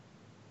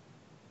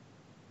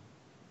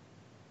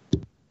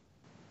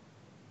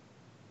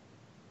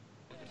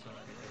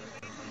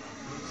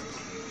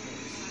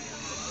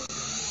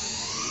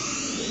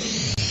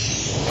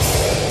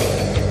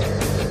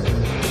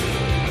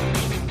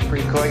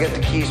Pretty cool. I got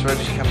the keys, so I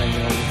just come in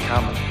and read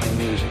comics and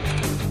music.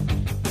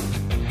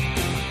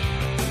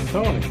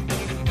 Tony.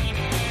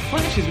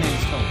 Flash's name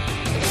is Tony.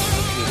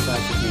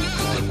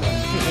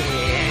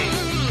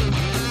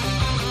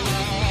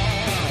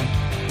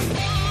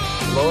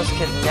 Lois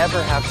can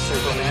never have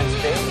Superman's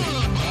baby.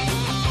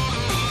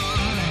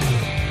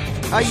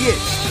 Ah,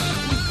 yes.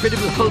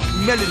 Incredible Hulk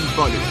melon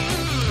butter.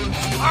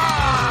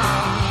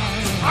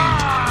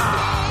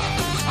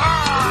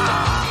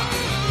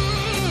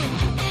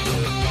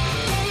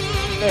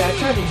 Hey, I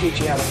tried to teach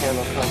you how to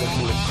handle comics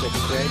in the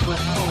 6th grade, but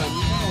oh no,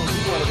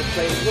 you wanted to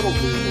play Little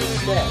League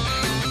instead.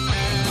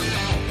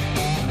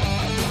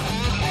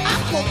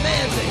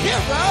 Aquaman's a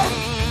hero!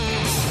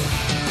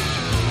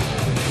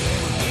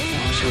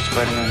 See what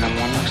Spider-Man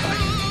 #1 looks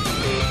like.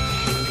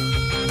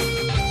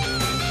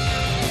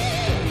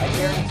 I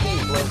guarantee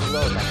you blows a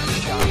load like a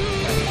shot.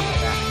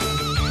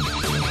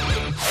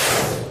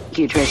 Thank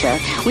you, Trisha.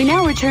 We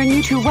now return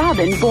you to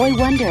Robin, Boy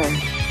Wonder.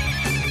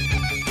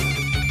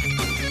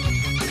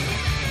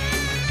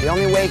 The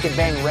only way he could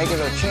bang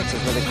regular chicks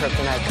is with a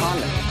kryptonite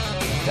condom.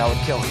 That would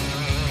kill him.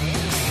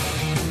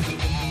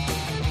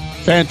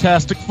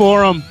 Fantastic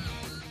Forum.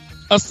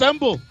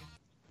 Assemble.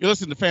 You're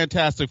listening to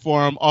Fantastic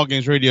Forum, All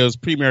Games Radio's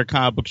premier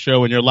comic book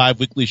show and your live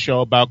weekly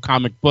show about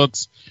comic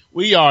books.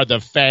 We are the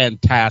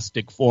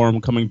Fantastic Forum,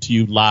 coming to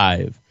you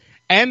live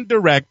and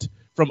direct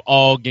from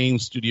All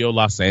Games Studio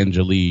Los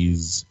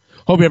Angeles.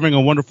 Hope you're having a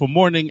wonderful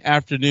morning,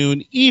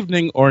 afternoon,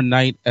 evening, or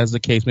night, as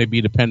the case may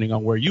be, depending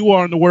on where you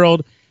are in the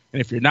world.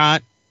 And if you're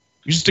not,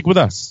 you should stick with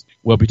us.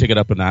 We'll be taking it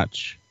up a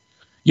notch.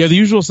 You have the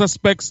usual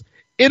suspects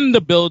in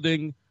the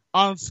building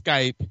on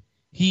Skype.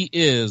 He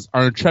is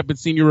our intrepid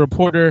senior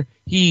reporter.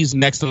 He's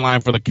next in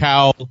line for the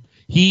cowl.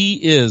 He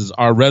is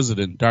our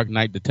resident Dark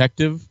Knight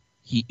detective.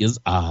 He is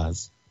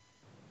Oz.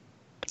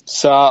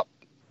 Sup?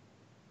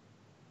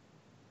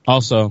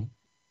 Also,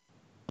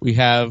 we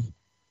have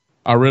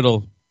our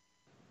riddle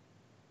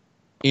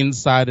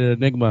inside an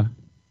enigma,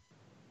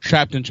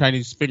 trapped in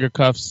Chinese finger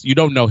cuffs. You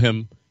don't know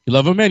him. You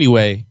love him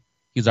anyway.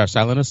 He's our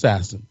silent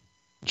assassin,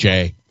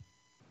 Jay.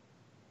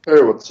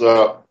 Hey, what's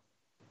up?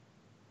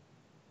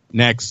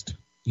 Next,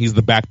 he's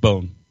the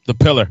backbone, the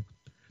pillar,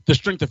 the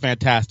strength of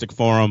Fantastic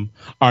Forum,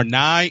 our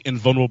nigh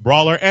invulnerable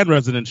brawler and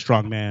resident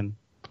strongman,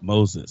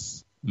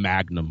 Moses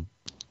Magnum.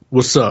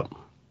 What's up?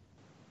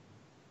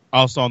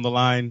 Also on the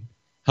line,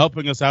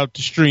 helping us out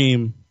to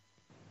stream,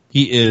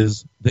 he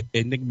is the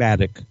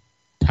enigmatic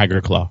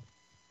Tiger Claw.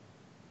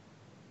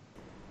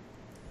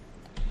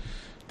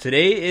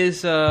 Today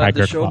is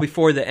the show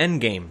before the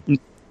end game.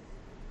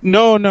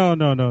 No.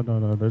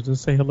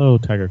 Just say hello,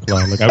 Tiger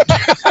Claw.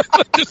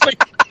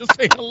 Like, just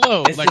say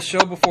hello. It's the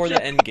show before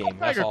the end game.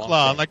 Tiger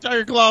Claw. Like,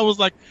 Tiger Claw was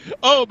like,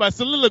 oh, my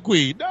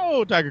soliloquy.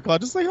 No, Tiger Claw,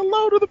 just say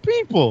hello to the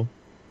people.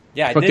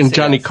 Yeah, I fucking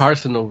Johnny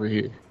Carson over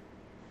here.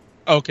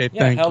 Okay,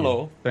 thank you.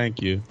 Hello.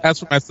 Thank you. As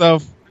for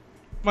myself,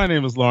 my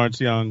name is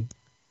Lawrence Young.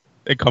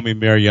 They call me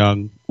Mayor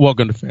Young.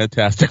 Welcome to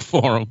Fantastic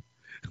Forum.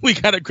 We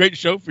got a great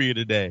show for you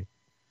today.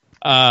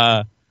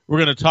 We're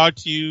going to talk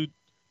to you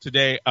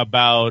today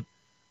about,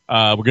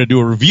 we're going to do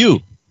a review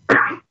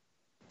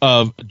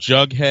of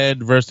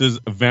Jughead versus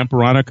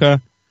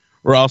Vampironica.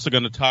 We're also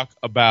going to talk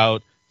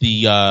about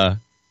the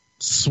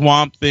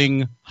Swamp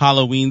Thing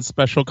Halloween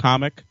special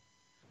comic.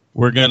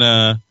 We're going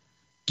to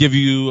give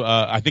you,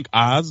 I think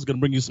Oz is going to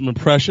bring you some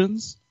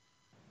impressions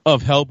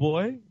of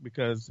Hellboy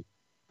because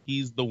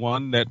he's the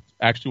one that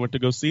actually went to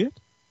go see it.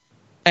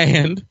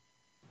 And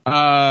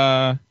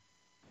I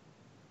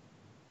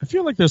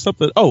feel like there's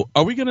something. Oh,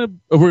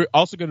 we're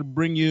also going to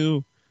bring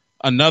you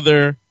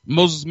another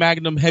Moses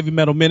Magnum Heavy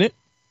Metal Minute.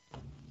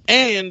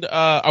 And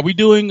are we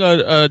doing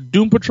a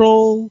Doom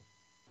Patrol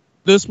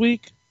this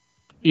week?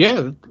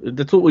 Yeah,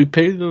 that's what we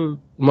pay the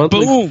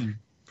monthly. Boom!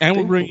 And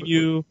we're bringing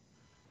you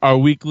our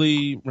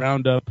weekly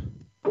roundup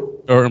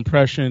or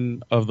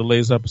impression of the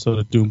latest episode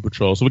of Doom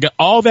Patrol. So we got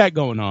all that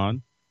going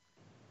on,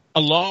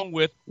 along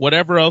with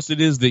whatever else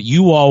it is that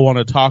you all want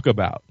to talk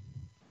about.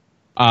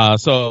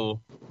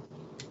 So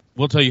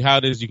we'll tell you how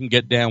it is you can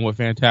get down with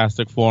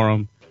Fantastic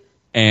Forum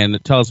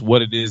and tell us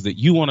what it is that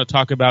you want to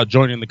talk about,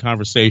 join in the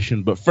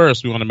conversation. But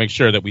first, we want to make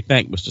sure that we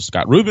thank Mr.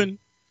 Scott Rubin,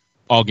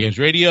 All Games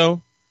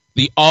Radio,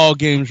 the All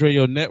Games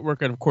Radio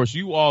Network, and, of course,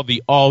 you all,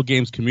 the All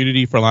Games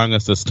community, for allowing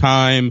us this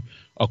time,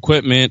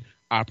 equipment,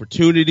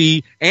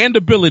 opportunity, and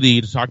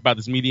ability to talk about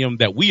this medium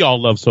that we all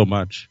love so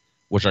much,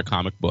 which are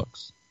comic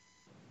books.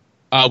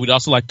 We'd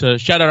also like to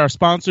shout out our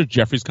sponsor,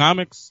 Jeffrey's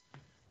Comics.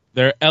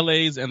 They're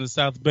LA's and the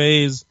South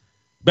Bay's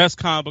best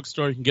comic book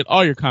store. You can get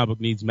all your comic book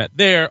needs met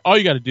there. All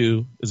you got to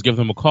do is give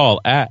them a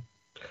call at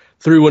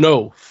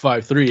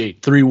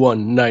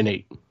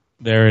 310-538-3198.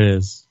 There it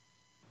is.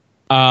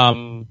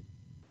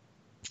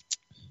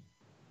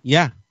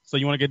 Yeah. So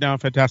you want to get down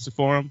Fantastic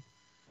Forum?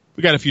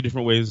 We got a few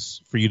different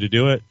ways for you to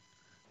do it.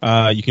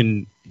 You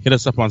can hit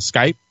us up on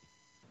Skype.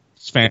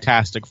 It's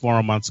Fantastic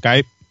Forum on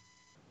Skype.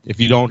 If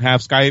you don't have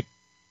Skype,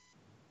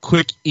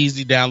 quick,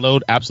 easy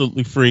download,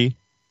 absolutely free.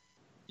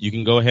 You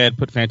can go ahead,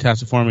 put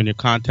Fantastic Forum in your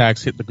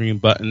contacts, hit the green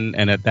button,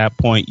 and at that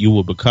point, you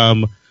will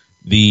become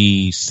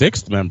the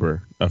 6th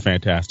member of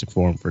Fantastic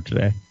Forum for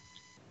today.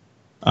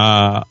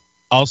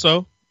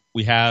 Also,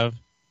 we have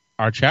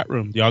our chat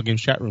room, the All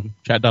Games chat room,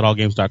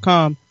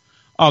 chat.allgames.com,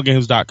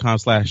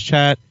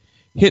 allgames.com/chat.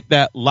 Hit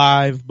that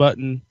live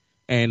button,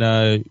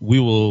 and we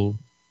will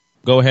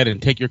go ahead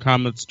and take your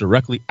comments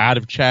directly out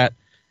of chat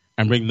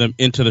and bring them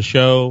into the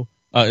show.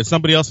 Is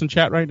somebody else in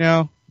chat right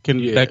now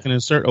that can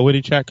insert a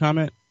witty chat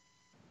comment?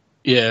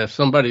 Yeah,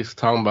 somebody's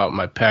talking about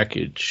my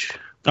package.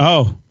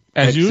 Oh,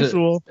 as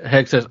usual.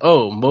 Heck says,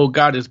 "Oh, Mo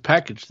got his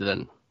package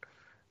then."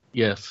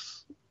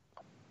 Yes,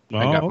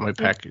 I got my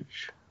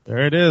package.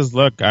 There it is.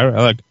 Look,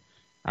 I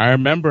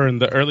remember in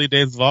the early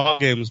days of All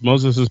Games,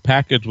 Moses'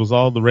 package was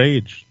all the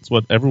rage. It's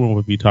what everyone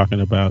would be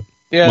talking about.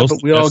 Yeah,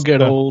 but we all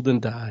get old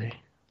and die.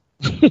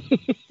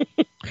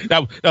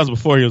 That was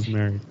before he was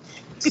married.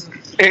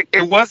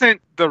 It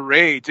wasn't the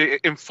rage.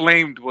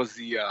 Inflamed was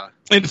the.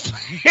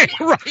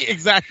 Right,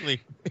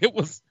 exactly. It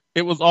was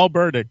all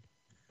burning.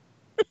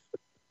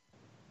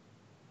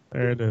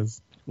 There it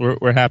is.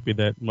 We're happy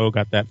that Mo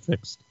got that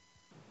fixed.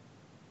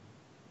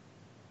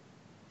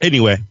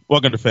 Anyway,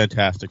 welcome to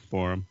Fantastic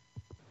Forum.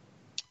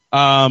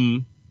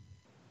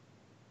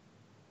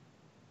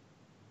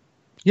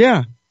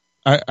 Yeah,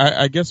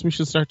 I guess we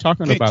should start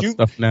talking about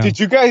stuff now. Did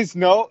you guys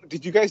know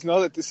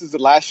that this is the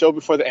last show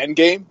before the end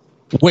game?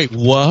 Wait,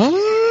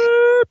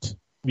 what?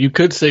 You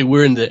could say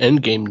we're in the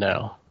end game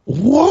now.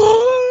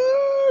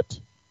 What?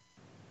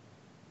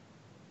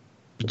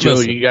 Joe,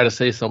 you got to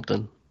say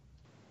something.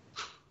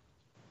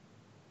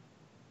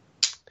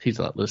 He's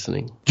not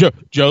listening.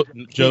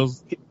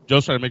 Joe's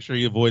trying to make sure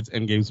he avoids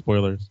endgame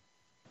spoilers.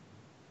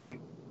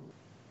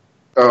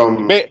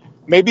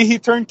 Maybe he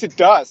turned to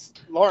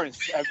dust.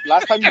 Lawrence,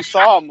 last time you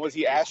saw him, was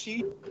he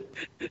ashy?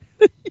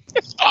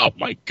 Oh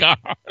my God.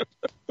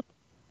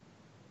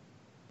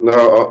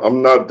 No,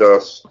 I'm not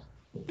dust.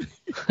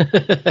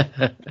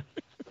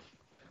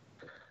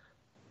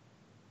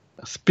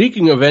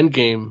 Speaking of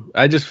Endgame,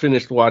 I just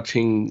finished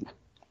watching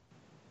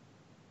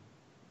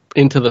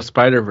Into the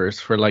Spider-Verse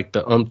for like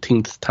the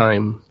umpteenth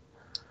time.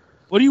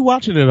 What are you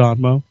watching it on,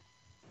 Mo?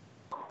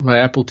 My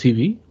Apple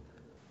TV.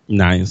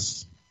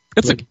 Nice.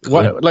 It's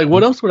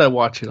what else would I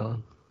watch it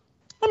on?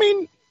 I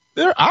mean,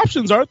 there are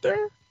options, aren't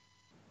there?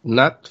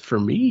 Not for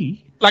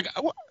me.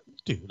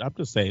 Dude, I'm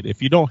just saying,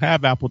 if you don't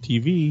have Apple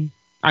TV,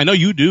 I know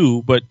you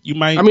do, but you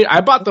might. I mean,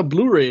 I bought the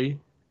Blu-ray.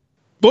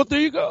 But there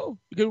you go.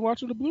 You can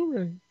watch it on the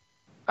Blu-ray.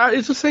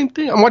 It's the same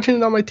thing. I'm watching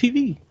it on my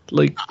TV.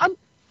 Like,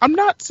 I'm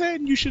not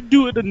saying you should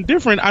do it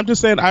indifferent. I'm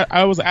just saying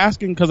I was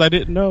asking because I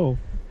didn't know.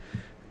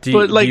 Do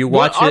you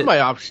watch what it? are my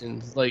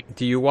options? Like,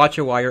 do you watch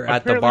it while you're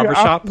at the Apparently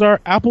barbershop? Your options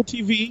are Apple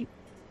TV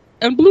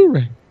and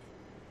Blu-ray.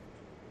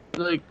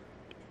 Like,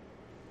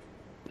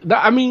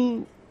 I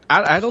mean,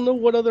 I don't know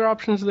what other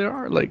options there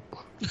are. Like,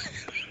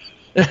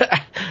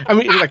 I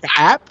mean, like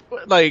app,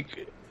 like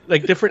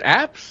different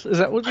apps. Is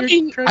that what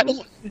you're trying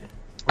to?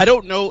 I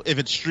don't know if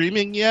it's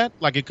streaming yet.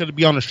 Like, it could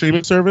be on a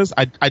streaming service.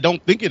 I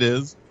don't think it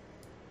is.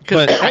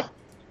 Because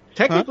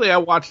technically, I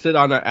watched it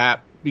on an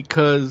app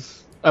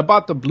because I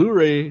bought the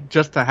Blu-ray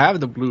just to have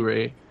the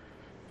Blu-ray,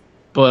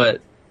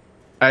 but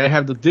I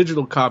have the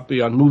digital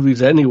copy on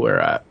Movies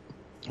Anywhere app.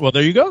 Well,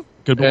 there you go.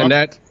 And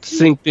that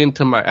synced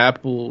into my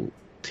Apple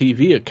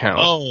TV account.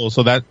 Oh,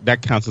 so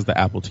that counts as the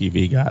Apple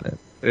TV. Got it.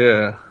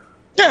 Yeah.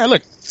 Yeah.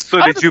 Look. So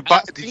did you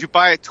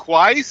buy it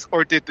twice,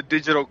 or did the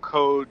digital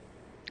code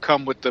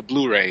come with the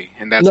Blu-ray,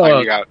 and that's how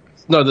you got?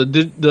 No,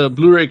 the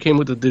Blu-ray came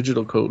with the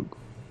digital code.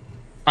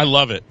 I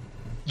love it.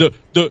 The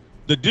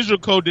digital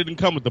code didn't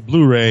come with the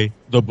Blu-ray.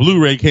 The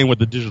Blu-ray came with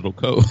the digital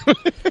code.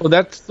 Well,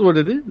 that's what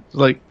it is.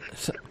 Like,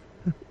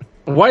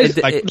 why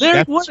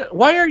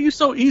are you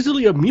so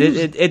easily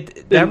amused?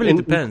 That really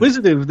depends.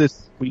 Inquisitive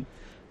this week.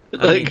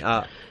 Like,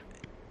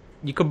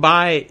 you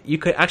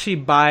could actually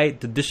buy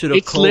the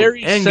digital code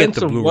Larry's and get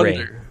the Blu-ray.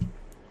 Wonder.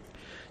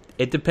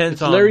 It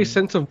depends on Larry's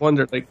sense of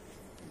wonder. Like,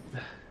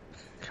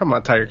 come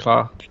on, Tiger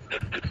Claw.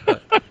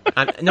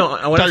 What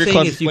I'm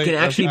saying is you can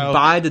actually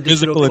buy the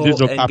digital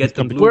code and get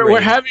the Blu-ray. We're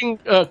having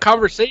a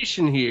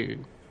conversation here.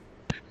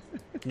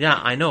 Yeah,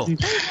 I know.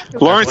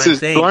 Lawrence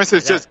is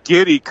just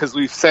giddy because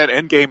we've said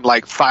Endgame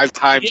like 5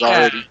 times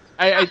already.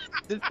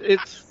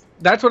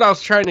 That's what I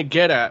was trying to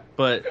get at,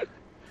 but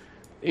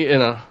you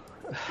know.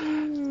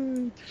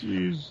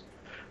 Jeez.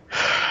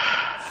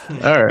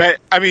 All right.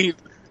 I mean,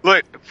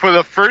 look, for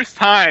the first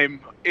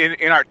time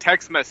in our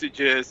text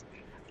messages,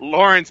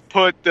 Lawrence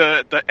put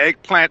the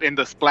eggplant in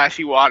the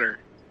splashy water.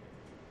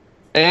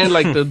 And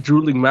like the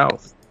drooling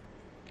mouth.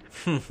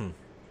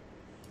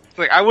 It's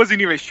like, I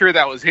wasn't even sure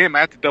that was him. I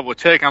had to double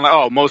check. I'm like,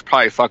 oh, Mo's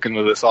probably fucking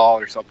with us all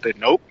or something.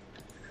 Nope.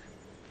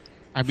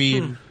 I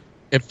mean,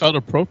 it felt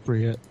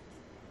appropriate.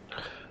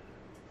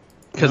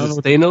 Because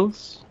it's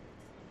Thanos?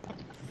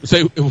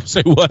 Say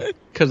what?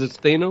 Because it's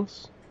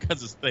Thanos?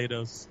 Because it's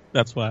Thanos.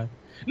 That's why.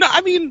 No,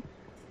 I mean,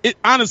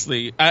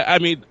 honestly, I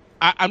mean,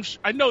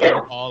 I know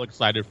they're all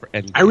excited for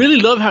Endgame. I really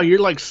love how you're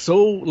like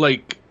so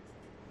like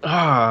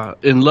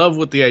in love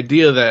with the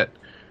idea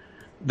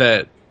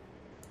that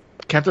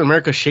Captain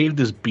America shaved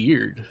his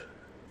beard.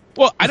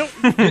 Well, I don't.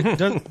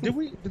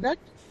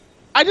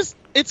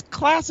 It's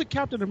classic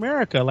Captain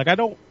America. Like I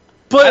don't.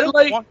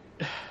 But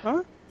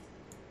huh?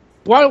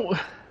 Why?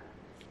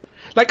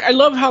 Like I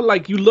love how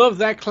you love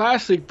that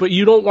classic, but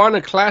you don't want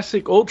a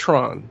classic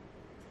Ultron.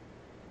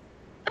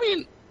 I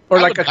mean, or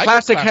like a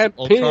classic Hank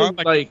Pym.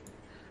 Like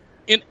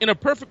in a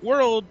perfect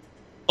world,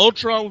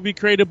 Ultron would be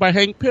created by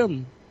Hank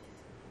Pym.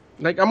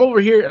 Like I'm over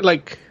here,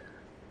 like,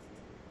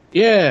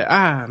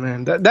 yeah,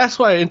 man. That's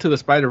why Into the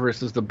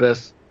Spider-Verse is the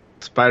best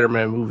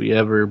Spider-Man movie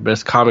ever,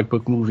 best comic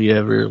book movie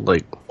ever.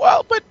 Like,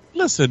 well, but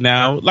listen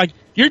now, like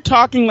you're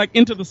talking like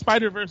Into the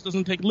Spider-Verse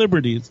doesn't take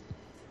liberties.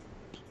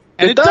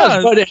 And it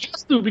does, but it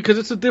has to because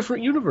it's a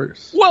different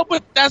universe. Well,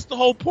 but that's the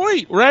whole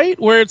point, right?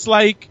 Where it's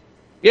like,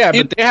 yeah,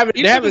 but they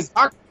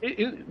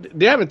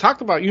haven't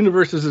talked about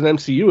universes in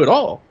MCU at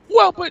all.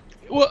 Well,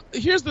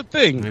 here's the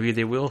thing. Maybe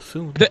they will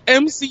soon. The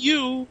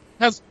MCU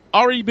has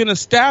already been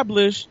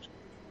established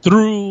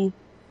through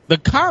the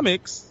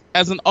comics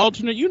as an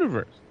alternate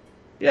universe.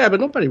 Yeah, but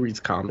nobody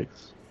reads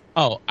comics.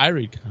 Oh, I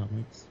read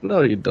comics.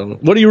 No, you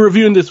don't. What are you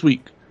reviewing this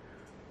week?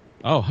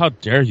 Oh, how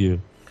dare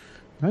you!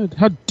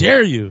 How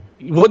dare you!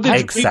 What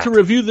did you need to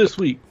review this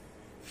week?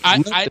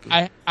 I'm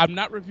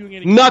not reviewing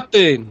anything.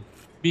 Nothing.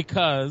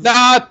 Because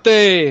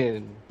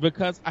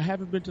I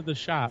haven't been to the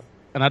shop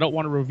and I don't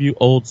want to review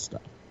old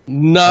stuff.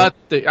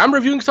 Nothing. I'm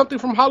reviewing something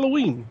from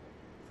Halloween.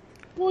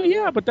 Well,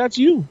 yeah, but that's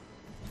you.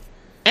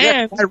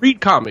 And I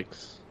read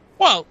comics.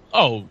 Well,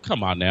 oh,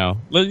 come on now.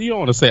 You don't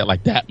want to say it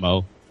like that,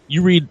 Mo.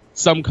 You read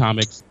some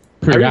comics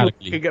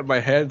periodically. I can get my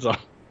hands on.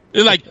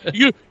 It's like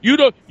you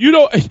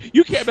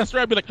can't mess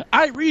around and be like,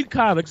 I read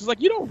comics. It's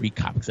like you don't read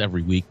comics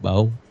every week,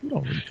 Mo. You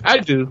don't read comics. I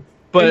do,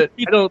 but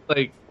I don't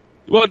like.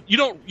 Well, you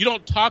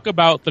don't talk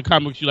about the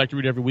comics you like to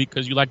read every week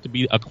because you like to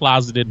be a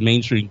closeted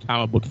mainstream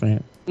comic book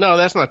fan. No,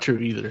 that's not true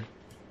either.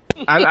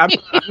 I'm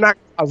not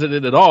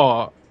closeted at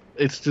all.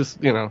 It's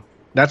just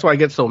that's why I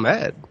get so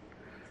mad.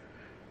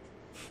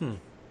 You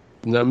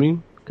know what I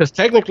mean? Because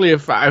technically,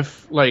 if I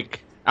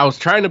was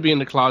trying to be in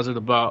the closet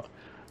about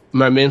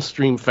my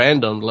mainstream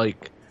fandom,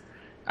 like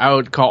I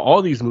would call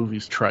all these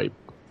movies tripe.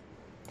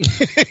 You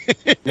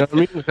know what I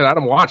mean? Because I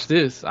don't watch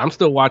this. I'm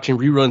still watching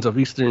reruns of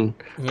Eastern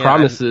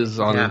Promises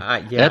on.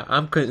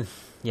 I'm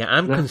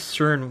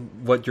concerned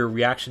what your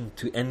reaction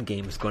to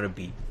Endgame is going to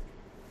be.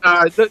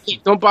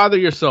 Don't bother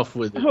yourself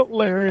with it.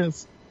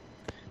 Hilarious.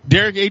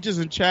 Derek H is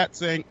in chat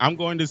saying, "I'm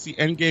going to see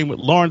Endgame with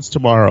Lawrence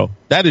tomorrow."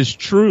 That is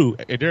true.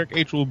 Derek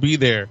H will be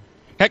there.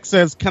 Heck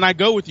says, "Can I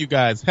go with you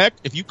guys?" Heck,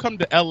 if you come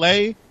to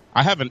LA,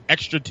 I have an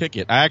extra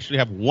ticket. I actually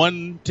have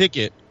one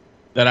ticket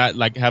that I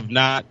have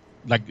not.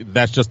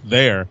 That's just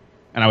there,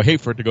 and I would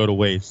hate for it to go to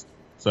waste.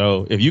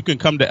 So if you can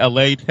come to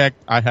LA, Tech,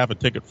 I have a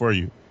ticket for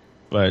you.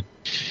 But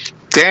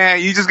damn,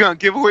 you just gonna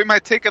give away my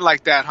ticket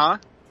like that, huh?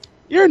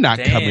 You're not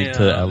coming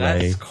to LA.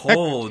 That's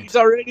cold. He's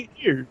already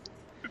here.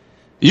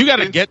 You got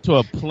to get to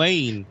a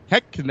plane.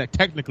 Heck can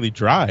technically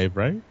drive,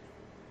 right?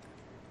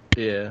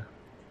 Yeah.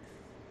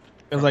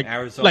 It's like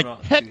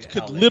Heck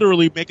could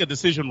literally make a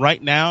decision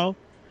right now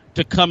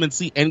to come and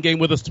see Endgame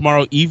with us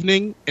tomorrow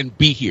evening and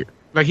be here.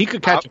 Like he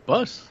could catch a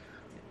bus.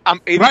 I'm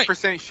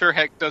 80% sure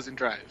Heck doesn't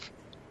drive.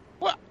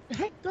 Well,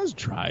 Heck does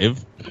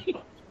drive.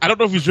 I don't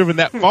know if he's driven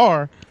that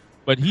far,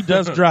 but he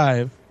does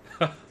drive.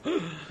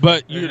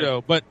 But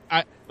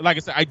like I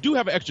said, I do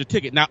have an extra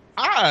ticket. Now,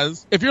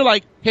 Oz, if you're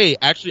like, hey,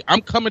 actually, I'm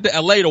coming to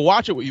LA to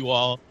watch it with you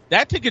all,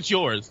 that ticket's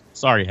yours.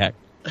 Sorry, Heck.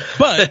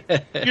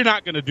 But you're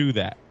not gonna do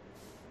that.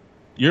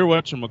 You're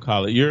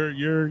whatchamacallit.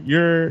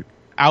 You're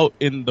out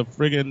in the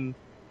friggin'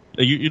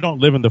 you don't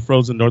live in the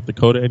frozen North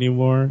Dakota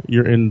anymore.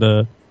 You're in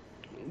the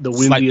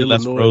windy slightly Illinois.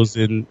 less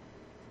frozen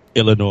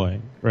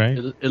Illinois, right?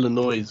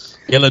 Illinois.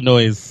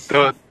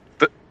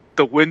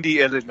 The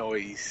windy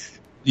Illinois.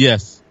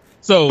 Yes.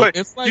 So but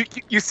it's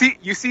like you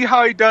see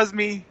how he does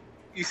me.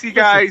 You see,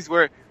 guys,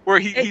 where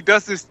he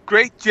does this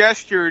great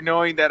gesture,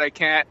 knowing that I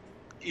can't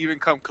even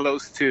come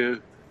close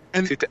to.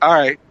 All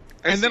right.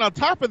 And then on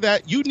top of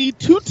that, you need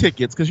 2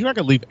 tickets because you're not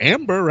gonna leave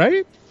Amber,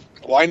 right?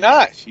 Why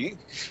not?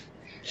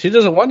 She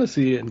doesn't want to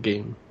see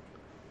Endgame.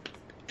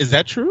 Is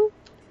that true?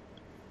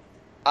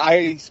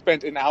 I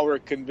spent an hour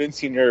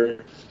convincing her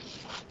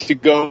to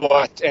go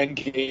watch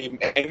Endgame,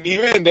 and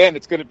even then,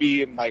 it's going to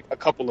be in like a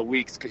couple of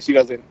weeks because she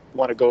doesn't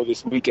want to go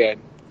this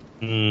weekend.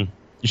 You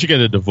should get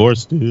a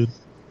divorce, dude.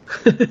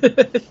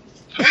 Whatever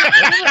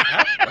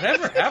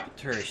happened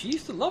to her? She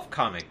used to love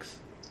comics.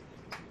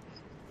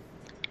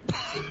 What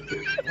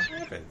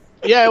happened?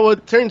 Yeah, well,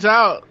 it turns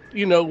out,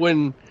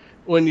 when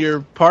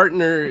your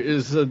partner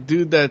is a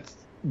dude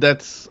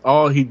that's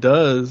all he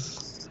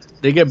does,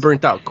 they get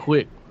burnt out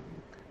quick.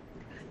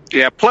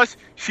 Yeah, plus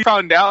she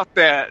found out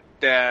that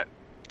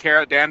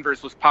Carol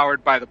Danvers was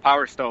powered by the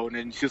Power Stone,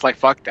 and she was like,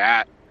 fuck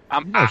that.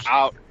 I'm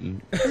out.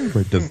 Did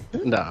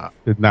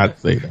not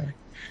say that.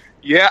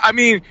 Yeah, I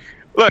mean,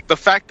 Look, the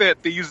fact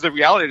that they used the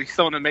reality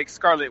stone to make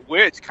Scarlet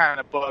Witch kind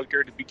of bugged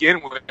her to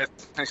begin with.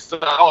 And so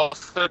all of a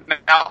sudden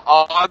now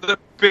all the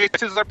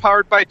bitches are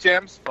powered by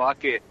gems.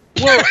 Fuck it.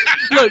 Well,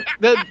 look,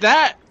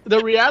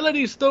 the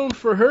reality stone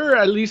for her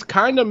at least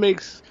kind of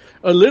makes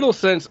a little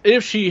sense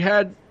if she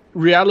had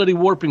reality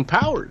warping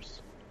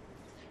powers.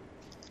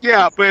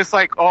 Yeah, but it's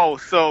like,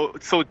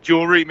 so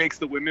jewelry makes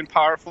the women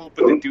powerful,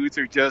 but the dudes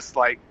are just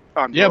like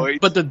on roids.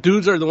 But the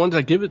dudes are the ones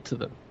that give it to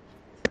them.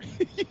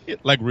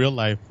 Like real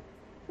life.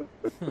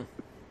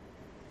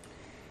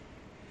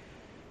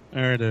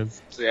 There it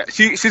is. So yeah,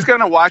 she's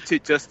gonna watch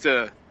it just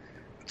to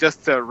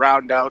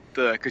round out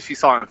because she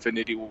saw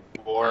Infinity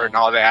War and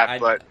all that,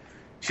 but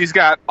she's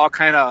got all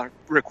kind of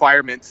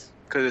requirements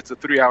because it's a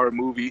 3-hour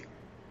movie.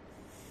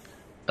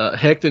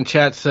 Hecht in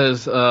chat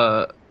says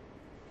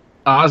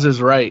Oz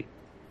is right.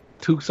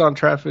 Tucson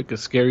traffic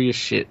is scary as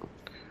shit.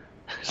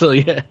 So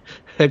yeah,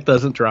 Hecht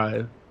doesn't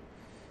drive.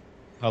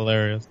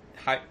 Hilarious.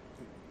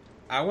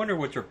 I wonder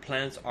what your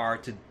plans are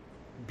to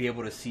be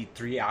able to see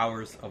 3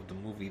 hours of the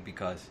movie,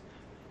 because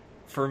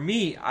for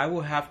me, I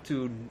will have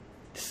to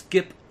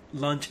skip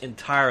lunch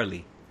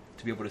entirely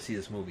to be able to see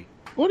this movie.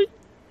 What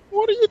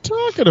are you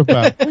talking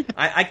about?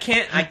 I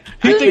can't.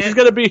 He thinks it's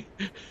gonna be.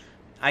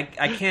 I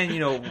can,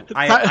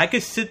 I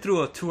could sit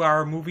through a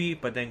 2-hour movie,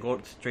 but then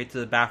go straight to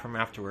the bathroom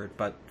afterward.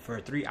 But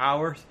for 3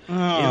 hours,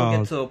 it'll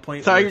get to a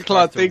point where it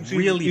starts to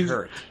really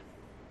hurt.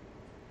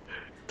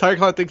 Tiger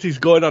Claw thinks he's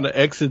going on an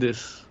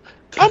exodus.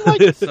 I'm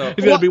like, he's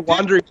gonna be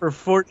wandering for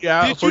 40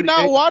 hours. Did you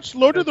not watch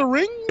Lord of the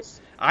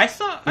Rings? I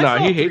saw a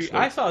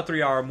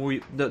 3-hour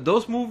movie.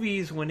 Those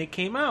movies, when they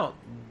came out,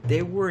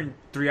 they weren't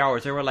 3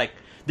 hours.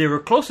 They were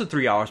close to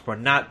 3 hours, but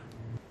not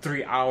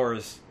 3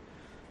 hours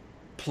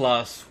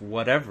plus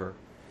whatever.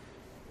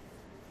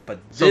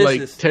 But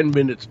this is 10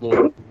 minutes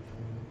more.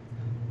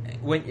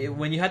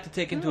 When you have to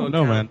take into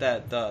account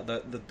that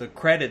the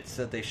credits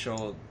that they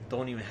show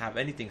don't even have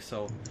anything.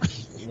 So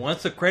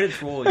once the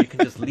credits roll, you can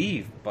just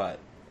leave. But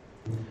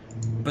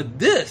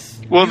this,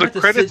 the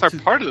credits are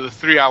part of the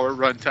 3-hour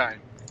runtime.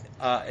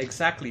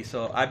 Exactly.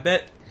 So I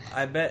bet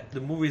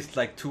the movie's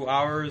like 2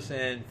 hours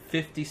and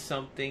 50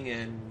 something,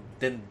 and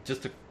then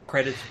just the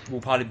credits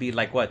will probably be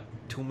like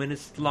 2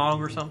 minutes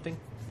long or something,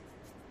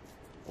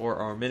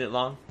 or a minute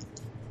long,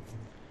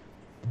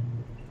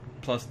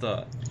 plus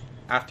the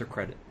after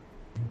credit.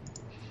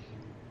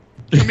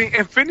 I mean,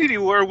 Infinity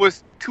War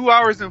was 2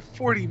 hours and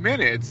 40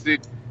 minutes.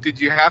 Did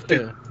you have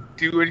to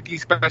do anything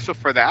special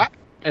for that?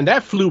 And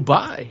that flew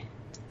by.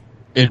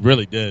 It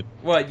really did.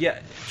 Well, yeah,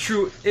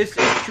 true. It's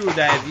true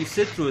that if you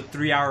sit through a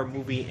 3-hour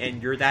movie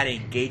and you're that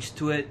engaged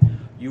to it,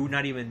 you would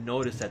not even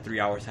notice that 3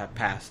 hours have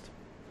passed.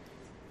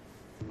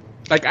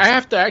 Like, I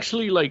have to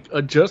actually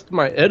adjust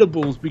my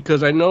edibles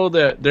because I know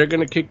that they're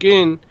gonna kick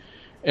in,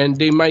 and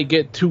they might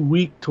get too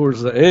weak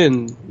towards the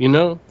end.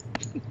 There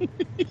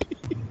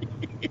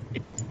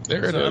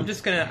it is. I'm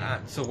just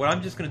gonna. So what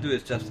I'm just gonna do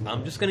is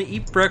I'm just gonna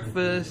eat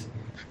breakfast.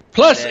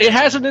 Plus, it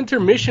has an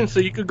intermission, so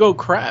you could go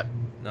crap.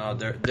 No,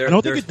 there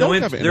is no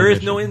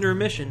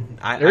intermission.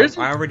 I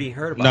already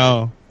heard about it.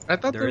 No. I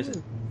thought there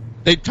isn't.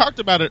 They talked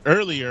about it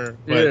earlier,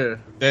 but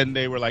then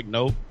they were like,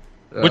 nope.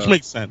 Which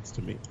makes sense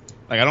to me.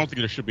 Like, I don't think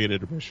there should be an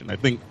intermission. I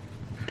think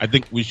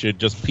we should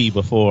just pee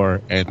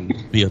before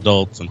and be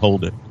adults and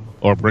hold it.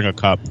 Or bring a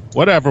cup.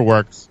 Whatever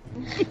works.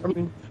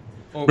 Bring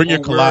your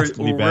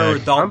colostomy bag. Wear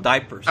adult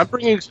diapers. I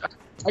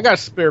got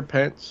spare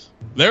pants.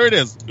 There it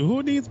is.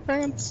 Who needs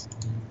pants?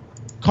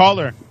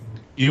 Caller,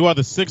 you are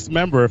the 6th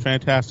member of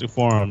Fantastic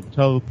Forum.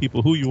 Tell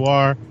people who you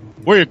are,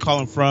 where you're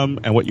calling from,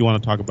 and what you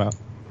want to talk about.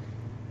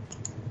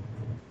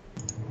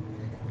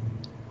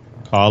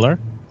 Caller?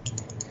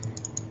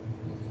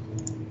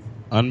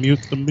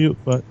 Unmute the mute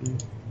button.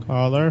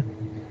 Caller?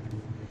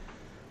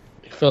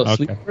 You fell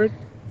asleep already?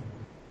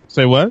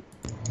 Say what?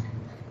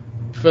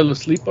 You fell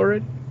asleep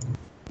already?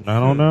 I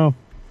don't know.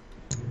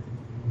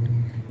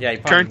 Yeah,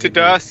 Turn to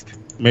dust.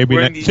 Maybe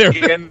we're in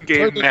the end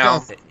game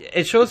now.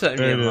 It shows that.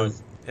 There it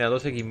is. Yeah, it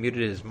looks like he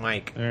muted his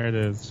mic. There it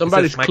is.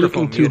 Somebody's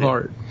clicking too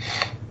hard.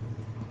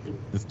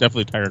 It's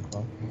definitely Tiger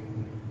Claw.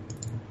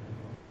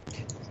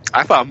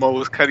 I thought Mo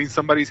was cutting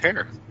somebody's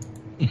hair.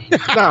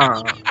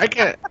 Nah, I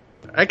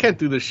can't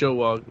do the show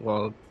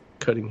while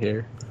cutting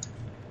hair.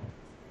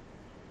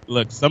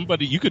 Look,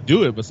 you could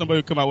do it, but somebody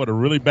would come out with a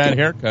really bad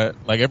haircut.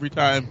 Like every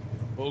time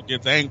Mo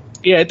gets angry.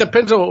 Yeah, it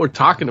depends on what we're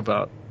talking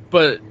about.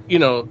 But,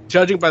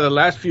 judging by the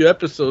last few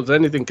episodes,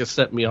 anything can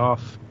set me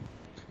off.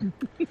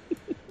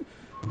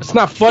 It's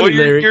not funny,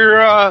 Larry.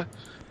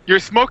 You're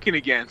smoking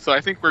again, so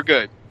I think we're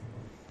good.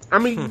 I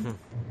mean,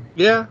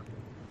 yeah.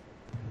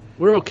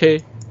 We're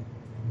okay.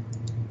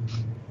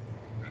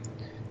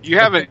 You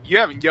haven't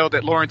yelled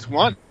at Lawrence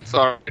once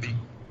already.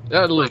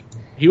 Yeah, look,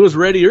 he was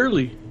ready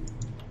early.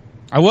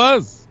 I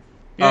was.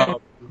 Yeah.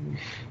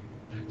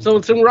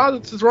 So since we're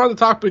on the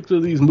topic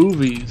of these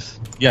movies,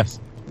 yes,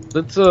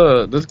 let's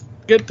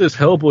get this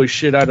Hellboy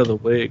shit out of the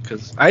way,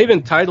 because I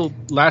even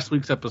titled last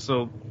week's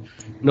episode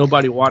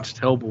 "Nobody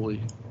Watched Hellboy."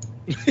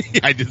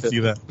 I did see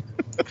that.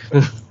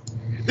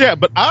 Yeah,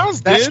 but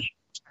Oz did.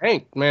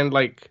 Hank, man,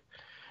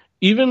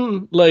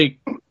 even like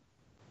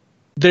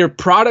their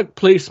product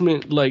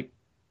placement, like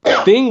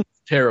thing was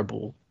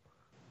terrible.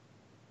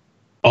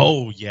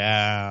 Oh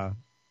yeah.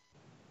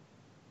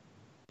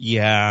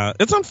 Yeah.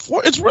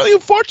 It's really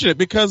unfortunate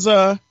because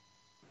you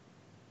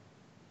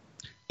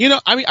know,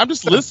 I mean, I'm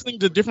just listening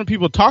to different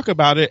people talk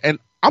about it, and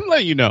I'm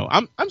letting you know,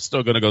 I'm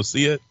still gonna go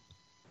see it.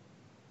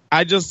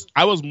 I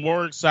was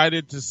more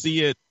excited to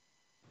see it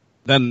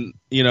than,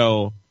 you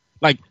know,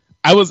 like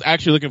I was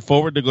actually looking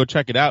forward to go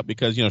check it out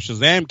because, you know,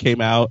 Shazam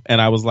came out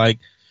and I was like,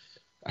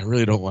 I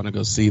really don't want to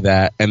go see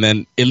that. And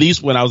then at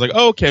least when I was like,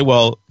 oh, okay,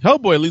 well,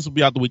 Hellboy at least will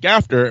be out the week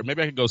after.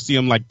 Maybe I could go see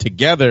them like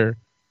together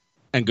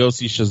and go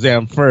see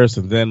Shazam first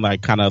and then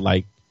like kind of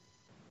like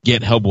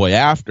get Hellboy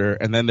after.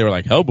 And then they were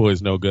like,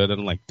 Hellboy's no good.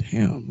 And I'm like,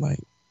 damn, like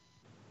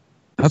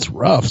that's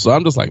rough. So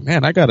I'm just like,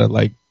 man, I got to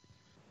like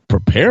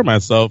prepare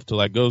myself to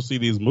like go see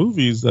these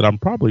movies that I'm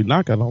probably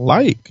not going to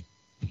like.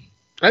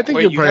 I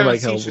think you'll probably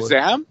like Hellboy.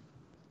 Shazam?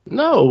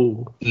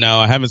 No,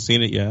 I haven't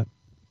seen it yet.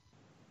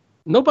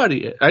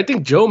 Nobody. I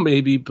think Joe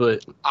maybe,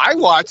 but I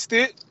watched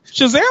it.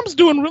 Shazam's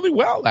doing really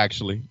well,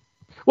 actually.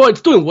 Well,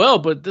 it's doing well,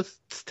 but it's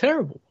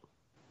terrible.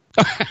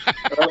 I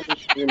haven't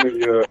seen it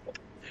yet.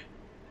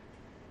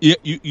 Yeah,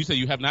 you said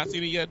you have not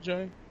seen it yet,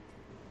 Jay?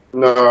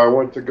 No, I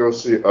went to go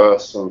see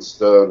Us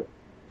instead.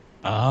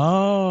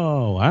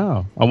 Oh,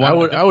 wow!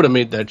 I would have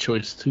made that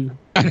choice too.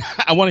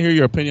 I want to hear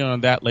your opinion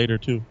on that later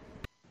too.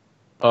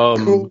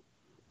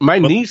 My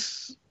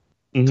niece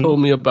told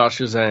me about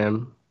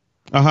Shazam.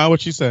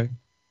 What'd she say?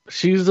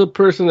 She's a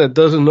person that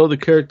doesn't know the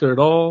character at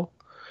all.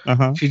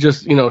 She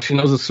just, you know, she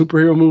knows a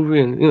superhero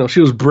movie, and you know, she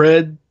was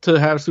bred to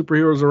have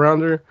superheroes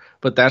around her,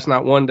 but that's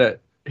not one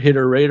that hit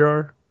her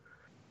radar.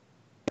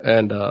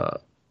 And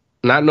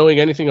not knowing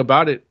anything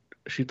about it,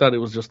 she thought it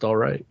was just all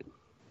right.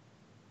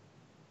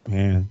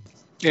 Man.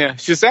 Yeah,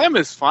 Shazam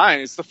is fine.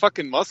 It's the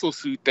fucking muscle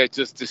suit that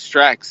just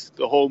distracts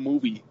the whole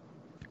movie.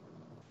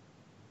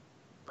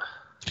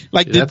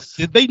 Like, did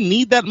they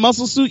need that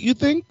muscle suit, you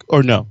think,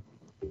 or no?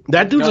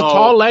 That dude's a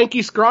tall,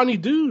 lanky, scrawny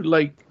dude.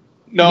 Like,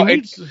 no,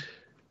 and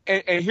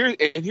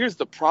here's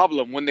the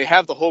problem. When they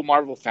have the whole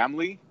Marvel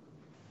family,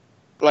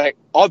 like,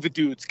 all the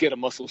dudes get a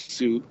muscle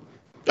suit,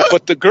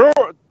 but the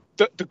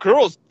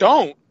girls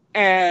don't,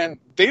 and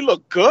they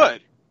look good.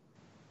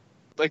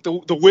 Like,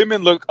 the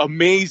women look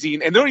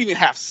amazing, and they don't even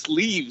have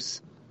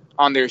sleeves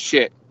on their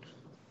shit.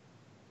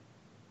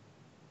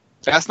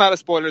 That's not a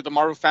spoiler. The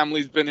Marvel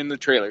family's been in the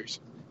trailers.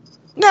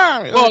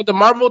 Well, the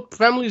Marvel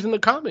family's in the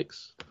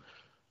comics.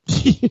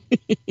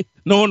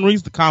 No one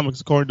reads the comics,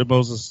 according to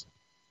Moses.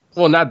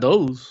 Well, not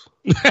those.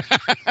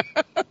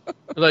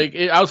 Like,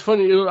 I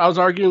was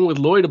arguing with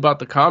Lloyd about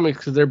the comics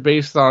because they're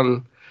based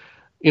on,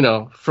 you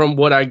know, from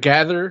what I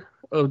gather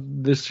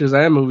of this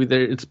Shazam movie,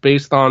 it's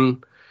based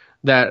on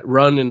that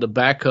run in the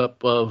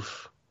backup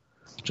of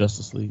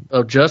Justice League.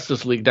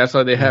 That's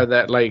why they have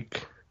that,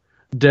 like,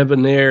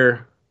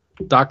 debonair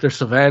Dr.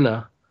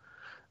 Savannah.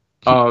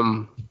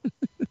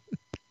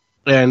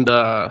 And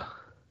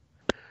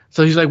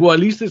so he's like, well, at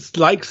least it's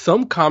like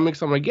some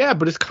comics. I'm like, yeah,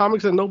 but it's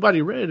comics that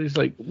nobody read. He's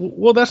like,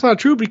 well, that's not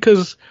true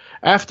because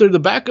after the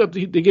backup,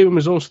 they gave him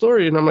his own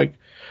story. And I'm like,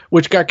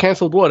 which got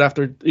canceled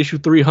after issue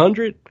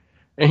 300?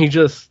 And he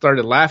just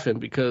started laughing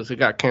because it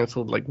got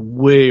canceled like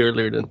way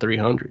earlier than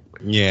 300.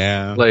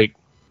 Yeah. Like,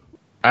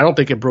 I don't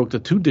think it broke the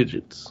 2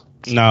 digits.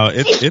 No,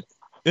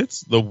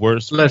 it's the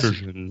worst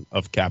version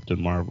of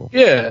Captain Marvel.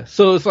 Yeah,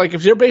 so it's like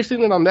if you're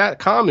basing it on that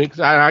comics,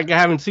 I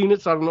haven't seen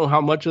it, so I don't know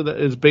how much of that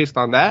is based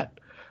on that.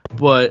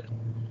 But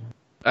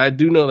I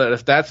do know that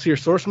if that's your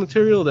source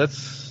material,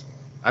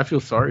 I feel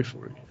sorry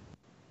for you.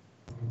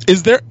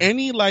 Is there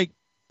any, like,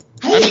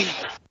 I mean,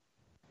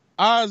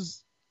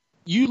 Oz,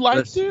 you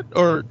liked it,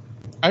 or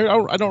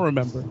I don't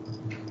remember.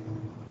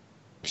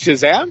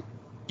 Shazam?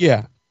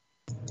 Yeah.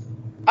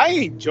 I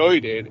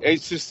enjoyed it.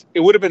 It's just, it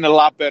would have been a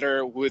lot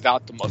better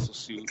without the muscle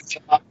suit.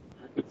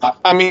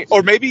 I mean,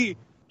 or maybe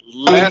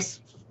less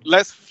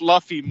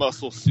fluffy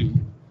muscle suit.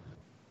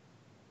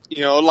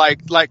 You know,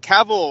 like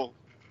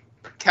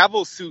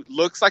Cavill's suit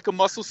looks like a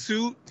muscle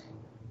suit,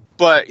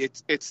 but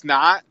it's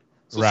not.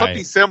 So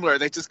something similar.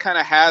 They just kind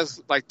of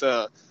has like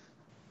the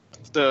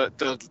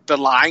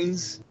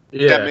lines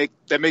that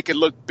make it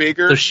look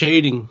bigger. The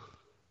shading.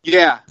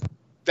 Yeah,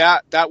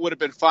 that would have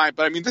been fine.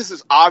 But I mean, this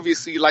is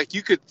obviously like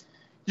you could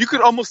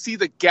almost see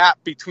the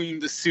gap between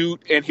the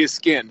suit and his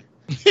skin.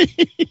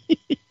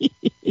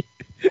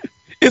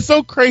 It's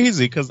so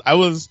crazy because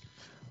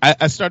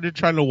I started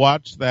trying to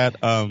watch that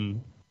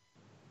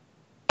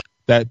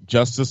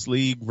Justice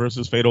League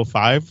versus Fatal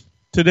 5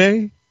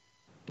 today.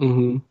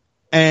 Mm-hmm.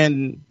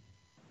 And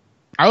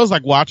I was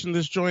like watching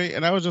this joint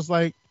and I was just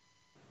like,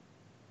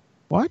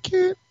 why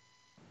can't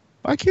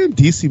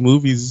DC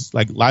movies,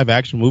 like live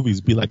action movies,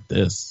 be like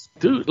this?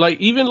 Dude, like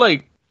even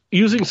like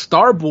using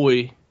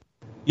Starboy,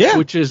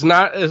 which is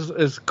not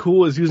as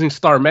cool as using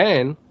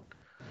Starman.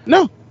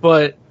 No.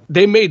 But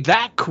they made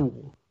that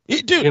cool.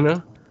 Dude, you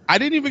know? I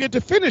didn't even get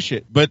to finish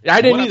it, but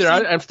I didn't either.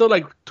 I'm still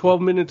like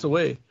 12 minutes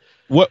away.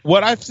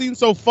 What I've seen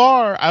so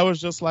far, I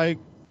was just like,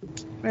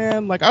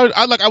 man, like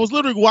I was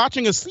literally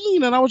watching a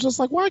scene, and I was just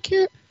like, why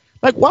can't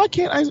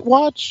I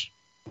watch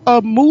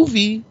a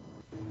movie,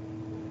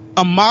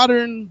 a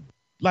modern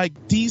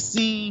like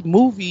DC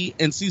movie,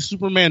 and see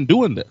Superman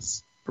doing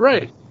this?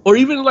 Right. Or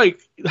even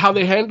like how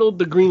they handled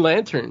the Green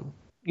Lantern.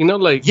 You know,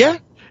 like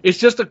it's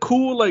just a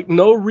cool, like,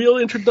 no real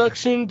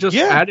introduction, just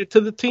added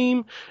to the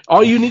team.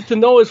 All you need to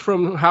know is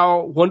from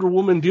how Wonder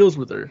Woman deals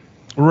with her.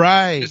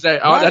 Right.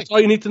 That's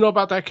all you need to know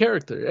about that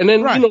character. And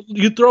then, you know,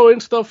 you throw in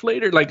stuff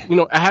later, like, you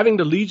know, having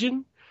the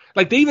Legion.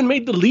 Like, they even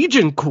made the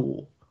Legion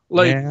cool.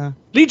 Like,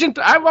 Legion,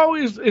 I've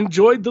always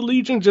enjoyed the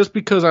Legion just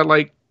because I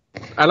like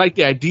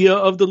the idea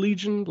of the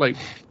Legion, like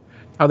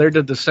how they're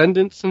the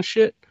descendants and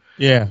shit.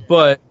 Yeah.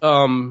 But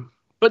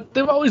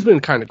they've always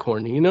been kind of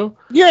corny, you know?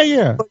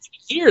 Yeah. But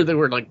here they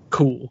were like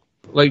cool.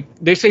 Like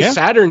they say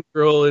Saturn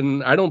Girl,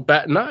 and I don't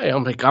bat an eye.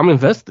 I'm like, I'm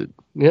invested.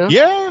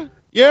 Yeah.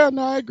 Yeah.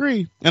 No, I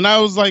agree. And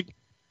I was like,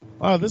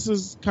 wow, this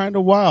is kind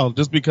of wild.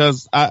 Just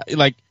because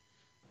I'm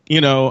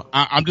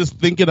just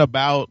thinking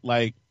about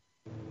like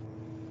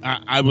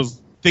I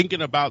was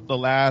thinking about the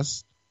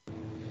last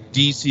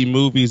DC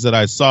movies that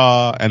I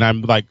saw, and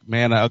I'm like,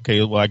 man,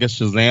 okay, well, I guess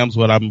Shazam's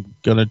what I'm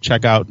gonna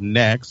check out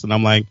next, and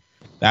I'm like,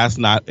 that's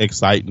not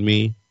exciting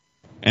me.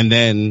 And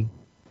then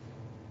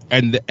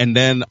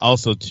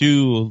also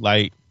too,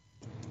 like,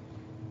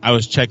 I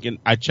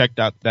checked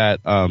out that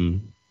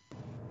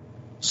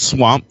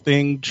Swamp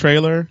Thing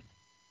trailer,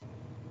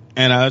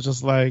 and I was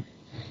just like,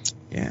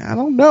 yeah, I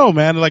don't know,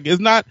 man. Like,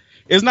 it's not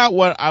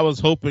what I was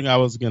hoping I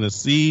was gonna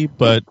see,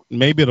 but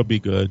maybe it'll be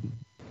good.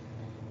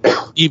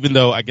 Even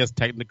though I guess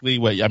technically,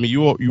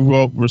 you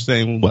all were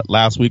saying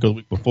last week or the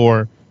week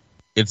before,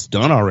 it's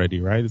done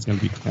already, right? It's going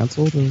to be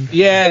canceled.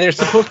 Yeah, they're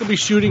supposed to be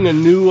shooting a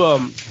new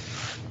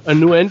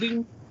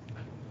ending,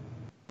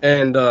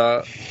 and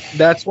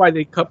that's why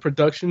they cut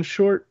production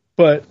short.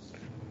 But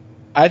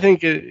I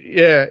think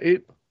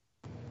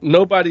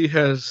nobody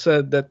has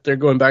said that they're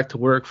going back to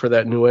work for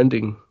that new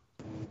ending.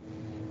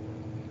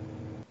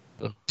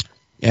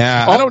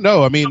 Yeah, I don't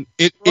know. I mean,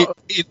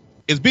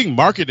 it's being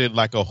marketed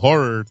like a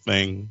horror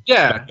thing.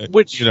 Yeah,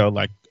 which,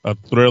 like a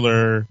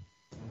thriller.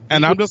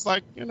 And I'm just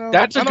like,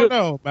 I don't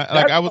know. Like,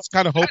 I was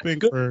kind of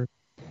hoping for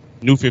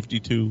New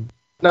 52.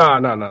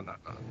 No.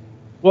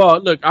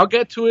 Well, look, I'll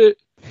get to it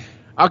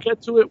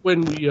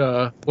when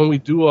we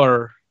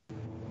do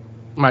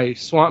my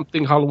Swamp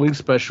Thing Halloween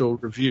special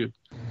review.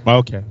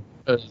 Okay.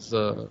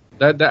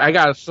 I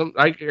got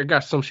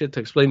some shit to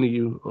explain to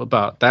you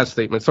about that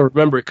statement. So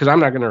remember it, because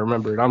I'm not going to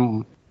remember it.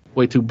 I'm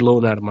way too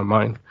blown out of my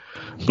mind.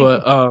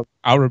 But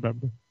I'll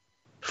remember.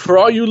 For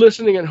all you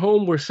listening at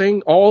home, we're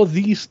saying all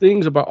these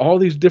things about all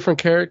these different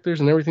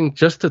characters and everything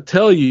just to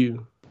tell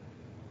you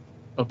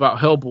about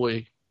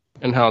Hellboy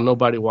and how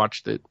nobody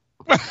watched it.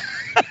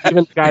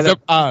 Even the guy that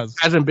Oz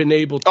hasn't been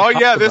able to. Oh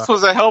yeah, this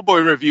was a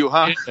Hellboy review,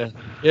 huh?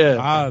 Yeah.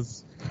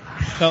 Oz,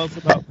 tell us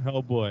about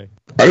Hellboy.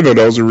 I didn't know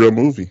that was a real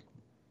movie.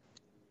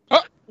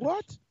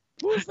 What?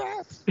 Who is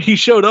that? He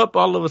showed up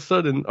all of a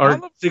sudden. Our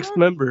sixth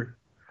member.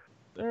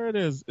 There it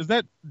is. Is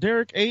that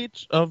Derek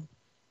H. of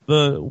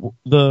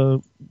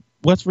the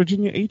West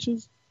Virginia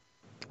H's?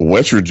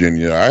 West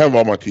Virginia. I have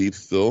all my teeth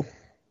still.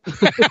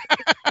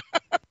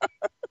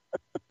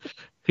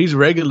 He's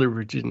regular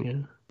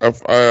Virginia.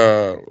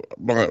 Skype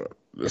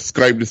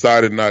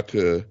decided not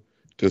to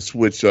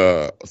switch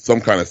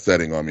some kind of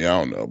setting on me. I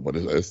don't know, but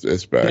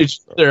it's back. Is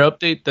there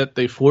update that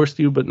they forced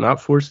you but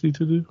not forced you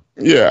to do?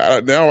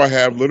 Yeah, now I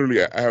have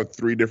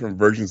 3 different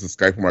versions of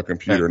Skype on my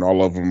computer, and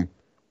all of them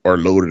are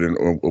loaded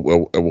and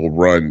will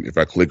run if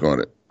I click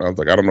on it. I was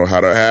like, I don't know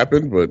how that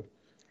happened, but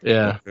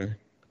yeah. Okay.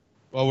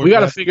 Well, we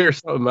got to figure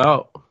something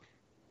out.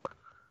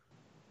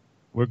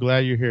 We're glad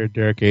you're here,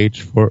 Derek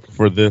H.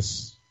 for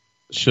this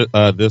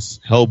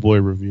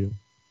Hellboy review.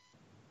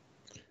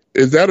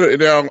 Is that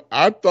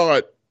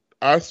now?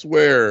 I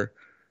swear,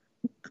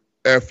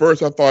 at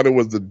first I thought it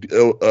was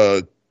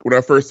when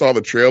I first saw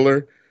the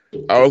trailer,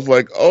 I was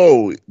like,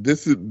 oh,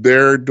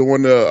 they're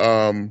doing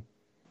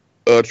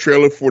a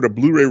trailer for the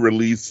Blu-ray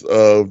release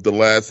of the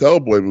last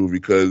Hellboy movie,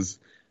 because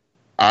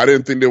I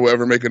didn't think they would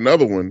ever make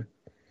another one.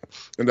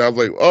 And I was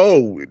like,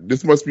 oh,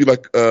 this must be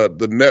like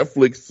the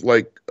Netflix,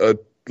 like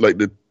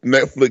the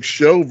Netflix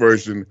show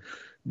version,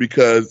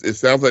 because it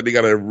sounds like they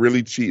got a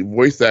really cheap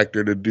voice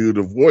actor to do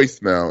the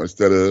voice now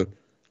instead of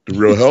the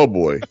real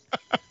Hellboy.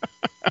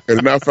 And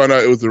then I found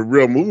out it was a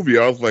real movie.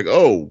 I was like,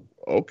 oh,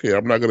 okay,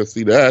 I'm not going to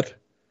see that.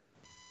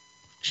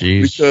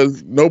 Jeez.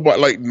 Because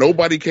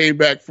nobody came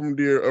back from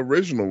the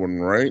original one,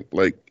 right?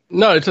 Like,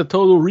 no, it's a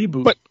total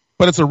reboot. But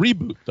it's a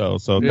reboot though,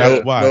 so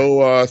that's why.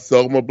 No,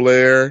 Selma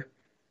Blair.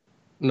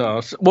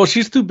 No, well,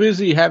 she's too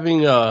busy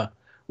having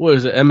what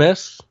is it,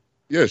 MS?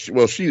 Yeah, she's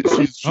a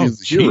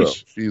hero.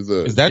 She's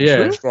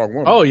a strong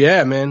woman. Oh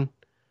yeah, man.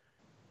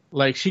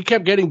 Like, she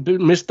kept getting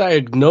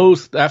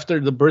misdiagnosed after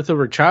the birth of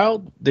her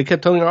child. They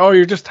kept telling her, "Oh,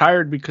 you're just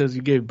tired because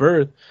you gave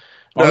birth."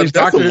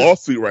 That's a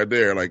lawsuit right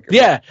there. Like,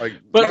 yeah,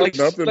 but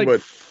nothing.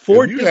 But if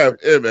you have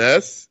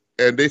MS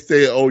and they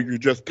say, "Oh, you're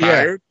just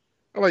tired,"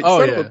 I'm like,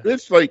 son of a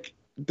bitch. Like,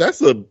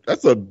 that's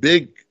a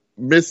big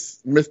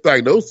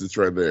misdiagnosis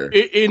right there.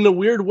 In a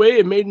weird way,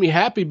 it made me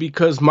happy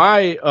because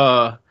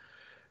my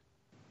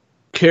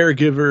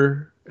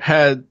caregiver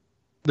had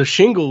the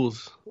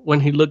shingles when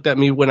he looked at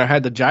me when I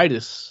had the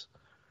jitis.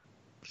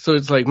 So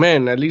it's like,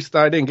 man, at least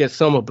I didn't get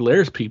some of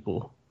Blair's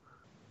people.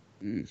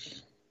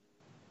 Yeesh.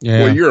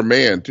 Yeah. Well, you're a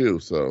man too,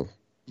 so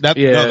No,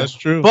 that's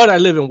true. But I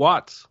live in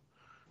Watts.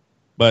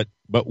 But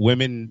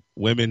women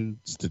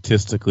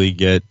statistically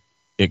get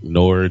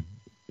ignored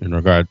in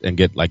regard and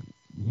get like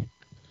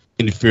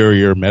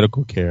inferior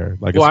medical care.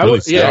 Like it's really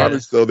sad.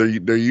 Honest though, they're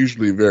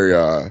usually very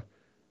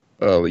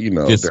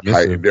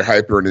they're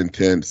hyper and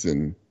intense,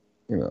 and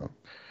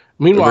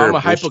Meanwhile, I'm a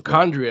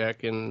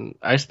hypochondriac, and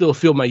I still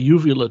feel my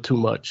uvula too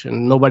much,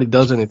 and nobody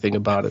does anything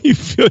about it. You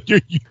feel your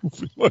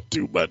uvula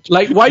too much.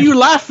 Like, why are you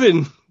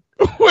laughing?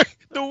 But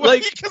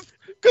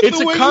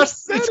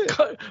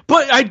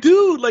I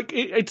do. Like,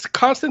 it's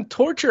constant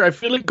torture. I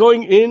feel it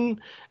going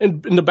in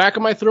and in the back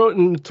of my throat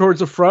and towards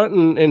the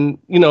front, and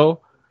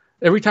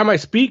every time I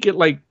speak, it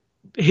like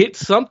hits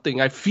something.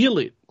 I feel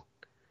it.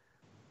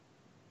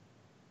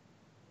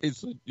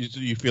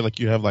 You feel like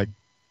you have like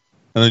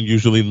an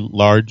unusually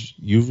large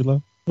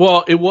uvula?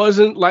 Well, it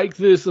wasn't like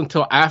this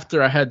until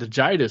after I had the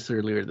jitis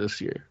earlier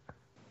this year.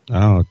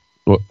 Oh,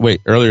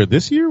 wait, earlier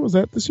this year? Was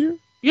that this year?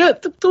 Yeah,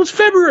 it was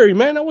February,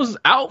 man. I was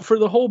out for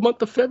the whole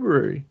month of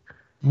February.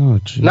 Oh,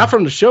 geez. Not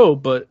from the show,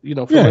 but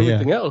from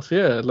everything else.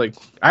 Yeah, like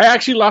I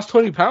actually lost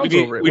 20 pounds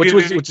over it, which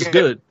is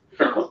good.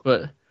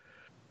 But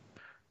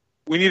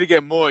we need to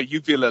get more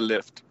uvula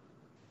lift.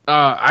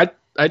 I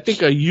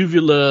think a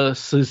uvula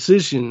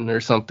incision or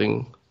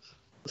something.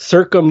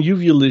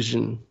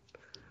 Circumuvulation,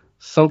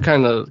 some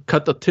kind of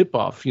cut the tip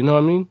off. You know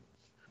what I mean?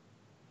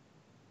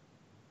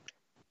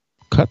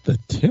 Cut the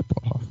tip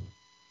off?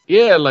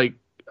 Yeah, like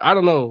I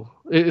don't know.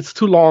 It's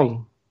too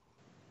long.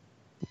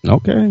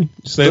 Okay,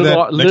 say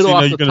that. Next thing you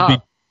know, you're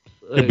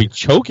gonna be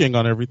choking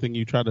on everything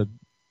you try to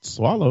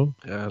swallow.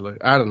 Yeah, like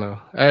I don't know.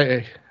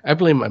 I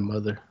blame my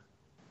mother.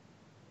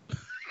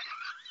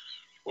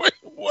 Wait,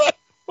 what?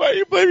 Why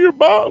you blame your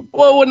mom?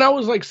 Well, when I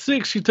was like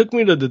 6, she took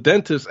me to the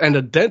dentist, and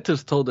the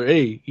dentist told her,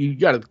 "Hey, you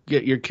got to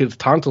get your kid's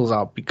tonsils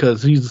out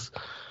because he's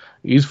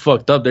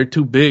fucked up. They're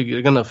too big.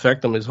 They're gonna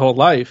affect him his whole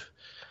life."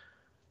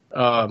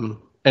 And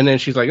then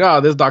she's like, "Oh,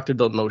 this doctor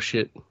don't know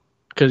shit,"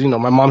 because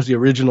my mom's the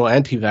original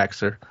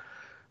anti-vaxxer.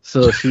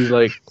 So she's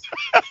like,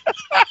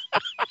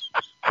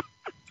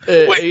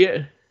 Wait,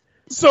 yeah.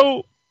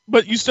 So,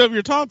 but you still have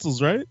your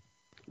tonsils, right?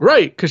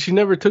 Right, because she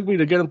never took me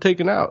to get them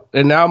taken out,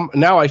 and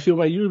now I feel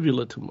my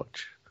uvula too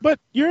much. But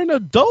you're an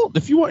adult.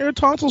 If you want your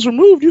tonsils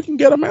removed, you can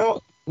get them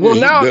out. Well,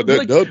 now,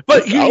 but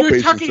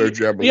you're talking.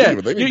 Surgery, I believe. Yeah,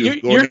 they can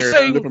just go in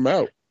there and nip them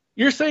out.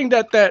 You're saying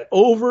that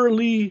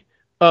overly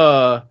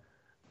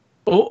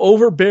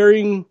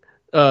overbearing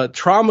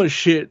trauma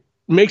shit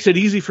makes it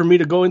easy for me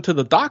to go into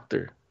the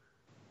doctor.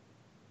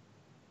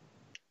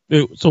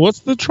 So what's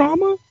the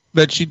trauma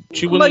that she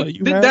wouldn't like let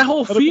you that have?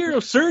 whole fear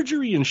of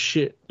surgery and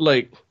shit,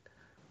 like.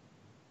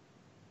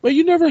 But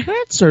you never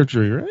had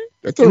surgery, right?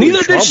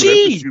 Neither did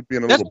she.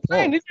 That's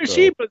fine. Neither did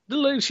she. But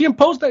she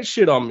imposed that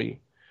shit on me.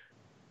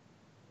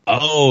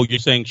 Oh, you're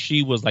saying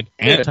she was like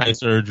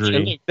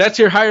anti-surgery. That's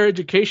your higher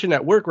education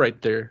at work right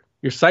there.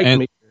 Your psych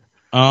major.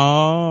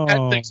 Oh. I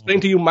had to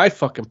explain to you my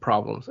fucking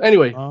problems.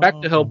 Anyway,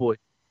 back to Hellboy.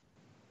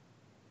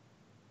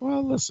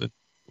 Well, listen.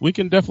 We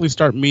can definitely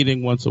start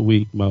meeting once a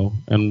week, Mo,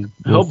 and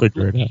we'll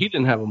figure it out. He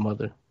didn't have a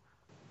mother.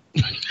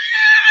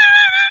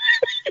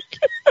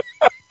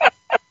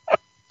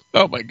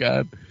 Oh my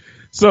God!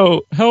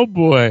 So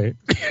Hellboy,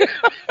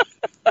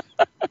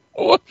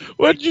 what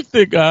did you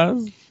think,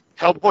 Oz?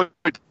 Hellboy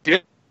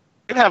did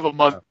have a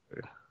mother.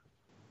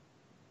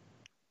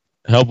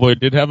 Hellboy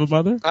did have a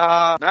mother.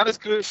 Not as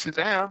good as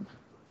Shazam.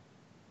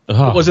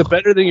 Oh. Was it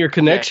better than your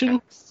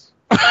connection?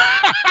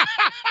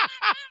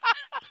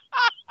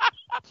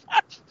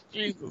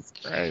 Jesus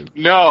Christ!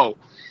 No.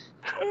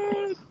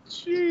 Oh,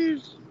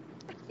 jeez.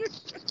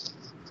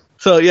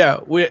 So yeah,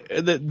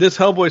 this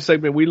Hellboy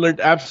segment, we learned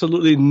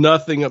absolutely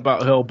nothing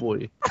about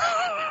Hellboy.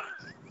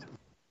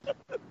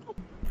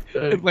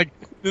 It's like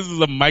this is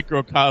a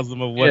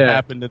microcosm of what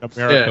happened in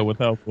America with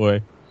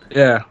Hellboy.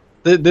 Yeah,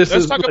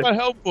 Let's talk about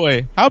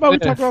Hellboy. How about we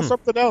talk about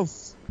something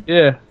else?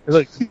 Yeah,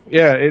 look,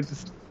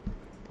 it's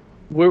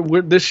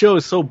this show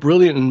is so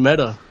brilliant and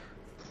meta.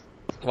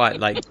 What,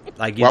 like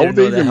you why didn't would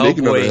they know even that make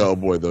another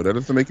Hellboy? Hellboy though? That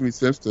doesn't make any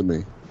sense to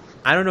me.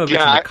 I don't know if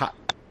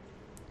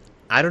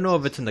I don't know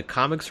if it's in the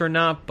comics or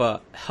not,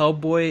 but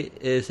Hellboy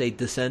is a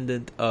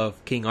descendant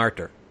of King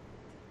Arthur.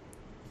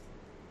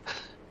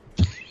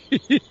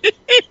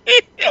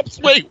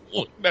 Wait,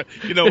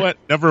 you know what?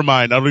 Never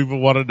mind. I don't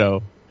even want to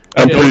know.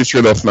 I'm pretty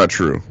sure that's not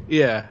true.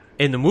 Yeah,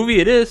 in the movie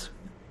it is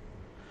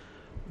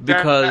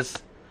because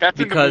that's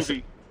in the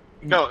movie.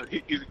 No,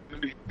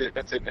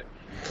 that's in it.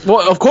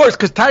 Well, of course,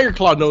 because Tiger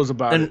Claw knows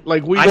about it.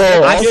 Like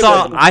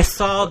I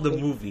saw the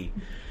movie.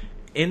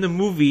 In the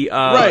movie,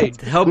 right?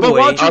 Hellboy. But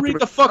why don't you read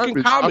the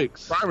fucking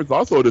comics? Prime is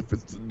also a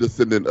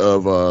descendant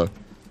of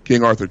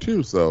King Arthur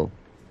too. So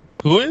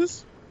who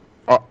is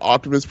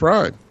Optimus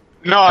Prime?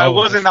 No, it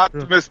wasn't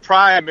Optimus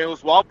Prime. It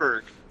was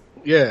Wahlberg.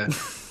 Yeah.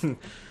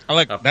 I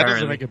like that.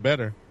 Doesn't make it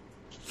better.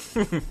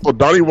 Well,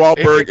 Donnie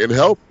Wahlberg and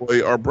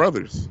Hellboy are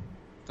brothers.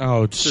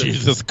 Oh,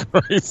 Jesus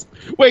Christ!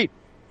 Wait,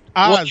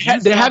 well,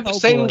 they have the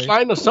same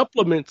line of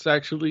supplements,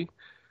 actually,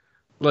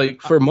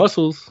 like for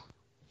muscles.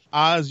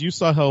 Oz, you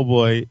saw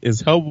Hellboy.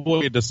 Is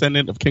Hellboy a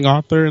descendant of King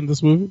Arthur in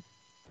this movie?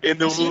 In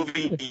the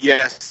movie,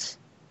 yes.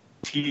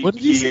 What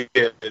did he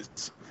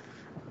is.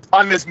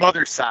 On his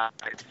mother's side.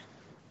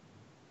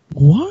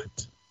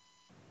 What?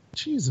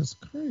 Jesus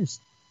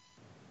Christ.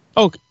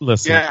 Oh,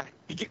 listen. Yeah,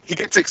 he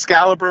gets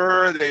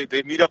Excalibur.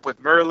 They meet up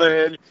with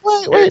Merlin.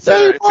 Wait, it's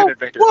an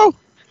adventure. Whoa.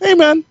 Hey,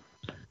 man.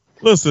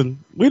 Listen,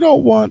 we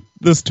don't want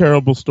this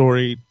terrible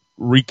story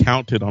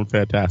recounted on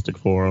Fantastic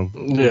Forum.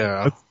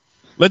 Yeah.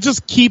 Let's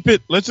just keep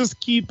it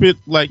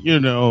like,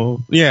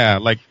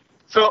 like.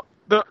 So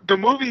the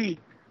movie,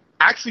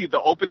 actually,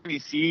 the opening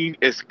scene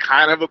is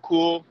kind of a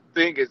cool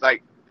thing. It's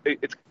like,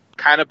 it's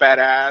kind of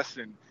badass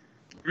and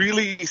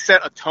really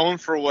set a tone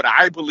for what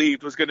I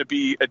believed was going to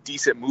be a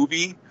decent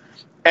movie.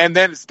 And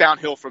then it's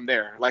downhill from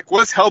there. Like,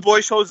 once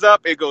Hellboy shows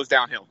up, it goes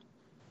downhill.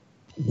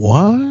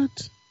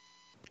 What?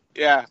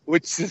 Yeah,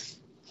 which is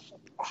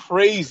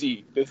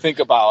crazy to think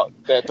about.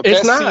 That the It's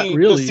best not scene,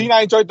 really. the scene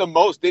I enjoyed the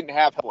most didn't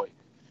have Hellboy.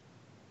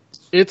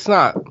 It's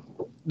not.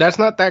 That's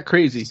not that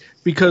crazy.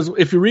 Because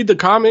if you read the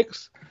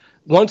comics,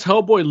 once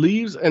Hellboy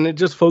leaves and it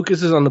just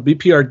focuses on the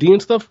BPRD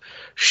and stuff,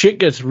 shit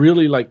gets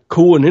really like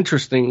cool and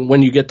interesting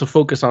when you get to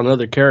focus on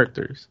other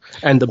characters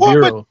and the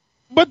Bureau.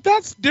 But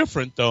that's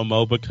different though,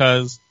 Mo,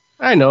 because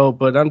I know,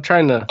 but I'm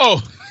trying to.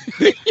 Oh,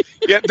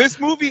 yeah, this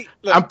movie.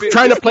 Look, I'm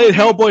trying to play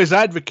Hellboy's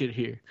advocate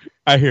here.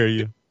 I hear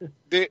you.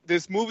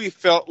 This movie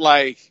felt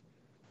like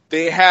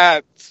they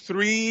had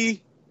three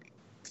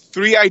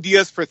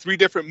ideas for three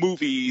different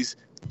movies,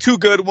 two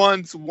good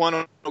ones,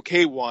 one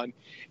okay one,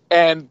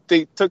 and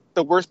they took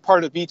the worst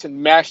part of each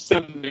and mashed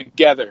them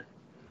together.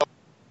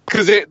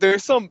 Because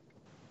there's some,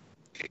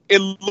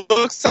 it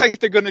looks like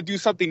they're going to do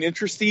something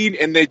interesting,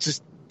 and it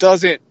just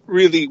doesn't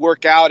really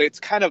work out. It's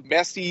kind of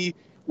messy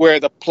where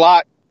the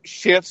plot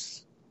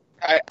shifts.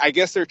 I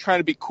guess they're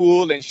trying to be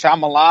cool and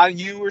Shyamalan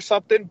you or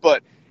something,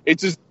 but it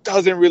just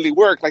doesn't really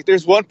work. Like,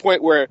 there's one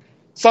point where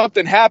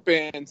something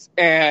happens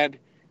and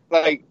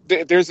like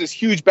there's this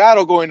huge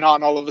battle going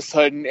on all of a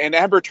sudden, and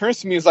Amber turns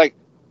to me and is like,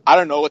 I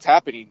don't know what's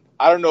happening.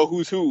 I don't know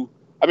who's who.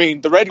 I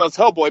mean, the red one's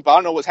Hellboy, but I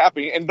don't know what's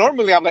happening. And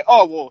normally I'm like,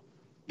 oh, well,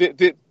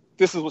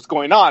 this is what's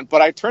going on.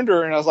 But I turned to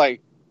her and I was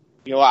like,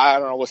 I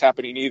don't know what's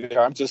happening either.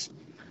 We just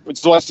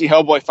want to see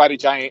Hellboy fight a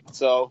giant.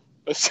 So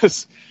let's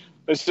just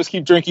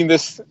keep drinking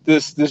this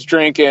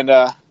drink and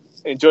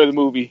enjoy the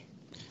movie.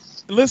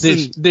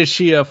 Listen, did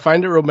she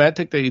find it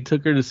romantic that you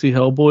took her to see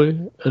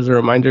Hellboy as a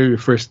reminder of your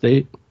first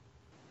date?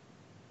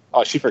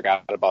 Oh, she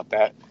forgot about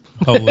that.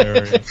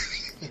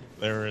 Hilarious.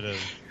 There it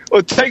is.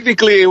 Well,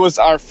 technically, it was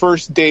our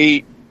first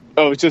date.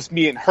 It was just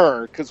me and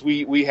her because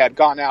we had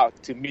gone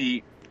out to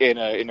meet in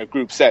a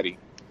group setting.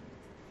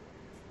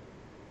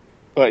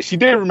 But she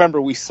didn't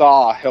remember we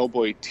saw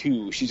Hellboy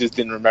 2. She just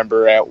didn't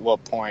remember at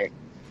what point.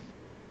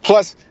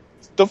 Plus,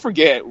 don't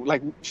forget,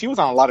 like, she was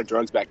on a lot of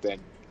drugs back then.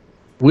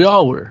 We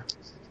all were.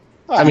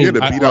 I mean, to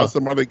beat out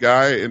some other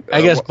guy. And,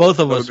 I guess both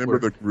of us were.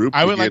 The group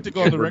I would like to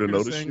go on the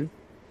record saying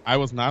I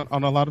was not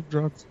on a lot of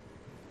drugs.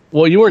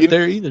 Well, you weren't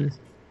there either.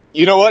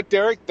 You know what,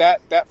 Derek?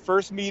 That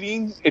first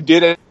meeting, it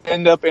did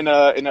end up in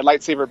a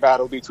lightsaber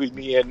battle between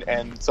me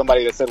and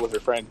somebody that said was her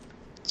friend,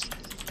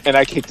 and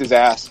I kicked his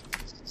ass.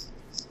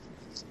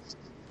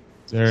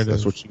 There it is.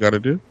 That's what you got to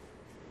do.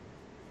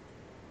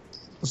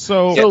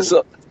 So,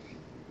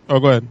 oh,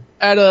 go ahead.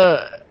 At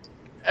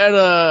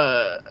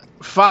a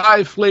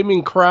 5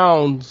 flaming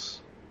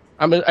crowns.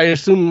 I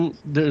assume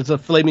there's a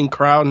flaming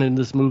crown in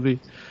this movie.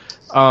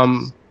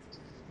 Out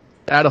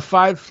of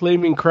 5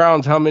 flaming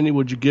crowns, how many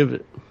would you give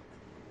it?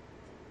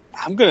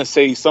 I'm gonna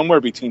say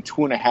somewhere between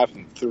 2.5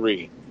 and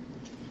 3.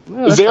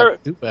 No,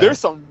 there's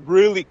some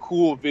really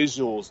cool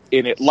visuals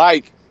in it,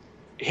 like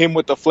him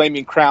with the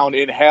flaming crown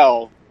in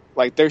hell.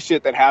 Like, there's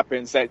shit that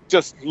happens that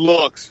just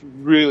looks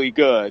really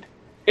good.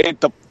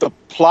 The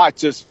plot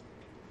just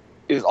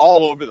is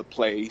all over the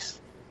place.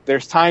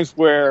 There's times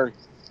where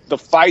the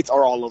fights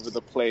are all over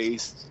the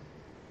place.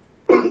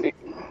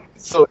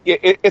 So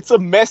it's a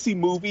messy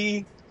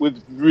movie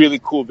with really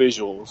cool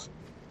visuals.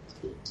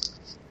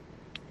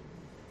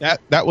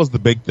 That was the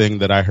big thing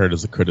that I heard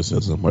as a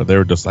criticism, where they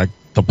were just like,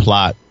 the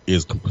plot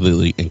is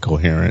completely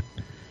incoherent.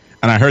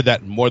 And I heard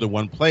that in more than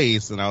one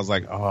place, and I was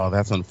like, oh,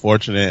 that's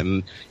unfortunate.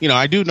 And,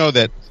 I do know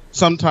that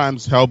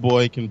sometimes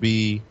Hellboy can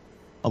be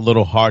a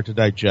little hard to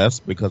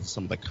digest because of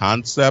some of the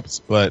concepts,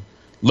 but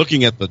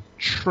looking at the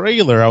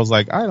trailer, I was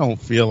like, I don't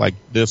feel like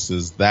this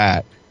is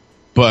that.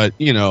 But,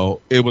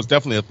 it was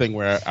definitely a thing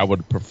where I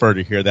would prefer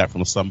to hear that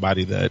from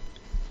somebody that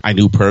I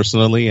knew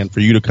personally. And for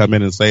you to come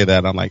in and say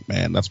that, I'm like,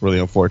 man, that's really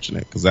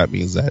unfortunate, because that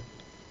means that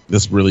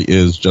this really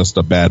is just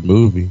a bad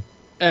movie.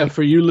 And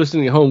for you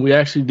listening at home, we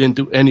actually didn't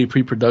do any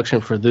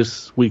pre-production for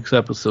this week's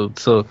episode,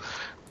 so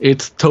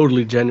it's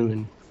totally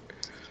genuine.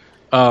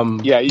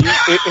 Yeah,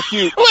 if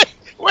you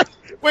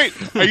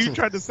Wait, are you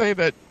trying to say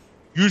that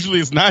usually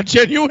it's not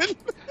genuine?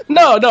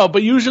 No,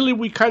 but usually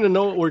we kind of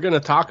know what we're going to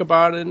talk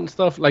about and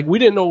stuff. Like, we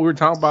didn't know what we were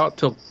talking about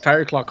till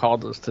Tire Clock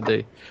called us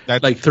today.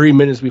 That's like 3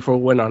 minutes before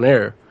we went on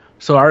air.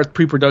 So our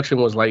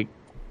pre-production was like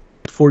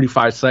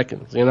 45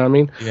 seconds. You know what I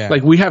mean? Yeah.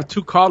 Like, we have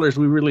 2 callers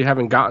we really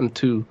haven't gotten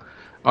to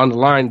on the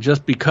line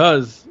just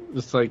because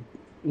it's like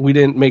we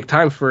didn't make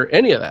time for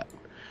any of that.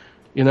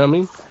 You know what I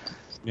mean?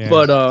 Yeah.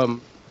 But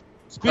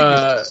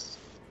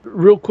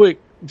real quick,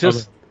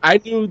 just I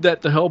knew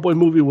that the Hellboy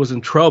movie was in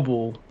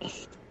trouble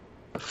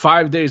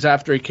 5 days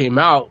after it came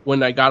out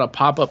when I got a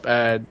pop-up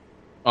ad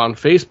on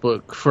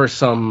Facebook for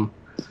some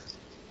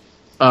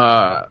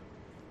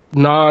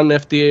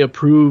non-FDA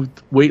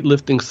approved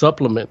weightlifting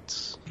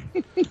supplements.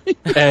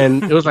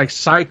 And it was like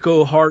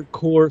Psycho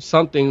Hardcore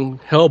something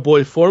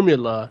Hellboy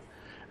formula.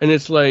 And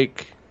it's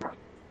like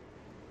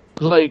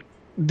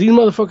these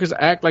motherfuckers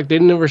act like they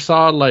never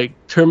saw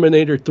like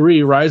Terminator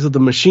 3 Rise of the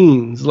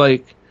Machines.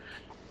 Like,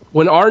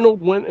 when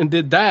Arnold went and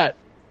did that,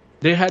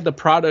 they had the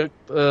product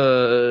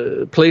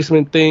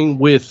placement thing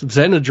with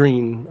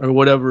Xenadrine or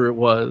whatever it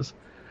was,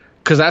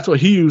 because that's what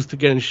he used to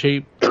get in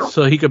shape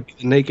so he could be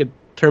the naked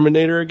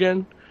Terminator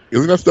again.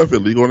 Isn't that stuff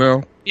illegal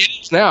now? It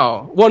is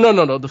now. Well,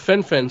 no, the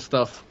Fen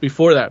stuff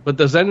before that, but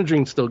the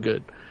Xenadrine's still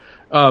good.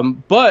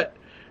 But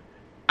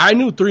I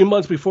knew 3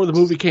 months before the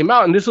movie came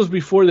out, and this was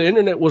before the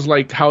internet was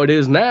like how it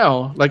is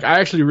now. Like,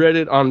 I actually read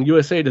it on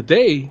USA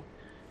Today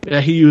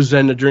that he used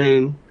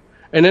Xenadrine.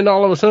 And then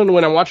all of a sudden,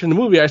 when I'm watching the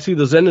movie, I see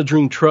the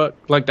Xenadrine truck.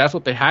 Like, that's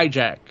what they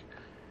hijack.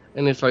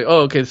 And it's like,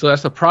 oh, okay, so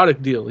that's a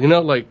product deal. You know,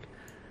 like,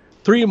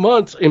 3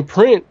 months in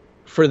print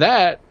for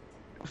that,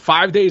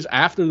 5 days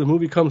after the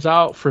movie comes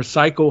out for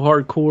Psycho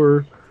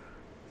Hardcore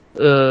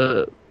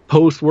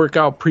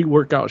post-workout,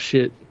 pre-workout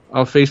shit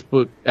on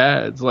Facebook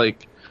ads.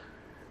 Like,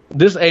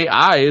 this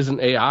AI isn't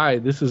AI.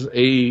 This is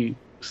a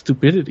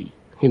stupidity,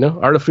 you know,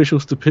 artificial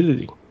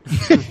stupidity.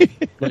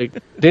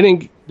 Like, they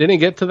didn't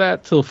get to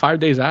that till 5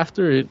 days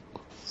after it.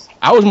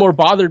 I was more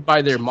bothered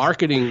by their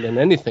marketing than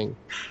anything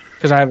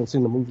because I haven't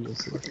seen the movie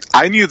before.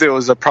 I knew there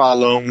was a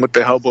problem with the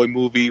Hellboy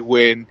movie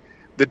when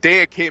the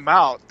day it came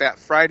out, that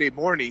Friday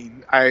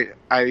morning,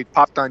 I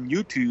popped on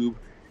YouTube,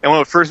 and one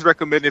of the first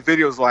recommended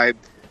videos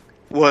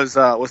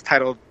was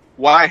titled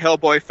 "Why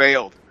Hellboy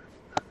Failed."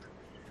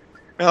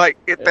 And like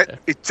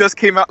it just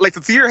came out, like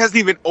the theater hasn't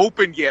even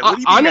opened yet. What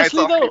do you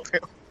honestly, though,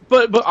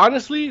 but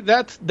honestly,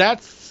 that's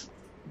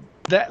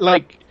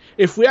like,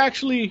 if we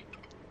actually.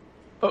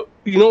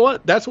 You know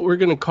what? That's what we're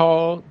going to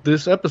call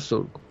this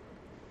episode.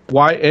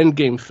 Why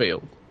Endgame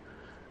failed.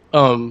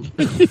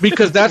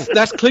 Because that's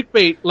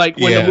clickbait, like,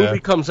 when the movie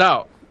comes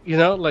out. You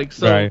know? Like,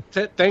 so right.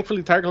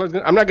 Thankfully,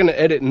 I'm not going to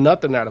edit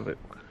nothing out of it.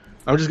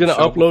 I'm just going to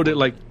upload it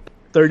like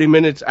 30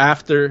 minutes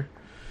after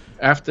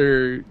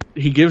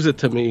he gives it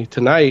to me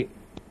tonight.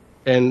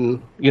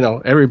 And, you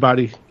know,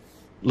 everybody,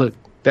 look,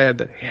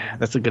 Dad,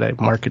 that's a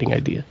good marketing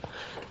idea.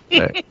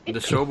 Right.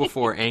 The show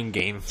before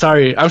Endgame.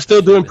 Sorry, I'm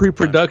still doing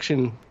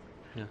pre-production.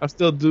 Yeah. I'm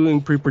still doing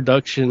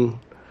pre-production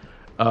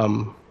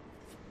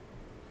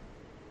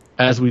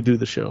as we do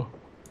the show.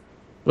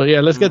 But yeah,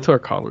 let's get to our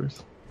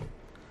callers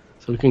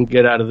so we can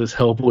get out of this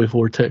Hellboy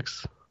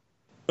vortex.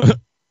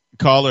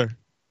 Caller,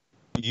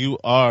 you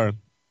are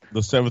the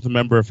 7th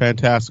member of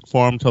Fantastic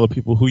Forum. Tell the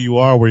people who you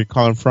are, where you're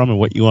calling from, and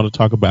what you want to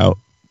talk about.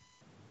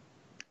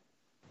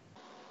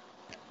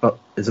 Oh,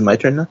 is it my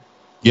turn now?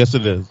 Yes,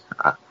 it is.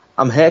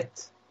 I'm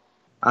Hecht.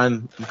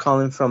 I'm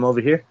calling from over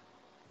here.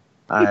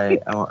 I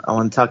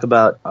want to talk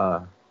about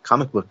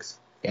comic books.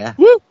 Yeah.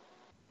 Woo!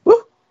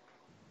 Woo!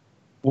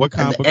 What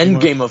comic book? The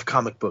end game of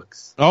comic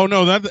books. Oh,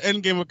 no, not the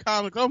end game of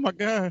comics. Oh, my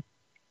God.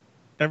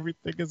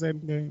 Everything is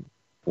end game.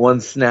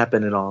 One snap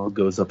and it all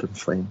goes up in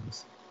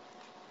flames.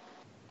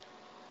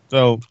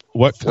 So,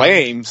 what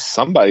flames?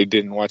 Somebody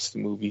didn't watch the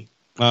movie.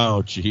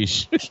 Oh,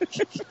 jeez.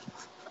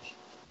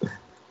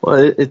 Well,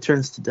 it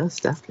turns to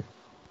dust after.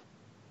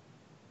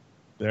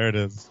 There it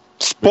is.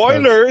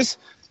 Spoilers!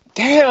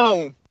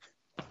 Damn!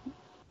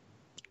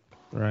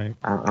 Right.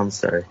 I'm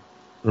sorry.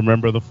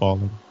 Remember the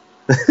fallen.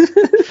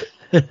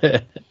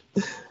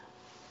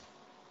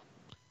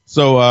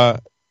 So,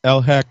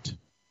 El Hecht,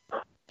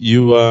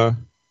 you,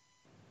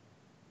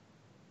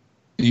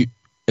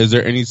 is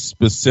there any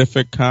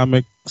specific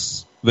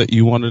comics that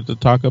you wanted to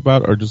talk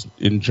about, or just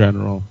in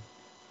general?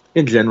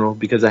 In general,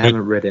 because I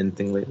haven't read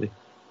anything lately.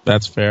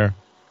 That's fair.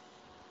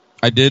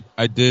 I did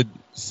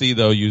see,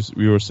 though, you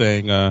were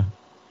saying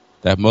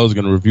that Mo's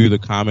going to review the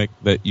comic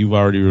that you've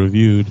already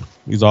reviewed.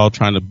 He's all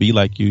trying to be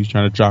like you. He's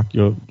trying to jock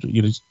your...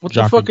 What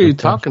the fuck are you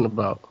talking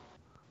about?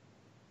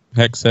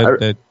 Heck said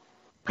that...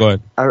 Go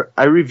ahead.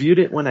 I reviewed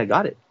it when I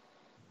got it.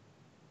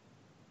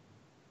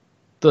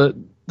 The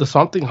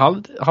something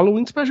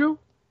Halloween special?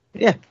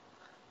 Yeah.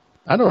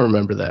 I don't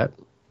remember that.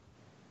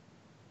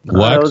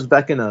 What? That was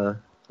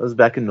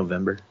back in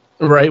November.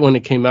 Right when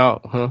it came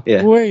out, huh?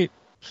 Yeah. Wait,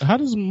 how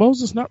does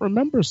Moses not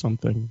remember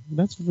something?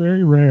 That's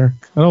very rare.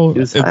 He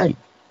was high.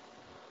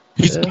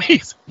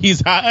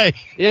 He's high.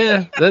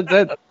 Yeah,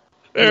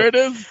 there it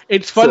is.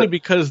 It's funny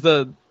because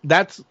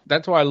that's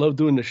why I love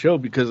doing the show,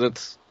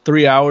 because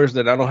 3 hours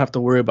that I don't have to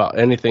worry about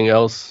anything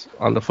else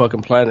on the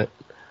fucking planet,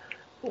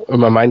 or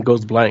my mind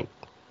goes blank.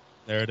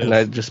 There it is. And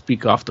I just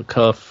speak off the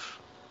cuff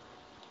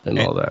and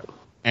all that.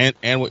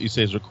 And what you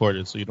say is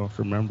recorded, so you don't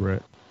remember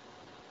it.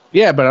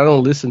 Yeah, but I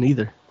don't listen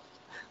either.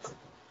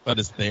 But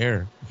it's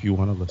there if you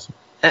want to listen.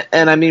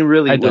 And I mean,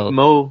 really, I with don't.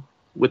 Mo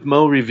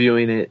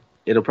reviewing it,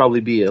 it'll probably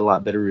be a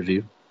lot better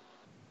review.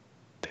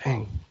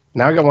 Dang.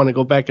 Now I want to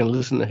go back and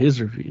listen to his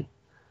review.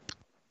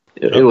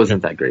 It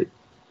wasn't that great.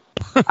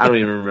 I don't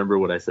even remember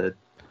what I said.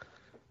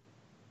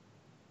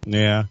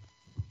 Yeah.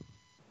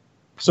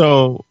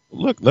 So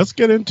look, let's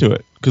get into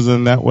it, because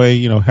in that way,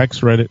 you know,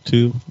 Hex read it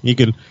too. He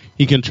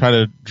can try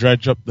to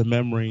dredge up the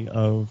memory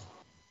of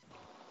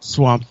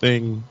Swamp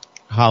Thing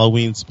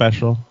Halloween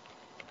special.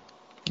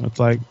 It's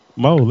like,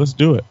 Mo, let's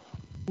do it.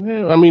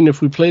 Yeah, I mean,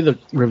 if we play the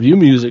review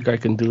music, I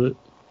can do it.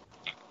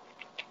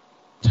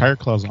 Tiger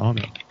Claw's on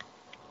it.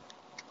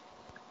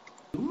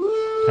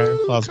 Tiger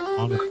Claw's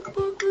on it.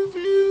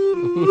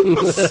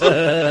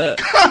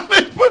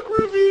 Comic book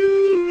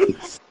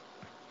reviews.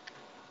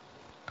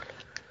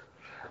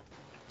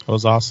 That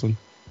was awesome.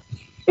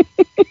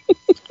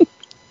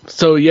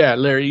 So yeah,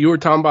 Larry, you were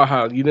talking about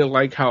how you didn't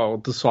like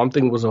how the Swamp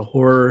Thing was a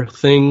horror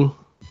thing.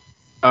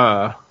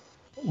 The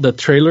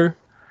trailer.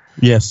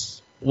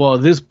 Yes. Well,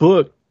 this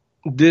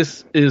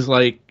is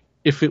like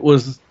if it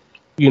was,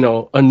 you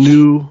know, a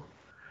new,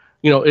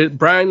 you know,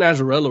 Brian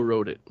Azzarello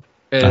wrote it,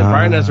 and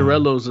Brian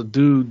Azzarello is a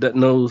dude that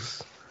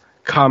knows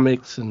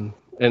comics and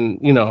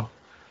you know,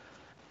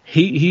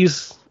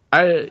 he's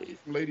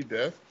Lady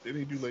Death. Didn't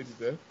he do Lady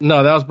Death?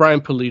 No, that was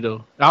Brian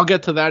Pulido. I'll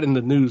get to that in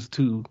the news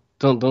too.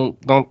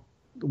 Don't.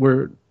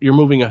 You're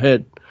moving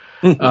ahead.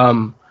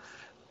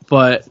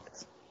 But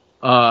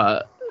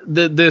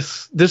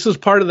this is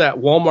part of that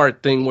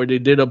Walmart thing where they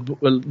did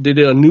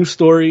a new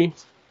story,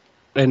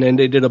 and then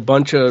they did a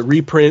bunch of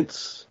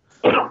reprints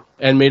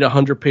and made a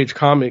 100-page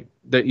comic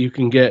that you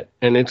can get,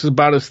 and it's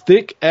about as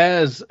thick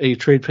as a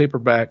trade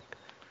paperback,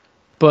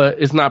 but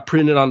it's not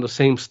printed on the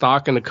same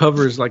stock, and the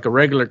cover is like a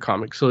regular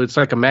comic, so it's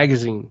like a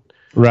magazine.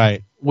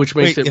 Right. Which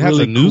makes it has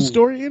really a news cool.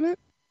 story in it?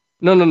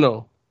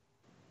 No.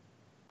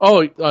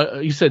 Oh,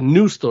 you said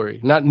news story,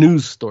 not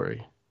news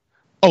story.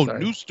 Oh,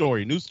 Sorry. news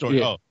story.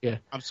 Yeah, oh, yeah.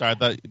 I'm sorry. I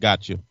thought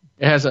got you.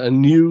 It has a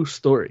new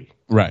story.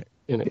 Right.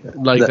 In it.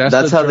 Like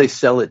that's how they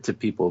sell it to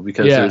people,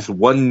 because there's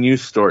one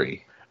news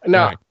story.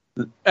 Now,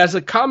 as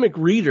a comic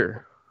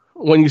reader,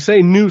 when you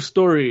say new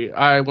story,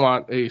 I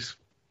want a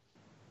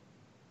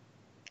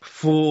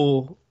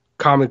full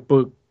comic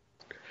book,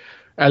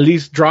 at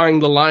least drawing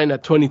the line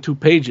at 22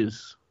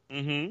 pages.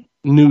 Mm-hmm.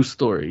 News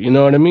story. You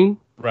know what I mean?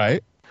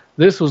 Right.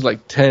 This was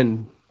like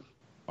 10.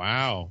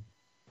 Wow.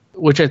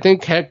 Which I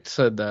think Heck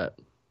said that.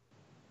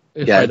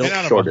 If Yeah, I it's don't,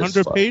 out of short as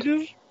 100 fuck.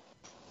 pages?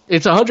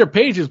 It's 100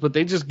 pages, but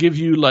they just give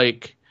you,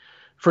 like,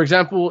 for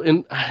example,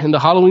 in the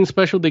Halloween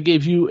special, they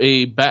gave you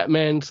a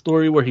Batman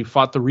story where he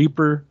fought the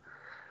Reaper.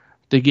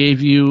 They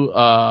gave you,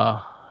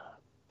 I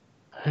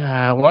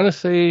want to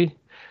say,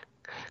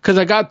 because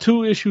I got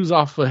 2 issues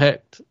off of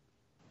Hecht,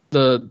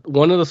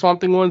 one of the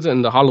Swamp Thing ones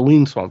and the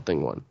Halloween Swamp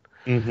Thing one.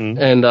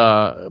 Mm-hmm. And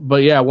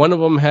but yeah, one of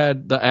them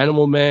had the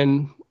Animal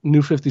Man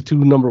New 52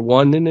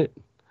 #1 in it.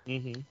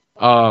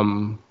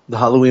 Mm-hmm. The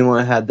Halloween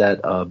one had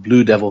that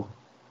Blue Devil.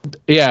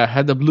 Yeah, it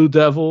had the Blue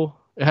Devil.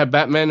 It had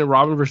Batman and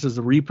Robin versus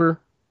the Reaper.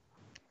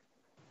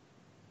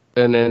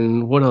 And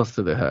then what else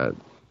did it have?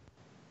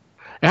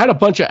 It had a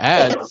bunch of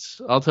ads.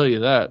 I'll tell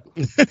you that.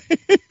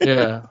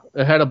 Yeah,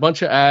 it had a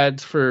bunch of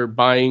ads for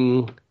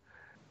buying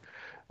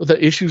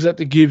the issues that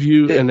they give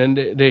you, and then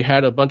they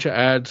had a bunch of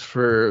ads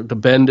for the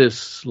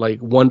Bendis, like,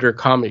 Wonder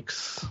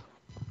Comics.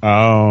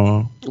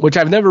 Oh. Which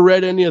I've never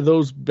read any of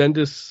those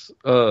Bendis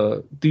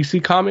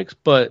DC comics,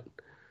 but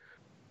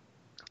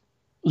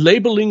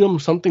labeling them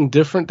something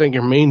different than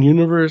your main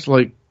universe,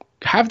 like,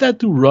 have that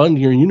dude run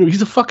your universe.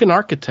 He's a fucking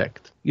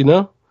architect, you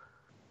know?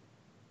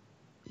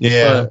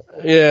 Yeah.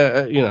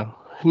 Yeah, you know,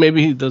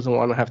 maybe he doesn't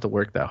want to have to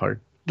work that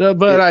hard.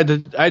 But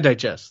I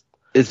digest.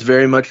 It's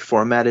very much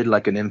formatted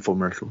like an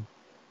infomercial.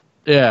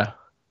 Yeah.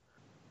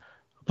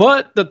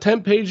 But the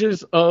 10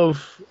 pages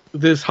of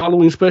this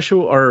Halloween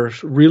special are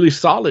really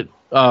solid.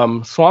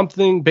 Swamp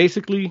Thing,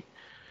 basically,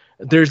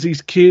 there's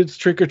these kids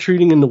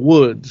trick-or-treating in the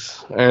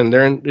woods, and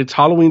it's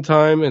Halloween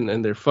time,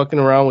 and they're fucking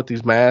around with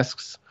these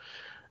masks,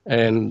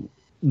 and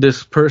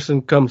this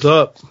person comes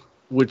up,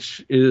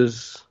 which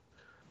is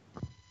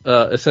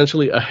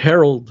essentially a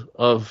herald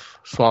of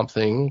Swamp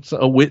Thing. It's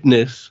a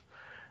witness,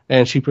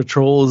 and she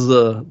patrols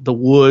the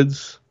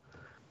woods,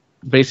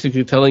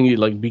 basically telling you,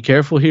 like, be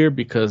careful here,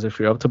 because if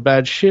you're up to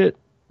bad shit,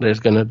 there's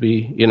gonna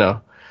be, you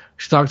know.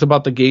 She talks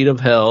about the gate of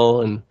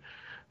hell, and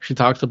she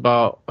talks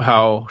about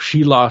how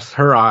she lost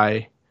her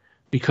eye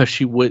because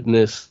she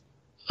witnessed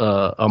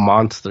a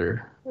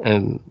monster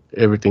and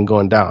everything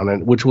going down,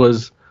 and which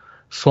was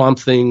Swamp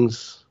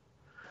Thing's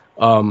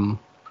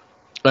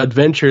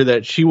adventure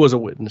that she was a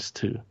witness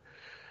to,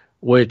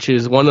 which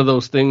is one of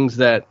those things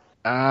that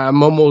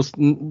I'm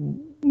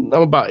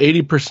about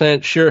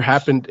 80% sure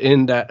happened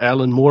in that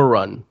Alan Moore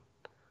run.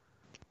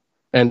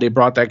 and they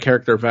brought that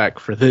character back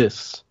for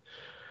this.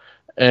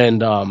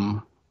 And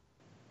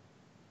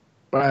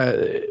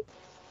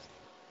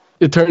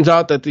it turns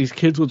out that these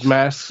kids with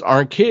masks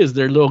aren't kids.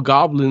 They're little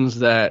goblins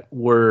that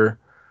were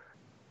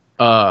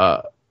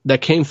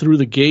that came through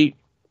the gate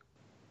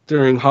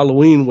during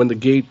Halloween when the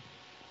gate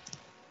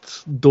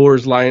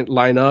doors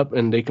line up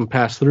and they can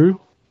pass through,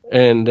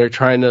 and they're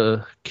trying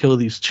to kill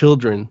these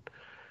children.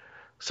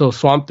 So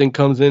Swamp Thing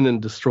comes in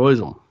and destroys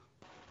them.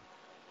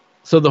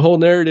 So the whole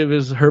narrative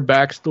is her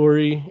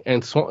backstory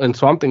and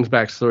Swamp Thing's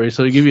backstory.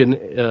 So they give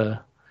you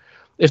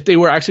if they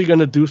were actually going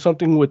to do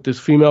something with this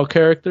female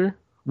character,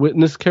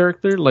 witness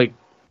character, like,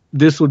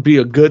 this would be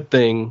a good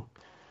thing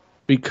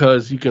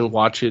because you can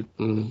watch it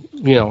and,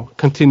 you know,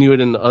 continue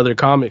it in the other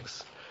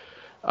comics.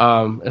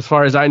 As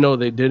far as I know,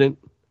 they didn't.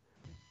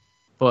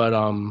 But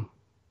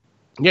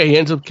yeah, he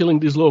ends up killing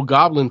these little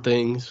goblin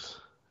things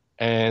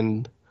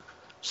and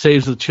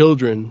saves the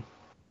children.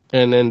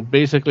 And then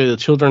basically the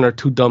children are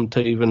too dumb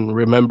to even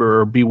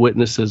remember or be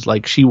witnesses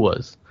like she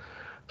was.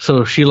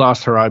 So she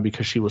lost her eye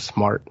because she was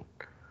smart.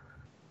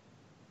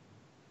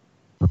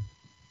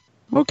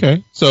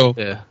 Okay. So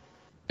yeah,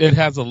 it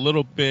has a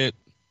little bit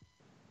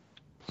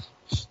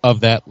of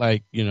that,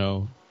 like, you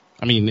know,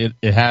 I mean,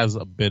 it has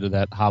a bit of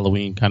that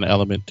Halloween kind of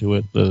element to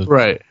it.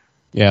 Right.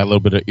 Yeah, a little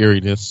bit of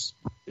eeriness.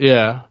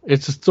 Yeah,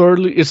 it's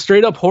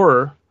straight up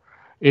horror.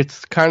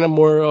 It's kind of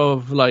more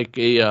of like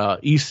a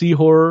EC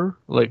horror,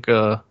 like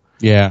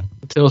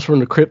Tales from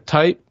the Crypt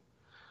type,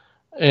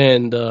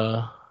 and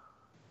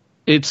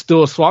it's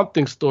still a Swamp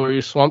Thing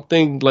story. Swamp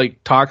Thing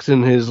like talks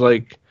in his,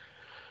 like,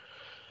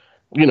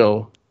 you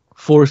know,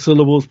 4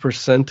 syllables per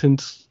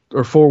sentence,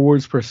 or 4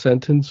 words per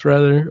sentence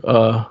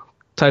rather,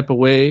 type of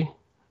way,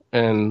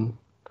 and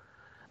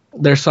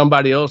there's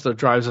somebody else that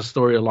drives the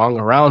story along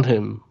around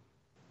him.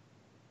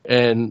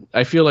 And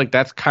I feel like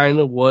that's kind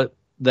of what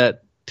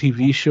that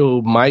TV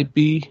show might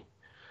be,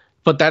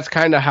 but that's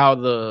kind of how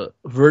the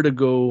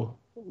Vertigo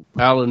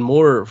Alan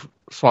Moore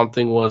Swamp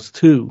Thing was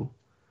too.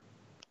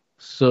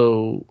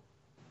 So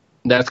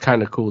that's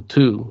kind of cool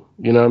too.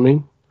 You know what I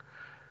mean?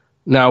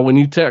 Now, when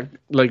you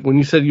when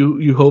you said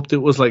you hoped it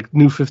was like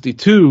New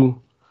 52,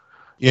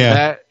 yeah,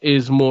 that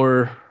is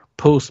more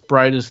post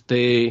Brightest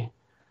Day.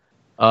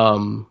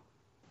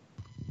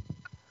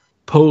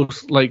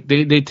 Post, like,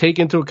 they take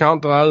into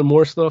account the Alan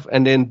Moore stuff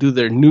and then do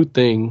their new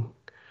thing,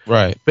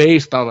 right,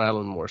 based on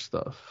Alan Moore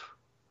stuff.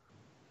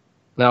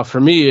 Now,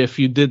 for me, if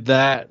you did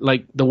that,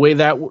 like, the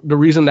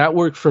reason that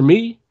worked for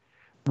me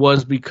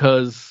was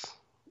because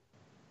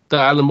the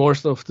Alan Moore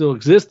stuff still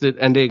existed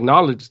and they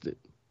acknowledged it.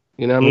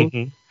 You know what I mean?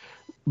 Mm-hmm.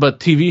 But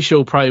TV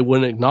show probably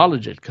wouldn't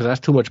acknowledge it because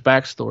that's too much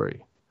backstory.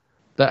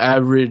 The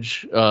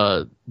average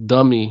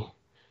dummy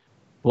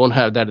won't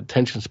have that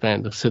attention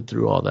span to sit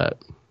through all that.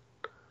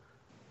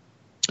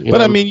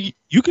 But I mean,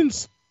 you can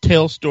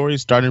tell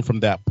stories starting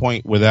from that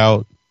point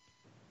without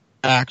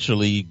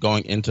actually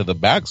going into the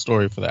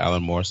backstory for the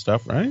Alan Moore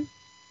stuff, right?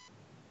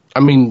 I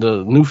mean,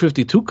 the New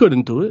 52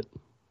 couldn't do it.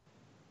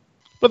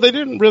 But they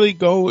didn't really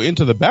go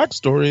into the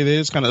backstory. They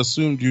just kind of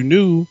assumed you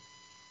knew.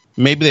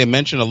 Maybe they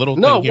mentioned a little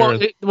thing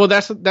here. Well,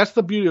 that's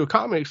the beauty of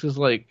comics, is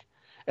like,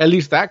 at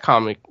least that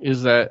comic,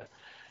 is that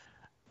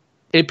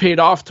it paid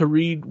off to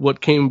read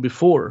what came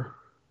before.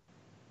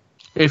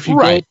 If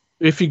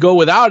you go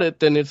without it,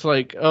 then it's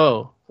like,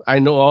 oh, I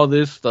know all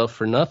this stuff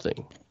for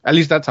nothing. At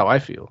least that's how I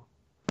feel.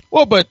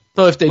 Well, but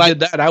so if they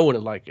did that, I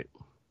wouldn't like it.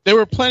 There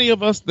were plenty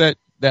of us that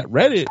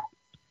read it,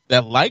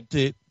 that liked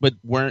it, but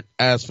weren't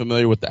as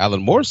familiar with the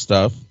Alan Moore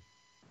stuff.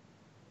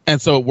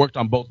 And so it worked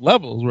on both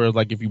levels, whereas,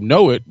 like, if you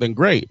know it, then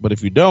great. But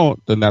if you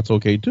don't, then that's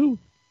okay too.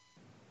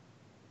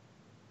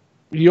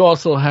 You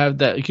also have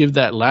give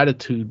that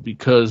latitude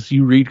because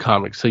you read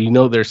comics, so you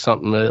know there's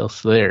something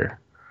else there.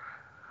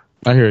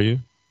 I hear you.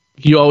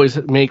 You always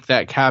make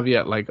that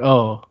caveat, like,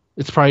 oh,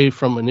 it's probably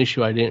from an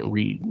issue I didn't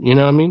read. You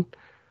know what I mean?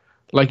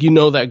 Like, you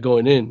know that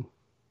going in.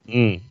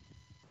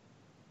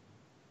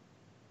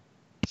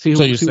 See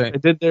what I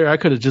did there? I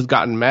could have just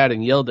gotten mad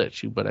and yelled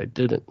at you, but I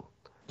didn't.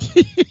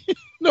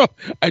 No,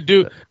 I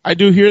do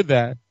hear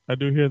that. I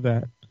do hear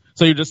that.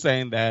 So you're just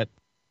saying that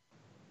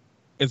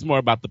it's more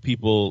about the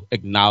people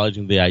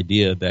acknowledging the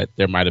idea that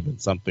there might have been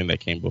something that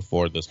came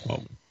before this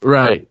moment.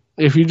 Right.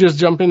 If you just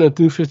jump into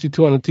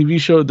 252 on a TV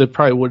show, they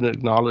probably wouldn't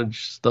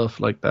acknowledge stuff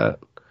like that.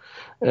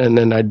 And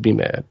then I'd be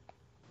mad.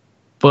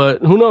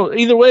 But who knows?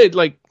 Either way,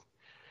 like,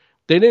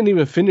 they didn't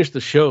even finish the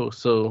show.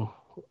 So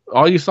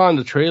all you saw in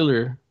the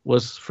trailer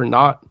was for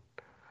naught.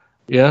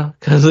 Yeah,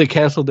 because they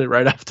canceled it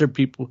right after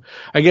people.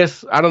 I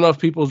guess, I don't know if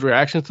people's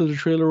reactions to the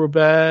trailer were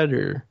bad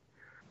or.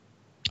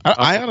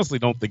 I honestly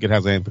don't think it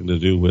has anything to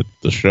do with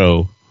the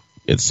show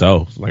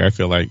itself. Like, I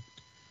feel like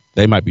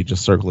they might be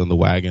just circling the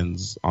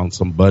wagons on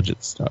some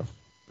budget stuff.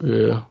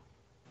 Yeah.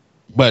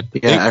 But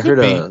yeah, I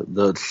heard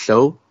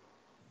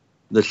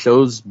the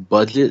show's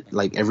budget,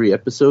 like every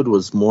episode,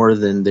 was more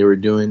than they were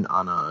doing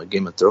on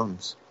Game of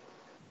Thrones.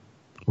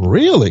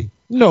 Really?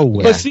 No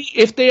way. But see,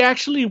 if they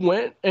actually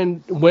went,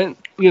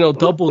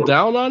 double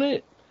down on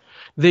it,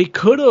 they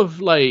could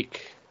have,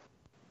 like,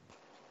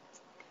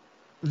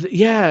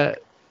 that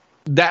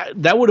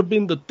would have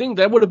been the thing.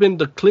 That would have been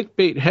the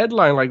clickbait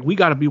headline. Like, we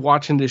got to be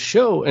watching this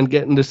show and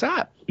getting this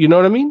app. You know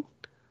what I mean?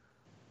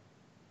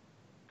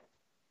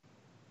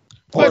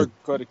 Or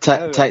go to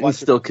Canada, Titans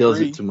still kills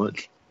it too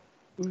much.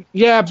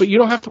 Yeah, but you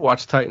don't have to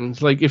watch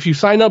Titans. Like, if you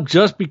sign up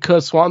just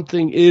because Swamp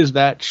Thing is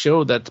that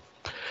show that's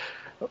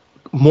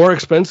more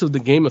expensive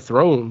than Game of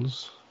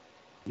Thrones,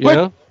 you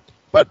know?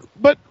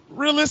 But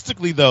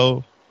realistically,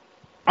 though,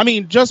 I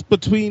mean, just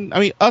between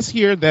us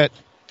here, that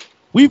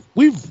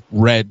we've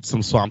read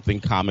some Swamp Thing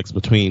comics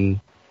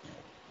between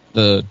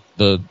the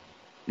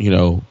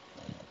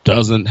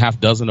half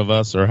dozen of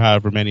us, or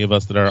however many of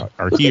us that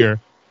are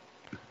here.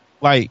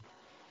 Like,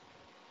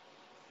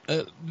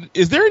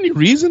 is there any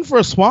reason for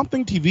a Swamp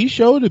Thing TV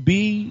show to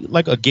be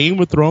like a Game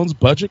of Thrones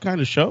budget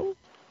kind of show?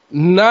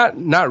 Not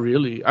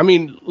really. I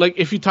mean, like,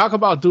 if you talk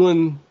about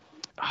doing,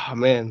 oh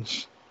man,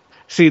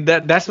 see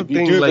that's the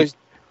thing.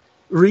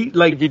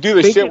 Like, if you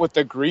do the shit with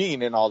the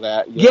green and all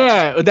that.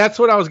 Yeah, that's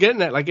what I was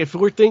getting at. Like, if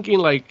we're thinking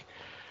like,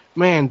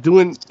 man,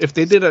 if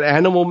they did an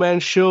Animal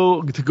Man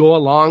show to go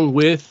along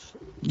with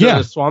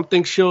the Swamp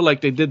Thing show,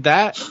 like they did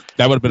that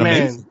would have been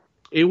amazing.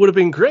 It would have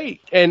been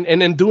great. And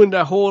then doing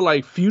that whole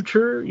like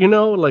future,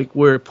 like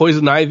where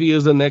Poison Ivy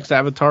is the next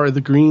avatar of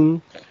the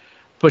green,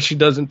 but she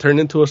doesn't turn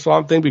into a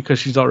Swamp Thing because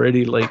she's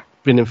already like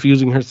been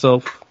infusing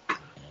herself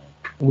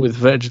with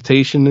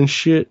vegetation and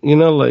shit,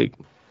 like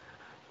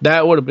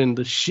that would have been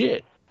the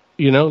shit,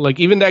 like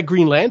even that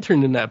Green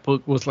Lantern in that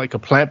book was like a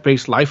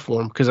plant-based life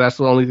form because that's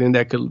the only thing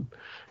that could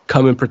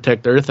come and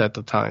protect Earth at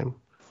the time.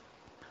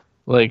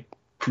 Like,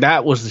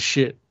 that was the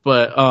shit.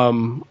 But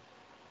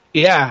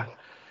yeah,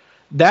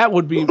 that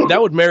would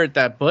merit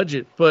that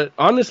budget. But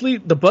honestly,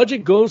 the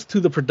budget goes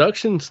to the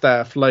production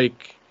staff.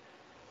 Like,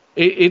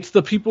 it's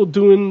the people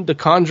doing The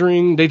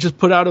Conjuring. They just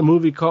put out a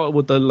movie called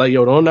with the La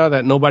Llorona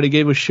that nobody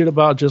gave a shit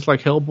about, just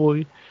like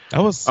Hellboy.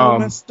 That was so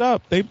messed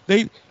up. They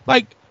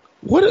like,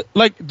 what,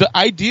 like the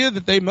idea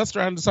that they messed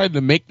around and decided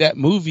to make that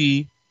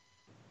movie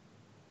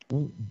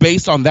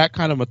based on that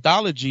kind of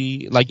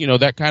mythology, like,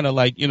 that kind of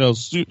like,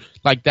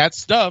 like that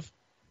stuff.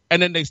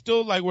 And then they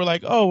still like were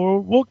like, oh, well,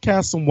 we'll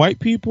cast some white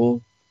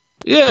people.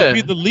 Yeah, to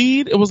be the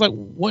lead. It was like,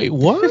 wait,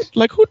 what?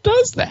 Like, who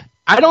does that?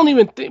 I don't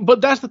even think. But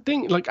that's the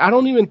thing. Like, I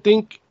don't even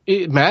think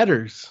it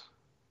matters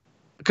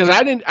because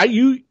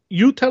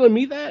you telling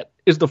me that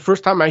is the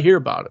first time I hear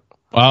about it.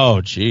 Oh,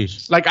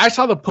 jeez. Like, I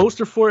saw the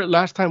poster for it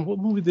last time. What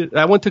movie did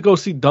I went to go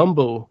see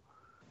Dumbo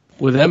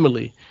with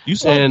Emily? You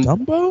saw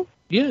Dumbo?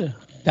 Yeah,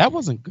 that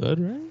wasn't good,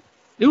 right?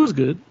 It was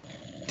good.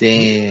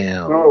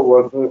 Damn. No, it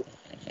wasn't.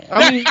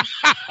 I mean,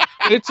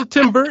 it's a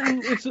Tim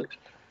Burton.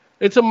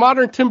 It's a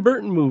modern Tim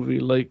Burton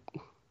movie, like.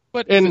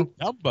 But it's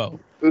Dumbo.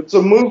 It's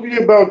a movie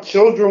about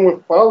children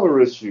with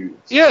father issues.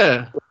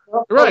 Yeah, it's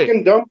not right.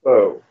 Fucking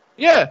Dumbo.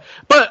 Yeah,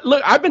 but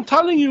look, I've been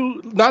telling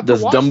you not to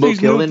watch Dumbo these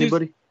kill movies.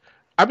 anybody?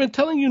 I've been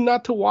telling you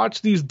not to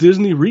watch these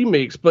Disney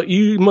remakes, but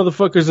you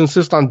motherfuckers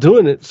insist on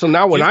doing it. So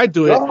now when I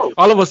do it,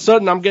 all of a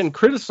sudden I'm getting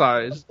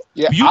criticized.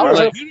 Yeah,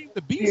 Beauty and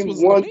the Beast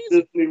was one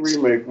amazing. Disney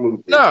remake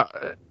movie. No,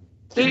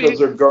 because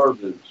they're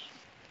garbage.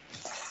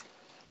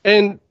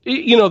 And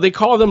they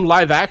call them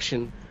live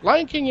action.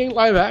 Lion King ain't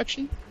live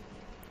action.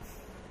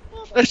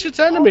 That shit's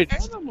animated.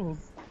 It's animated.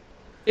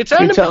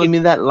 You're telling me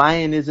that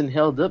lion isn't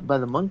held up by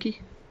the monkey?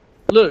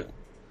 Look,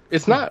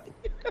 it's not.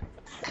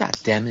 God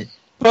damn it.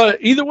 But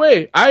either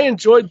way, I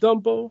enjoyed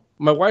Dumbo.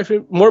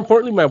 More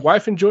importantly, my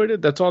wife enjoyed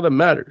it. That's all that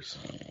matters.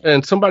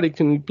 And somebody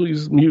can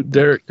please mute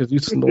Derek because you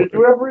snore. Did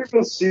you ever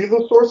even see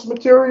the source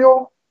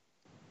material?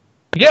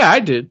 Yeah, I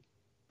did.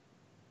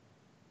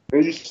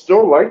 And you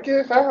still like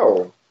it?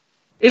 How?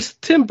 It's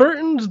Tim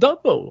Burton's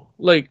Dumbo.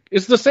 Like,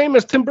 it's the same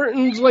as Tim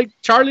Burton's, like,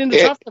 Charlie and the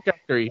Chocolate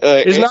Factory.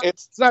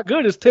 It's not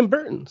good. It's Tim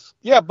Burton's.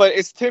 Yeah, but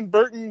it's Tim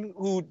Burton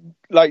who,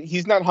 like,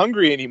 he's not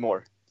hungry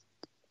anymore.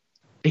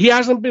 He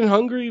hasn't been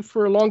hungry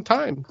for a long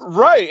time.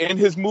 Right, and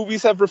his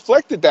movies have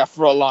reflected that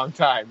for a long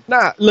time.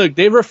 Nah, look,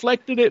 they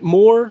reflected it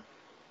more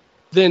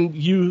than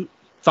you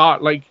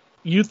thought. Like,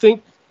 you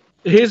think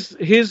his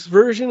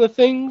version of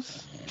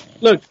things...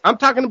 Look, I'm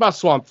talking about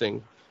Swamp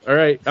Thing. All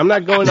right, I'm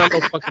not going on no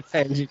fucking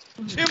tangent.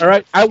 All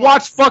right, I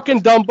watched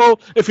fucking Dumbo.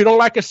 If you don't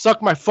like it,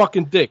 suck my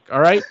fucking dick. All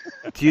right.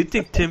 Do you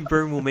think Tim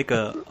Burton will make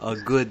a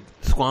good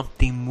Swamp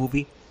Thing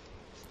movie?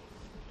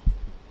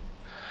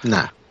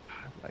 Nah.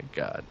 Oh my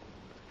God.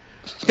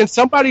 Can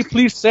somebody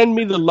please send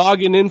me the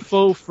login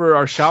info for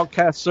our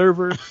Shoutcast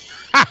server?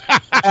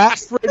 I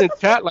asked for it in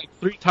chat like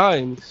 3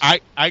 times.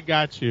 I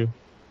got you.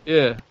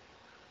 Yeah.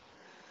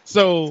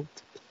 So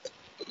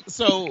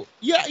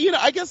yeah,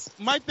 I guess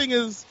my thing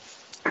is,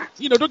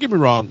 don't get me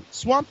wrong,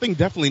 Swamp Thing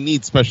definitely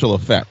needs special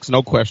effects,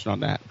 no question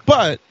on that.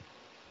 But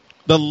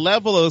the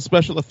level of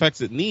special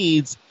effects it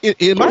needs,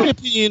 in my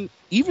opinion,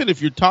 even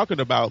if you're talking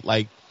about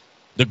like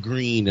the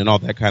green and all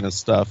that kind of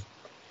stuff,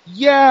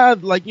 yeah,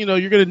 like, you're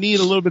going to need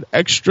a little bit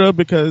extra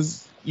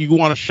because you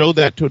want to show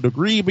that to a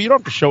degree, but you don't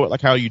have to show it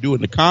like how you do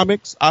in the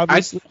comics,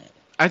 obviously.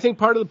 I think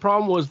part of the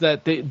problem was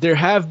that there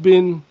have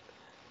been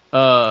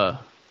a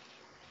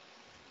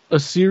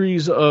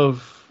series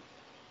of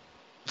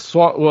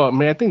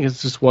I think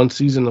it's just one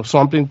season of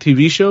Swamp Thing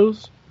TV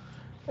shows,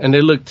 and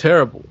they look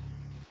terrible.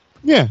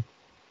 Yeah.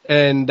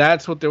 And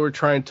that's what they were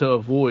trying to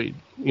avoid.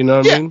 You know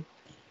what I mean?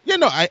 Yeah,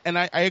 no, I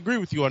agree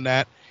with you on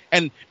that.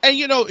 And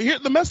you know, here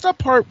the messed up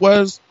part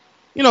was,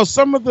 you know,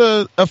 some of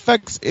the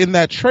effects in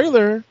that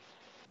trailer,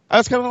 I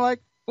was kind of like,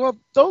 well,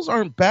 those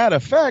aren't bad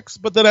effects,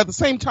 but then at the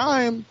same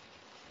time,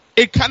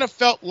 it kind of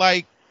felt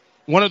like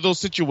one of those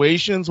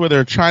situations where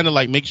they're trying to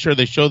like make sure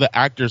they show the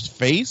actor's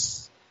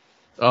face.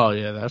 Oh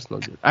yeah, that's no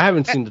good. I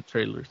haven't seen the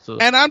trailer, so.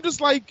 And I'm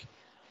just like,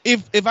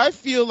 if I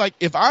feel like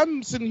if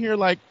I'm sitting here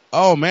like,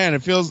 oh man,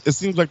 it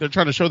seems like they're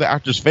trying to show the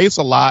actor's face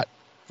a lot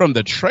from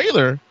the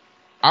trailer,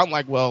 I'm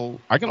like, well,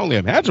 I can only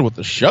imagine what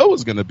the show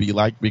is going to be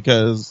like,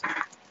 because,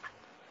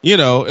 you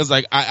know, it's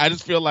like I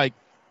just feel like,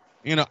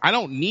 you know, I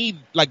don't need,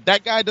 like,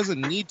 that guy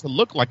doesn't need to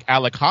look like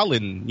Alec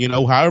Holland, you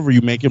know, however you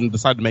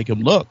decide to make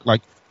him look.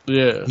 Like,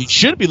 yeah, he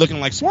should be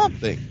looking like Swamp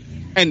Thing.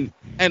 And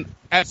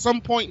at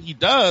some point he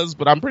does,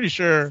 but I'm pretty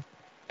sure,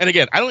 and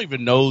again, I don't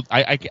even know,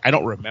 I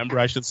don't remember,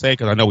 I should say,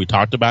 because I know we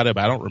talked about it,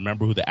 but I don't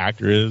remember who the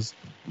actor is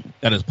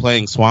that is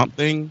playing Swamp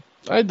Thing.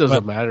 It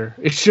doesn't matter.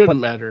 It shouldn't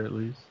matter, at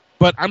least.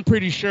 But I'm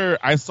pretty sure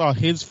I saw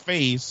his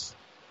face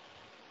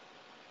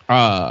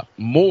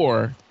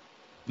more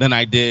than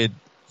I did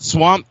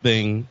Swamp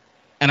Thing.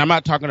 And I'm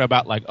not talking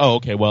about like, oh,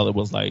 okay, well, it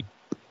was like,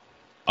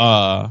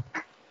 you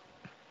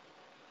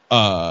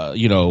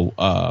know,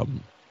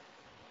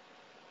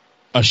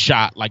 a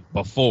shot like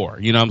before.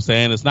 You know what I'm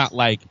saying? It's not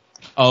like,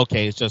 oh,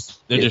 okay, it's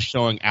just, they're just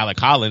showing Alec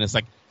Holland. It's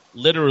like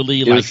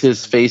literally it like was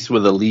his face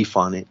with a leaf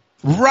on it.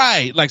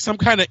 Right. Like some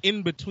kind of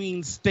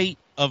in-between state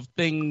of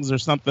things or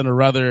something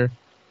or other.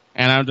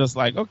 And I'm just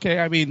like, okay,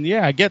 I mean,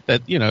 yeah, I get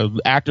that, you know,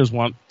 actors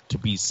want to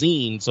be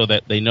seen so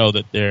that they know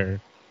that they're,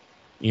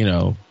 you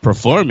know,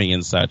 performing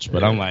and such.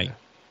 But I'm like,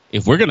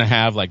 if we're going to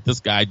have like this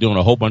guy doing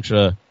a whole bunch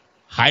of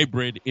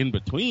hybrid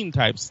in-between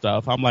type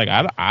stuff, I'm like,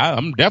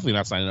 I'm definitely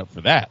not signing up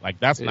for that. Like,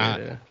 that's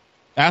not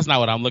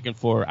what I'm looking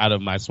for out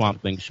of my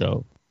Swamp Thing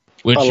show.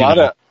 Which, a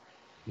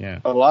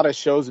lot of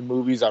shows and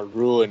movies are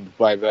ruined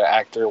by the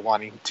actor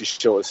wanting to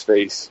show his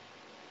face.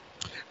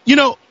 You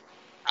know,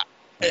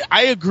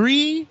 I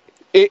agree.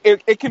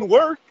 It can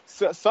work.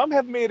 So, some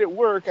have made it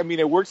work. I mean,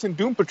 it works in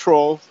Doom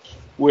Patrol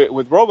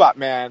with Robot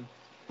Man,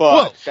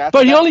 but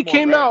he only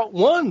came out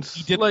once.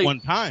 He did it one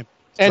time,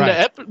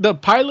 and the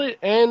pilot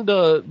and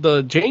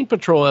the Jane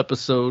Patrol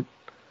episode.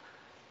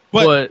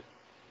 But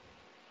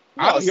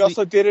he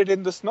also did it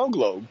in the Snow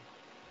Globe,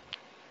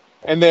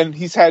 and then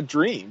he's had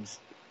dreams.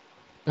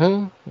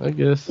 I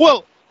guess.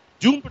 Well,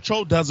 Doom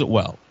Patrol does it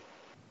well.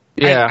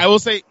 Yeah, I will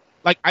say,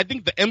 like, I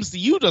think the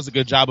MCU does a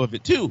good job of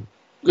it too.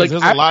 Because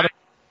there's a lot of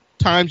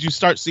times you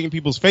start seeing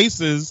people's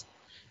faces,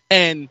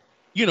 and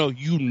you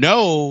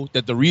know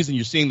that the reason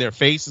you're seeing their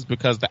face is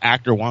because the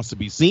actor wants to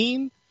be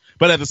seen.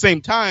 But at the same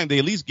time, they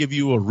at least give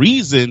you a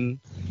reason.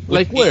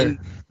 Like where?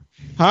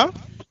 Huh?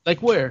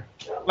 Like where?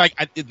 Like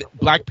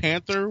Black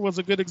Panther was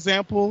a good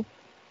example.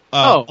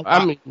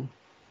 I mean,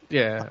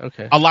 yeah,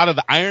 okay. A lot of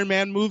the Iron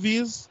Man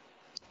movies.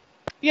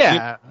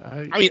 Yeah,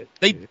 I mean,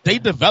 they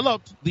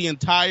developed the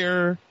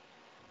entire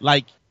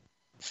like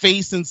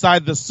face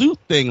inside the suit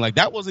thing. Like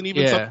that wasn't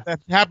even something that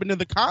happened in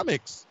the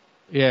comics.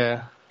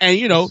 Yeah, and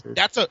you know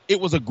it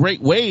was a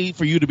great way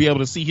for you to be able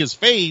to see his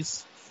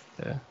face.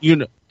 Yeah.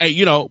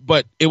 You know,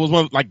 but it was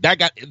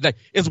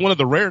it's one of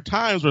the rare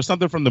times where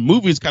something from the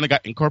movies kind of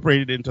got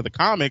incorporated into the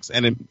comics,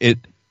 and it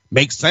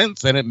makes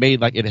sense, and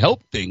it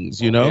helped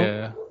things, you know.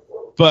 Yeah.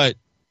 But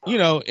you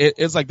know,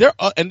 it's like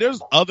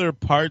there's other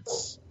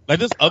parts, like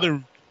there's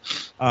other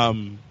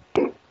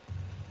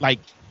like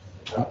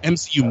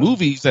MCU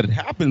movies that it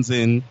happens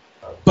in,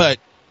 but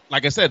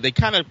like I said, they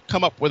kind of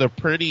come up with a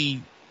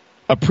pretty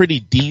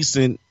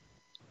decent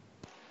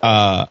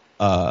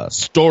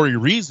story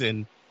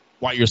reason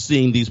why you're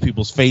seeing these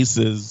people's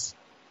faces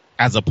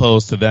as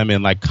opposed to them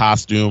in like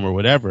costume or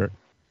whatever.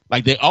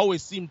 Like they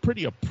always seem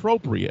pretty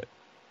appropriate,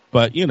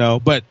 but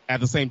at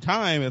the same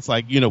time, it's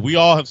like, we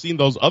all have seen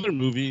those other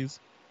movies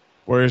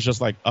where it's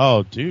just like,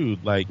 oh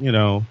dude, like,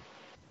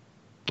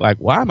 like,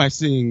 why am I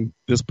seeing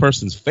this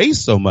person's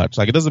face so much?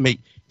 Like, it doesn't make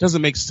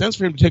sense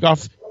for him to take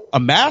off a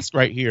mask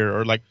right here.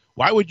 Or like,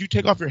 why would you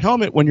take off your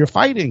helmet when you're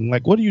fighting?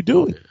 Like, what are you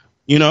doing?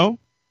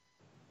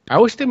 I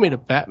wish they made a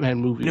Batman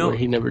movie where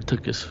he never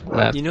took his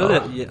mask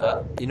off.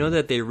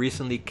 That they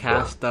recently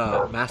cast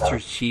Master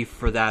Chief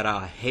for that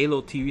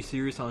Halo TV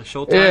series on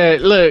Showtime. Yeah,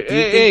 look,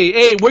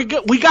 hey, we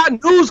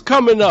got news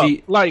coming up.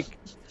 Relax.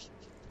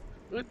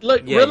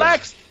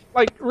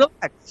 Like,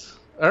 relax.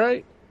 All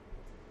right.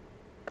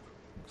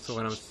 So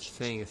what I'm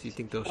saying is, you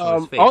think they'll show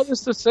his face? All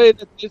this to say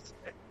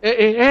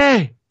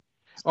that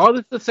all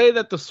this to say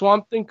that the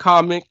Swamp Thing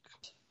comic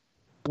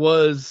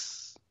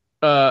was.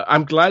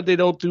 I'm glad they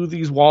don't do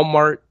these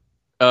Walmart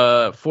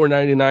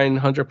 $4.99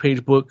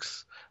 100-page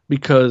books,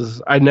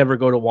 because I never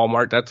go to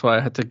Walmart. That's why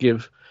I had to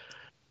give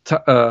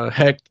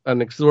Hecht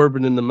an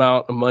exorbitant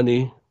amount of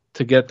money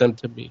to get them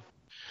to me,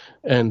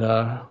 and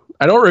I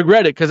don't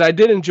regret it, because I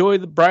did enjoy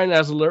the Brian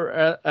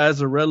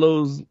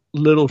Azzarello's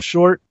little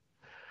short.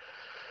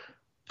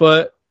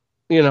 But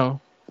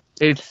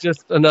it's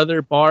just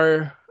another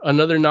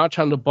notch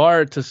on the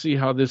bar to see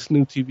how this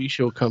new TV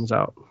show comes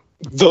out.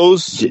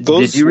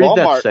 Did you read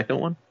that second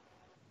one?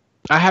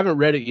 I haven't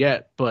read it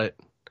yet, but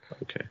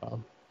okay.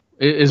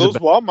 Those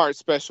Walmart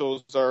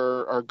specials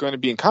are going to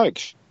be in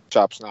comic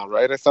shops now,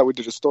 right? I thought we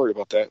did a story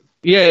about that.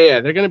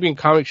 Yeah, they're going to be in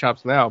comic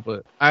shops now,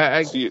 but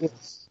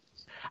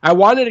I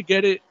wanted to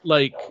get it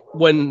like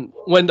when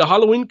the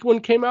Halloween one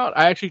came out.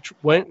 I actually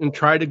went and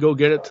tried to go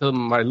get it to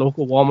my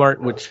local Walmart,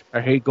 which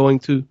I hate going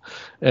to,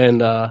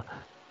 and I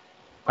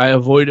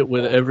avoid it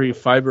with every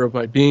fiber of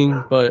my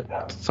being.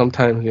 But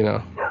sometimes,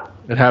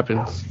 it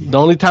happens. The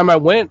only time I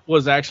went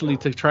was actually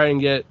to try and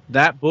get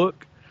that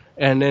book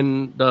and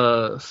then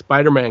the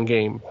Spider-Man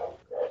game,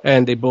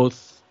 and they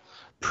both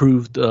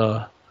proved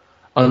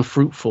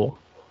unfruitful.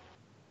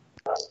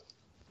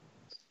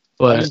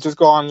 But just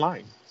go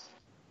online.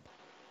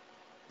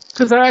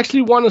 Because I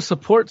actually want to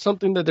support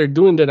something that they're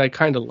doing that I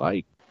kind of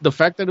like. The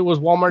fact that it was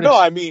Walmart. No,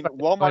 I mean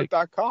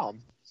Walmart.com.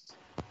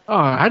 Oh,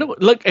 I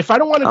don't like if I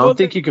don't want to. I don't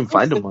think you can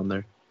find them on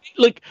there.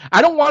 Like,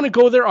 I don't want to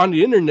go there on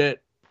the internet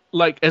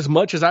like as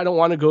much as I don't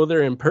want to go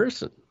there in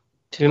person.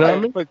 You know what I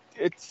mean? But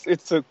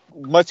it's a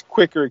much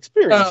quicker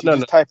experience. You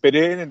just type it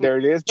in and there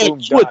it is. Boom,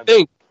 you would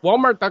think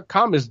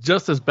Walmart.com is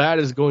just as bad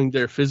as going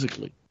there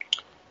physically.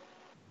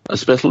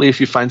 Especially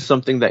if you find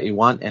something that you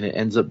want and it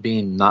ends up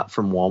being not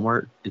from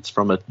Walmart. It's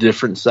from a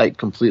different site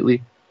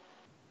completely.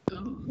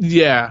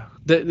 Yeah,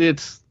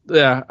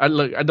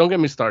 I don't get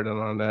me started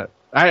on that.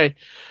 I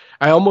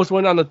almost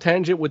went on a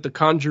tangent with the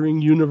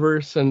Conjuring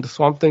universe and the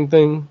Swamp Thing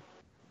thing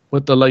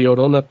with the La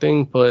Llorona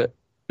thing, but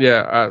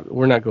yeah,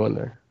 we're not going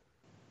there.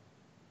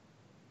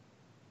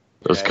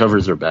 Those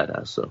covers are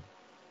badass, so.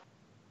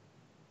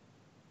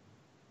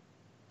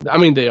 I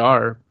mean, they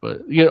are,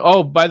 but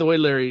Oh, by the way,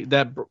 Larry,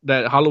 that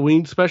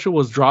Halloween special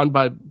was drawn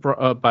by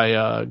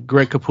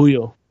Greg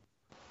Capullo.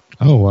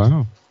 Oh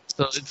wow!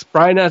 So it's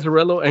Brian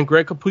Azzarello and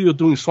Greg Capullo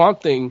doing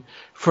Swamp Thing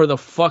for the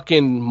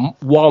fucking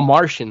Wall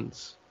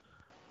Martians.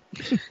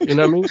 You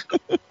know what I mean?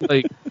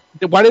 Like,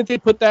 why didn't they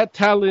put that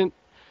talent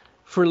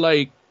for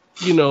the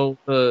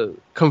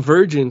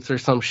Convergence or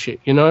some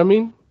shit? You know what I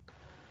mean?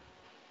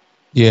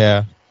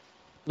 Yeah.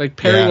 Like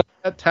pairing up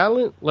that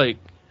talent, like.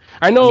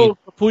 I know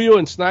Capullo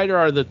and Snyder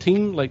are the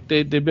team, like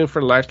they've been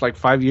for the last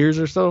 5 years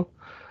or so,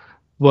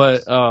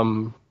 but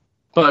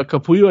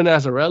Capullo and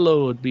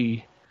Azzarello would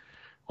be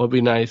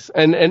nice,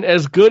 and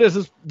as good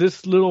as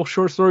this little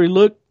short story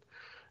looked,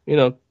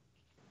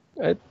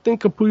 I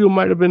think Capullo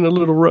might have been a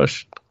little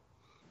rushed.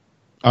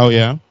 Oh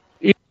yeah,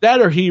 Either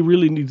that or he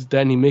really needs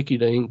Danny Mickey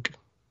to ink.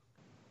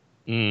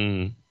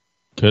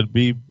 Could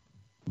be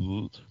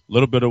a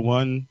little bit of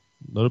one,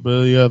 a little bit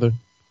of the other.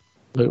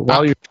 But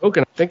while you're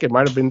joking, I think it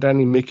might have been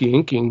Danny Mickey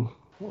inking,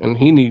 and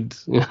he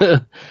needs.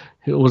 It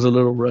was a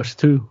little rushed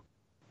too.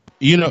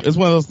 It's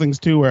one of those things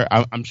too where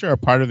I'm sure a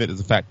part of it is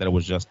the fact that it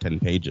was just 10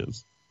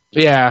 pages.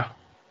 Yeah,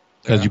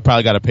 because you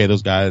probably got to pay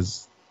those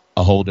guys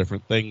a whole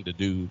different thing to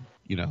do.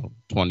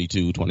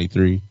 22,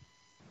 23.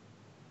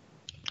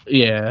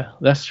 Yeah,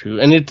 that's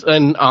true, and it's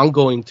an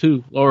ongoing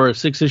too, or a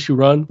 6-issue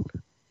run.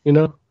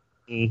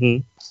 Mm-hmm.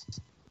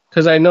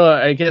 Because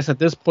I guess at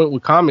this point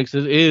with comics,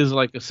 it is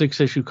like a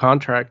 6-issue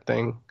contract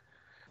thing.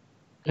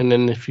 And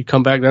then if you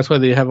come back, that's why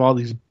they have all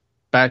these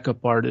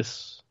backup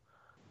artists.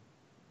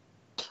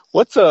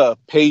 What's a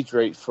page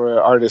rate for an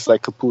artist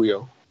like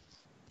Capullo?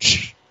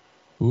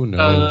 Who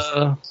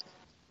knows?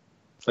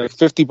 Like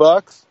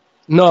 $50?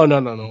 No.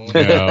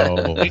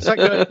 It's like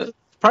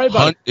probably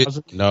about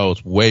no,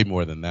 it's way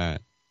more than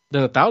that.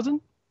 Than 1,000?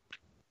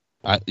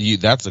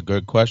 That's a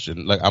good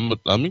question. Let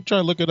me try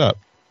to look it up.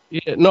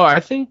 Yeah, no,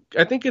 I think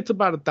it's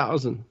about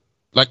 1,000.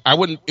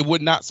 It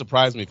would not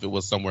surprise me if it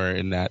was somewhere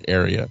in that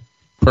area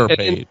per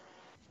page.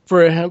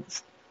 For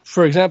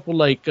example,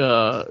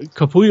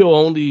 Capullo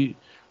only,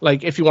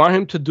 if you want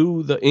him to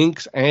do the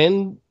inks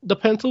and the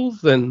pencils,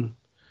 then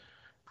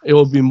it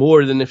will be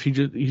more than if he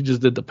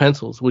just did the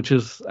pencils, which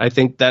is, I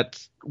think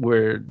that's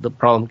where the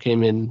problem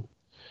came in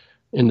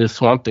this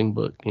Swamp Thing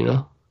book,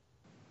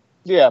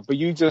 Yeah, but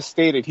you just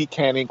stated he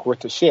can't ink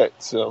worth of shit,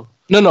 so.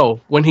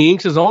 No. When he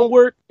inks his own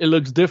work, it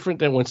looks different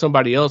than when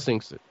somebody else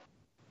inks it.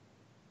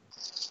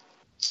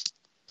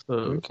 So,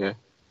 okay.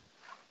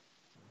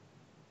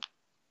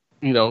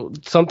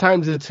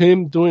 Sometimes it's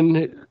him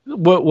doing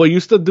what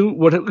used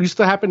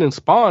to happen in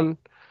Spawn.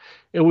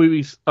 It would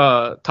be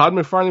Todd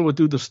McFarlane would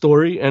do the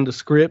story and the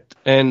script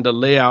and the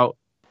layout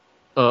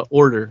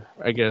order,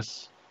 I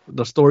guess,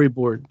 the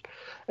storyboard,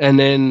 and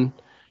then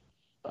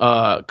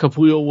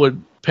Capullo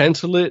would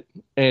pencil it,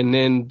 and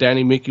then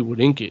Danny Mickey would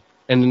ink it.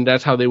 And then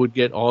that's how they would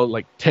get all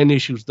 10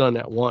 issues done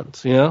at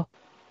once, And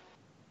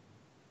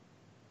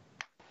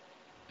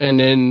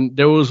then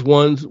there was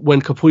ones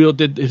when Capullo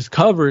did his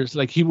covers,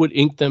 he would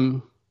ink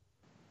them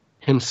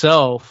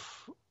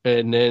himself,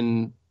 and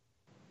then,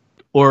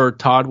 or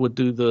Todd would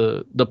do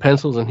the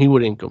pencils and he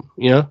would ink them,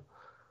 Yeah,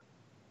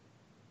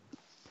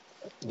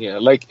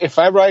 if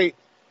I write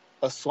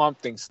a Swamp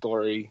Thing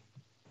story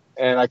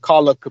and I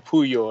call up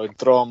Capullo and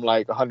throw him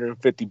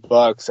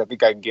 $150, I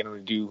think I can get him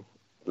to do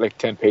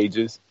 10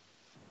 pages.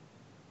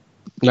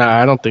 Nah,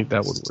 I don't think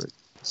that would work.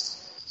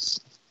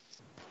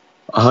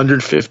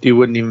 150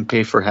 wouldn't even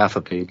pay for half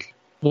a page.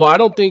 Well, I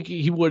don't think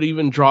he would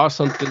even draw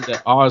something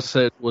that Oz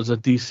said was a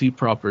DC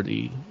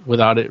property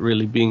without it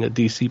really being a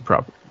DC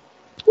property.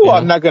 Well,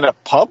 I'm not going to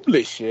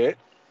publish it.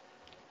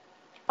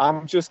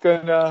 I'm just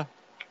going to...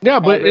 Yeah,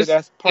 but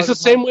it's the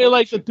same way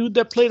like the dude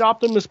that played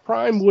Optimus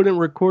Prime wouldn't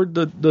record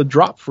the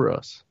drop for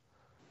us.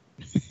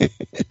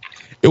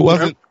 It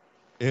wasn't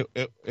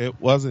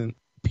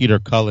Peter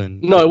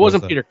Cullen. No, it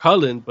wasn't Peter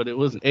Cullen, but it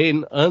was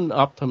an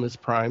Optimus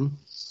Prime.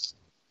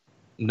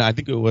 No, I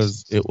think it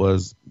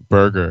was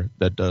Berger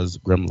that does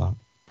Grimlock.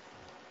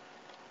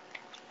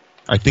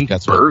 I think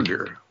that's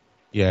Berger.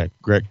 Yeah,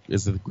 Greg,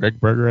 is it Greg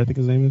Berger? I think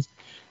his name is.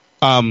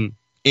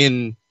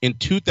 In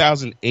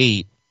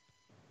 2008,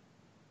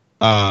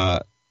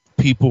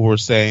 people were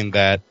saying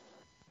that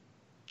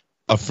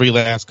a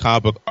freelance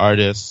comic book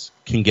artist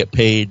can get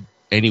paid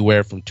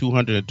anywhere from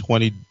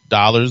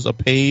 $220 a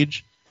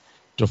page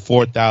to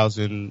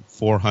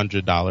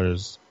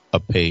 $4,400 a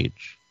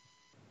page.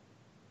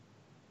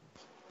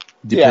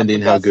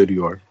 Depending how good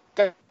you are.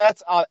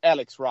 That's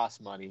Alex Ross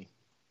money.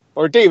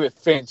 Or David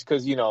Finch,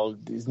 because,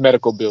 these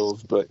medical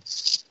bills. But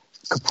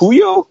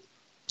Capullo?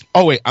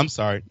 Oh, wait, I'm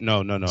sorry. No.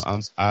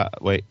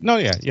 Wait. No,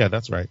 yeah,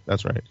 that's right.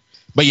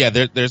 But yeah,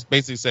 there's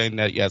basically saying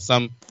that,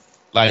 some,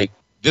 like,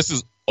 this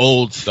is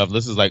old stuff.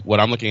 This is like what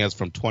I'm looking at is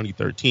from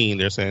 2013.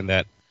 They're saying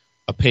that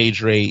a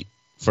page rate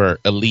for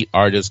elite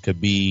artists could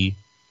be,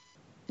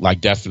 like,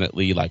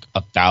 definitely like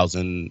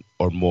 1,000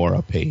 or more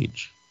a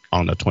page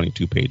on a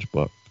 22-page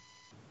book.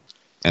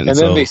 And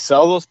then they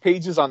sell those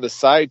pages on the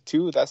side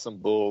too. That's some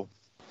bull.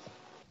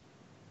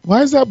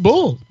 Why is that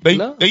bull? They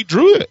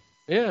drew it.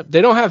 Yeah,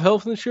 they don't have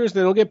health insurance.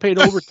 They don't get paid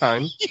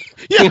overtime.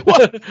 Yeah,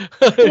 what?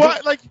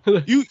 Like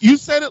you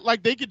said it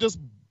like they could just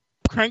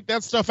crank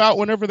that stuff out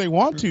whenever they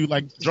want to.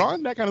 Like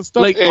drawing that kind of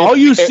stuff. Like all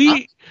you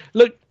see,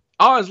 look,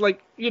 Oz,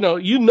 like you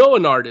know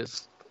an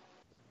artist.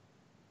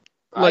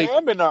 Like, I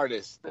am an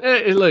artist.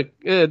 Look,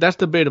 that's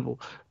debatable,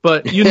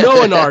 but you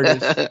know an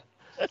artist.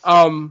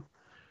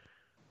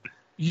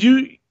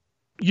 You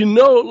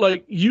know,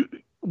 like you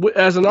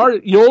as an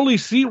artist, you only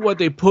see what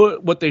they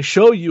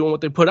show you and what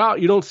they put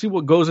out. You don't see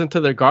what goes into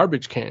their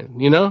garbage can,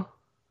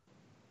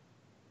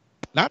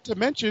 Not to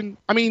mention,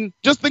 I mean,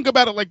 just think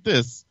about it like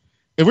this.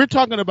 If we're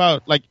talking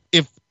about, like,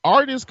 if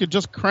artists could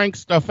just crank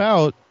stuff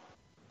out,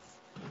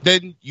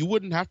 then you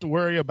wouldn't have to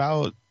worry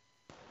about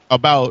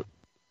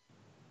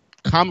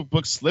comic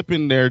books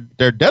slipping their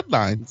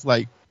deadlines.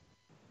 Like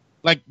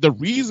the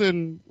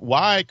reason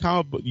why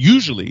comic books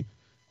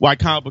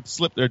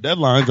slip their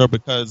deadlines are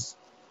because,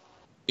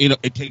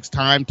 it takes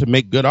time to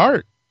make good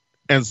art.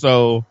 And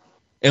so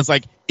it's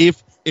like,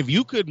 if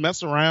you could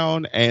mess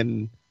around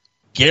and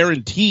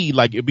guarantee,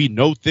 like, it'd be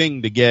no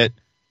thing to get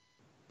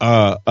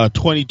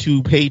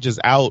 22 pages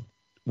out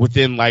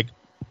within like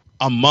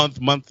a month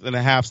and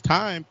a half's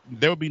time,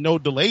 there would be no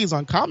delays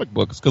on comic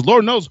books. Because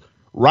Lord knows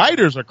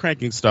writers are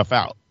cranking stuff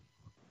out.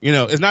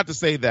 It's not to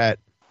say that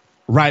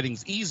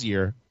writing's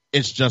easier.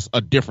 It's just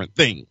a different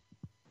thing.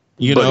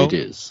 But it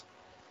is.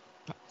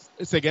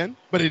 Say again,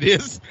 but it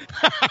is.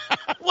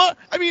 Well,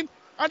 I mean,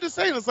 I'm just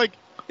saying, it's like,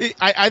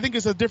 I think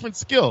it's a different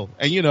skill.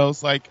 And,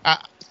 it's like,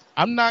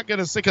 I'm not going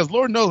to say, because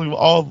Lord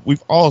knows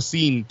we've all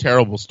seen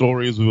terrible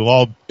stories. We've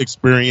all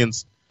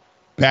experienced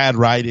bad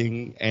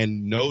writing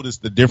and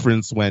noticed the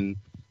difference when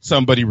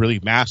somebody really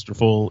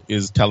masterful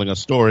is telling a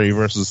story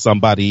versus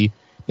somebody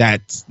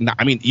that's not,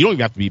 I mean, you don't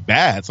even have to be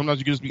bad. Sometimes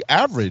you can just be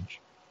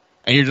average.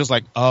 And you're just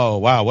like, oh,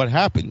 wow, what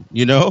happened?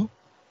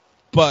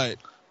 But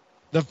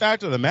the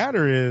fact of the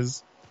matter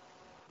is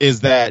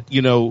that,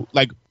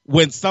 like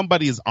when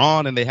somebody is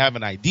on and they have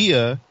an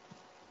idea,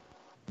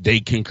 they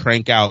can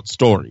crank out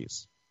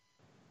stories.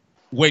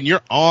 When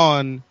you're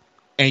on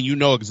and you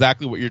know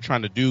exactly what you're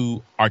trying to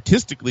do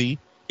artistically,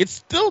 it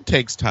still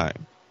takes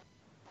time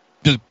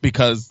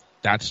because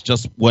that's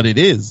just what it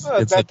is.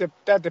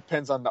 That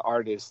depends on the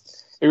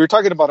artist. If you're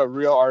talking about a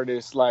real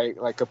artist like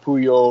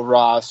Capullo,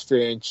 Ross,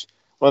 Finch,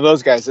 one of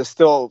those guys that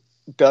still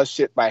does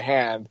shit by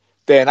hand,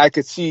 then I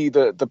could see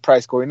the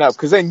price going up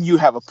because then you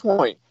have a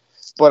point.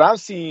 But I'm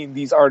seeing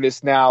these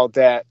artists now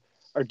that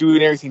are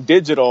doing everything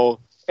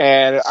digital.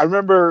 And I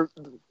remember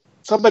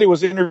somebody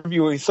was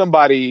interviewing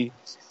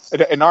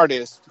an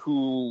artist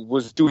who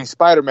was doing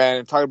Spider-Man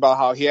and talking about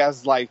how he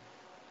has like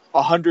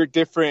 100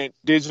 different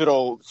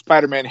digital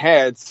Spider-Man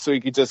heads. So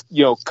you could just,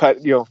 cut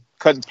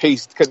and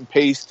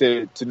paste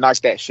to knock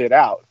that shit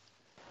out.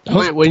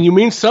 Wait, when you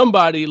mean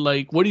somebody,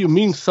 like, what do you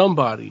mean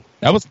somebody?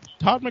 That was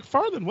Todd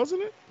McFarlane,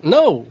 wasn't it?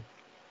 No,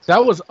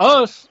 that was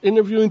us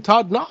interviewing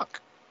Todd Knock.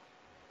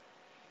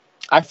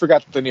 I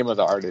forgot the name of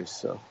the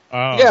artist. So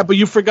yeah, but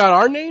you forgot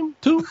our name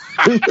too.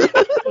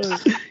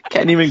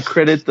 Can't even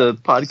credit the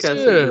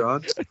podcast that you're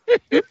on.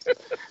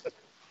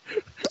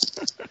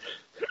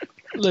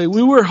 Like,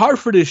 we work hard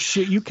for this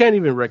shit. You can't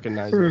even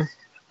recognize it.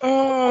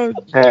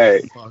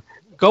 Hey,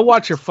 go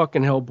watch your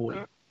fucking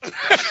Hellboy.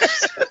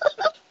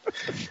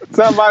 It's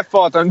not my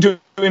fault. I'm doing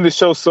the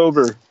show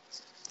sober.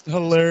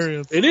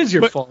 Hilarious. It is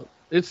your fault.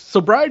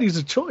 Sobriety's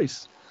a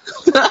choice.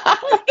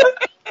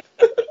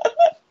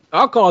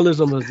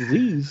 Alcoholism is a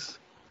disease.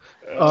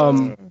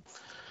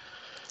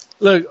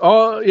 Look,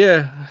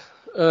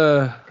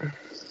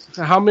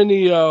 how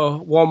many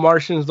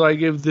Walmartians do I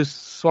give this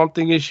Swamp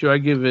Thing issue? I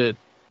give it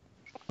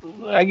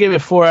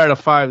 4 out of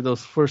 5.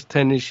 Those first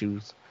 10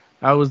 issues,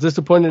 I was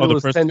disappointed. It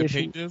was 10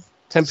 issues,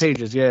 10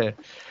 pages. Yeah,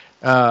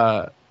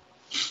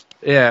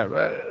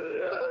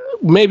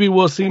 maybe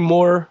we'll see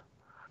more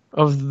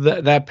of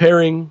that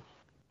pairing,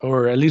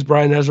 or at least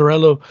Brian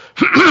Azzarello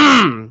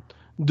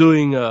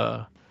doing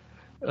a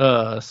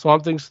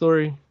Swamp Thing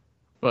story.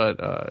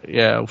 But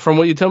from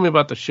what you tell me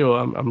about the show,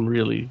 I'm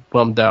really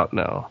bummed out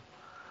now.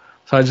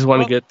 So I just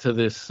want to get to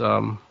this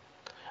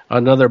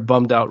another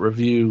bummed out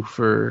review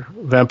for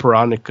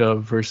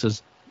Vampironica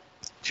versus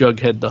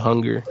Jughead the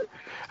Hunger.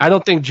 I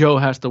don't think Joe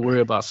has to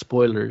worry about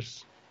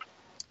spoilers.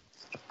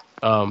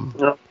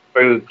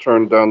 I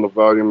turned down the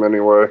volume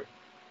anyway.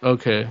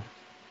 Okay.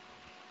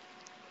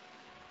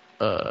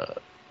 I'm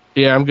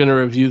gonna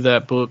review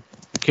that book.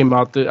 It came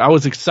out. I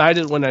was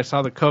excited when I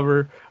saw the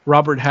cover.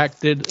 Robert Hack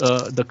did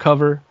the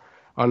cover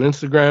on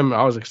Instagram.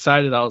 I was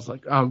excited. I was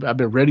like, I've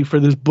been ready for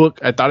this book.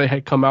 I thought it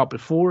had come out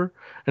before,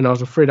 and I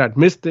was afraid I'd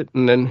missed it.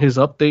 And then his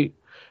update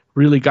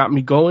really got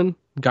me going,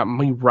 got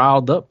me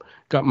riled up,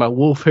 got my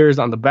wolf hairs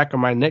on the back of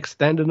my neck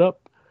standing up.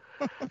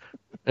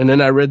 And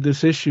then I read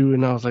this issue,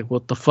 and I was like,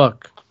 what the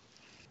fuck?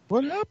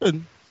 What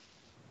happened?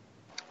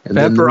 And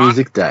then the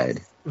music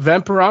died.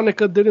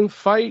 Vampironica didn't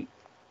fight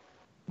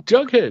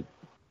Jughead.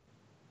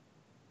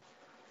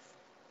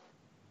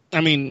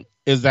 I mean,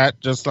 is that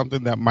just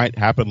something that might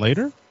happen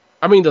later?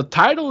 I mean, the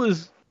title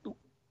is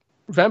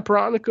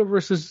Vampironica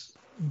versus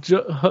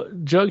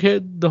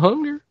Jughead the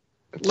Hunger.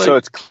 Like, so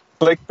it's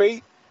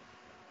clickbait?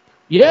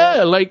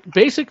 Yeah, like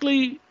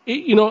basically,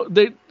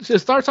 it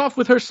starts off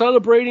with her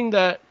celebrating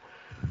that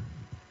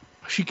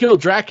she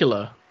killed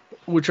Dracula,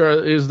 which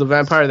is the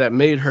vampire that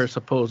made her,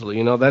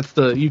 supposedly. That's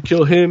you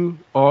kill him,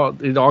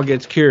 it all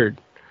gets cured.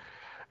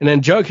 And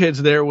then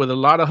Jughead's there with a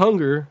lot of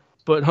hunger,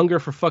 but hunger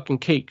for fucking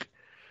cake.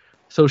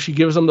 So she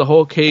gives him the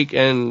whole cake,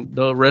 and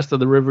the rest of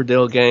the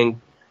Riverdale gang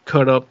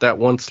cut up that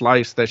one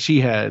slice that she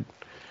had.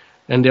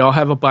 And they all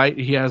have a bite.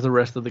 He has the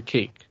rest of the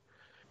cake.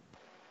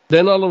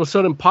 Then all of a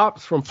sudden,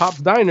 Pops from Pop's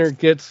Diner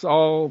gets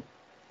all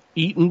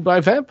eaten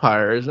by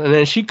vampires. And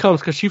then she comes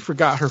because she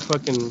forgot her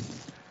fucking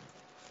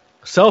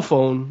cell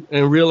phone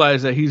and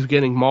realized that he's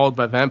getting mauled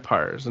by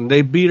vampires. And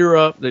they beat her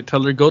up. They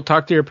tell her, go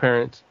talk to your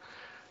parents.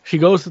 She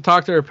goes to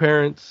talk to her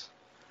parents.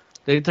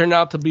 They turn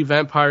out to be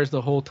vampires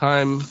the whole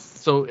time.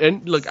 So,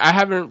 and look, I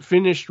haven't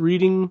finished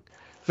reading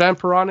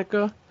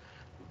Vampironica,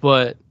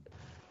 but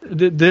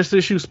this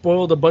issue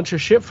spoiled a bunch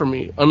of shit for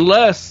me.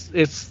 Unless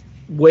it's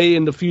way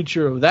in the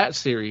future of that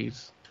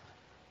series.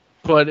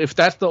 But if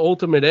that's the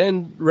ultimate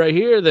end right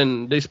here,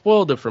 then they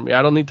spoiled it for me.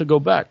 I don't need to go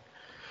back.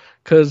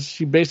 Because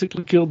she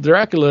basically killed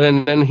Dracula,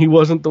 and he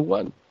wasn't the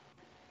one.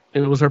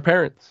 It was her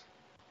parents.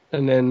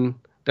 And then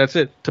that's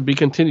it. To be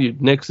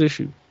continued. Next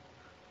issue.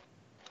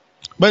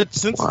 But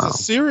since it's a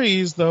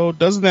series, though,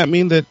 doesn't that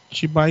mean that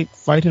she might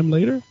fight him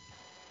later?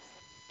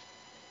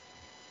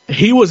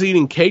 He was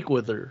eating cake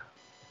with her.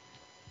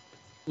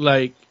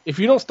 Like, if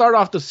you don't start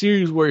off the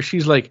series where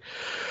she's like,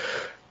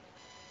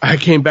 I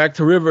came back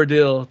to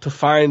Riverdale to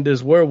find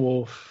this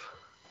werewolf,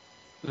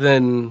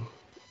 then,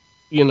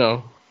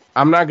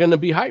 I'm not going to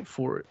be hyped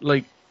for it.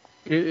 Like,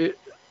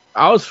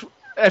 I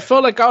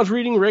felt like I was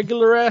reading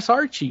regular ass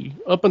Archie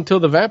up until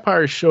the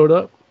vampires showed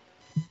up.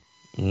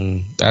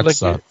 That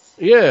sucks.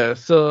 Yeah,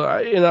 so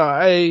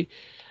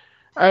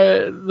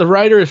the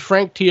writer is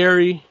Frank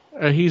Thierry.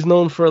 He's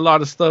known for a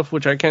lot of stuff,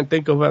 which I can't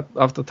think of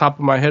off the top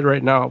of my head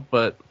right now,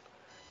 but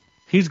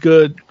he's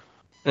good.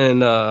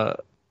 And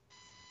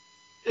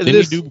did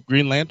he do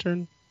Green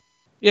Lantern?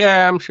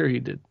 Yeah, I'm sure he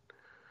did.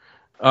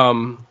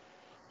 But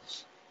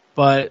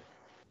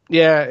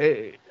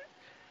yeah,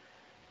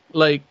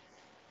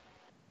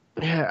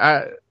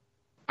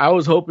 I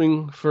was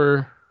hoping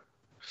for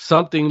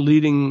something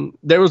leading.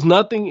 There was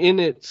nothing in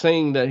it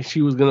saying that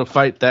she was gonna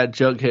fight that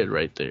Jughead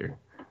right there,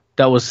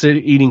 that was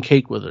eating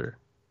cake with her.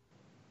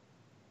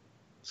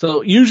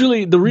 So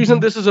usually the reason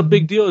this is a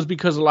big deal is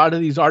because a lot of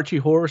these Archie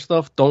horror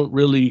stuff don't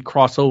really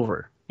cross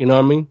over. You know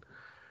what I mean?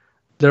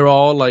 They're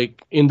all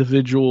like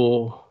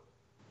individual.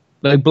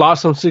 Like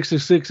Blossom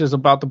 666 is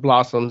about the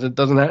Blossoms. It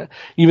doesn't have,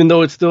 even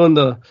though it's still in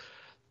the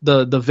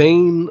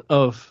vein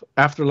of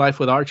Afterlife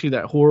with Archie,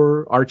 that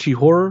horror, Archie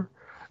horror,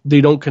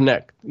 they don't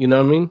connect. You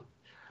know what I mean?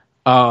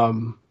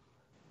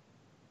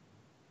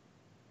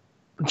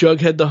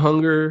 Jughead the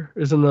Hunger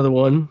is another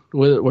one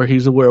where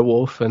he's a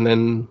werewolf, and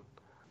then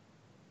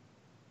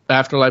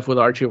Afterlife with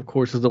Archie, of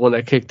course, is the one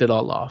that kicked it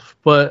all off.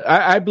 But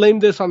I blame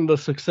this on the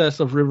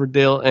success of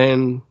Riverdale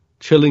and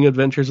Chilling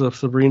Adventures of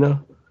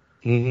Sabrina.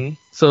 Mm-hmm.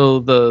 So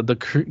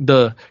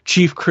the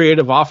chief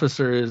creative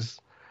officer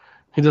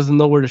he doesn't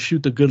know where to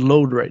shoot the good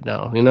load right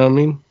now. You know what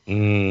I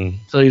mean?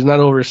 So he's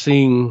not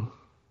overseeing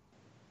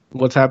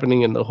what's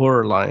happening in the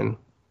horror line.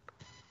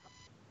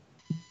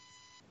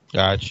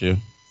 Got you.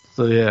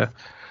 So yeah.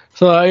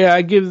 So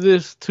I give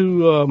this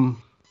to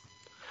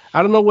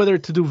I don't know whether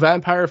to do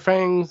Vampire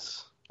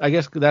Fangs. I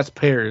guess that's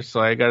pairs, so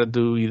I got to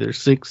do either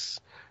 6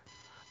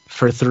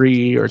 for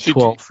 3 or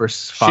 12 for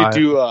 5. Should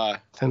do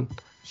 10.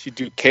 Should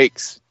do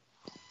cakes.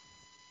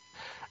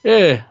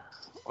 Yeah,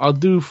 I'll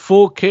do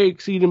full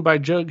cakes eaten by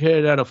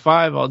Jughead. Out of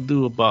 5, I'll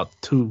do about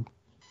 2.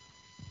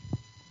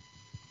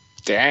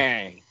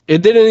 Dang.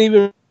 It didn't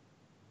even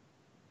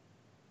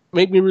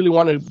make me really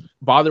want to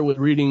bother with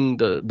reading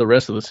the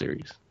rest of the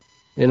series.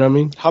 You know what I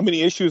mean? How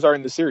many issues are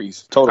in the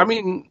series total? I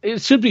mean,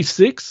 it should be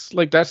 6.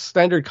 Like, that's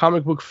standard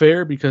comic book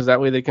fare, because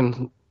that way they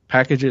can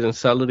package it and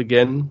sell it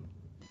again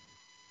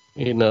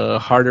in a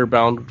harder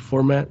bound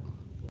format.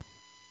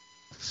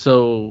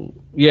 So,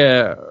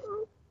 yeah,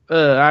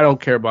 I don't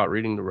care about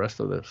reading the rest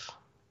of this.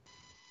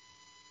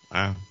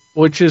 Wow.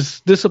 Which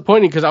is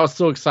disappointing because I was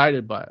so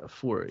excited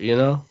for it, you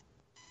know?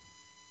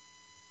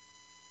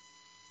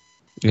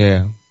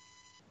 Yeah.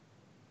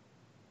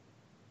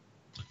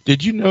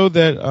 Did you know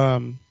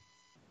that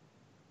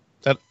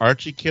that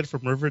Archie kid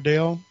from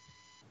Riverdale?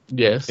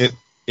 Yes. It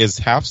is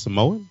half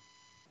Samoan?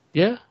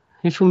 Yeah,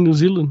 he's from New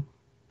Zealand.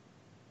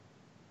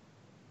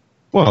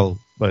 Well,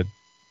 but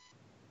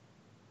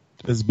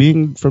does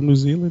being from New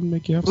Zealand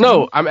make you half Samoan?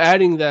 No, I'm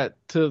adding that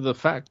to the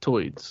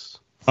factoids.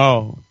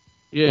 Oh.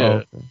 Yeah. Oh,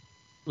 okay.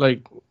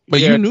 Like, but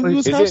yeah, you knew he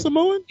was half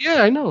Samoan?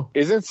 Yeah, I know.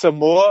 Isn't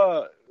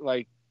Samoa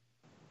like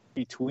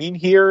between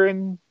here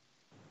and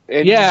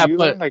yeah, New Zealand?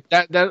 but Like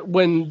that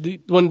when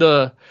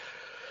the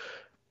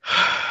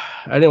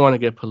I didn't want to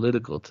get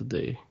political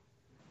today,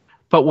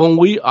 but when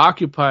we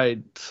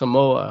occupied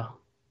Samoa,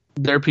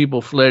 their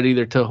people fled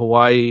either to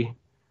Hawaii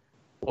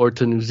or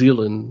to New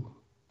Zealand.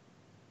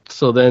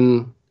 So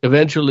then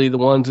eventually the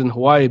ones in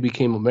Hawaii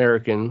became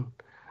American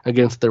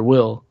against their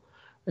will,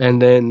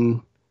 and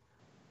then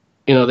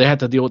they had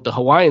to deal with the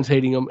Hawaiians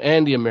hating them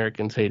and the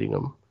Americans hating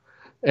them.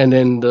 And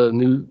then the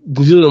New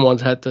Zealand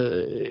ones had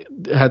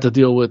to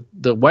deal with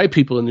the white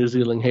people in New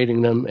Zealand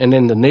hating them, and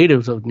then the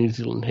natives of New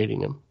Zealand hating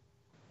them.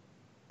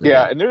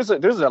 Yeah, and there's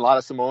a lot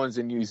of Samoans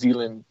in New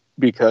Zealand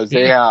because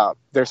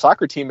their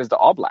soccer team is the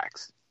All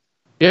Blacks.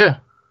 Yeah,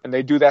 and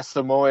they do that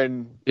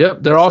Samoan. Yep,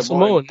 they're all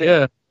Samoan.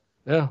 Thing.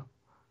 Yeah.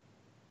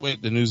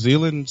 Wait, the New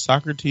Zealand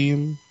soccer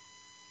team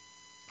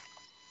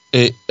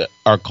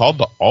are called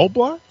the All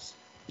Blacks?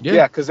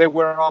 Yeah, because they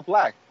wear all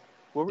black.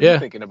 What were you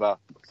thinking about?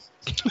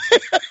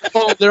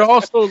 Well, they're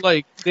also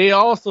they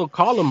also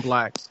call them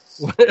black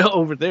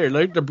over there.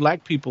 Like the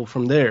black people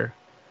from there.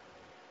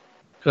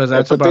 Because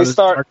that's about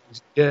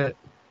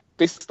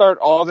they start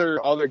all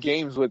their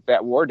games with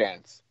that war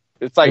dance.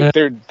 It's like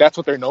that's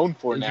what they're known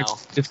for now.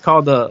 It's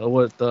called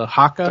the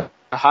haka.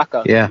 The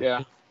haka.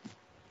 Yeah.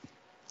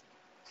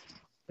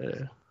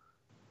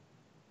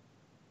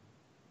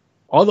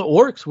 All the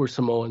orcs were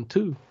Samoan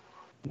too.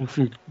 If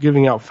you're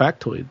giving out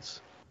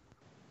factoids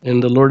in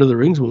the Lord of the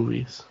Rings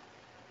movies.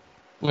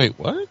 Wait,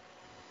 what?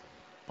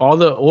 All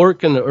the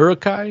orc and the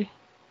Uruk-hai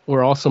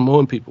were all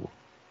Samoan people.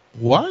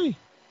 Why?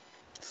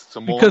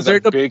 Samoans because they're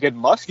big and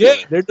muscular.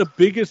 Yeah, they're the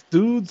biggest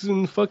dudes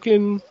in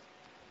fucking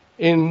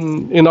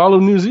in all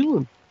of New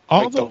Zealand.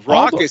 The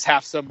Rock is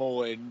half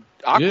Samoan.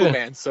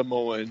 Aquaman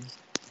Samoan.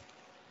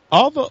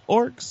 All the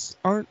orcs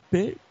aren't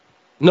big.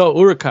 No,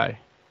 Uruk-hai.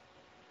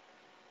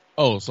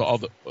 Oh, so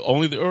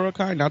only the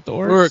Uruk-hai, not the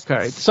orcs?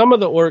 Uruk-hai. Some of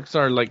the orcs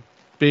are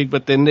big,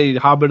 but then they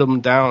hobbit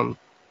them down.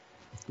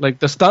 Like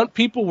the stunt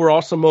people were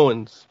all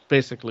Samoans,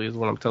 basically, is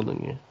what I'm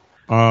telling you.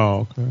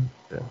 Oh, okay.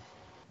 Yeah.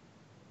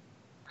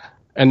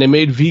 And they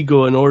made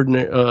Vigo an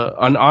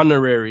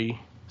honorary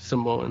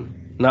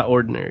Samoan, not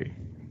ordinary.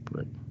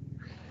 But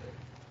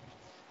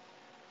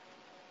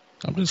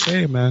I'm just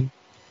saying, man.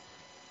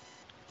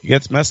 It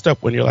gets messed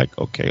up when you're like,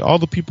 okay, all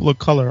the people of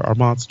color are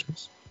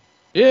monsters.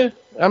 Yeah,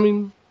 I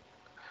mean,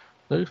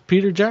 there's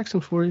Peter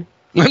Jackson for you.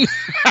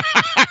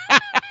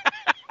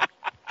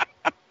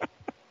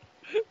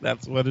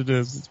 That's what it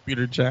is. It's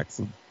Peter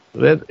Jackson.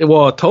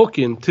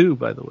 Tolkien too,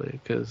 by the way,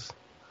 because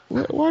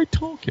why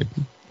Tolkien?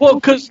 Well,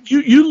 because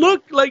you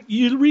look like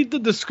you read the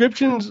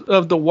descriptions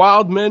of the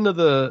wild men of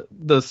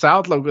the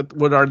South, like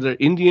what are the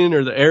Indian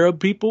or the Arab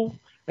people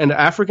and the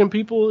African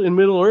people in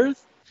Middle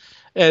Earth,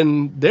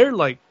 and they're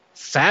like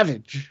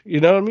savage. You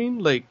know what I mean?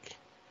 Like,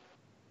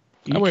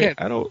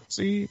 I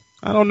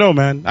don't know,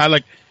 man.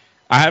 I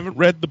haven't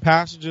read the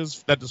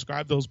passages that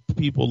describe those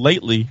people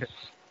lately.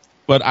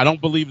 But I don't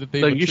believe that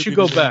they. You should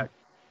go back.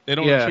 They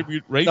don't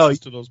attribute races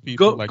to those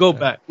people. Go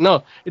back.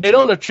 No, they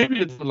don't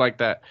attribute them like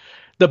that.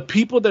 The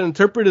people that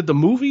interpreted the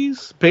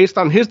movies based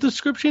on his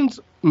descriptions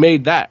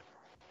made that.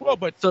 Well,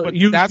 but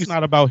that's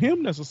not about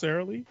him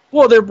necessarily.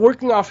 Well, they're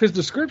working off his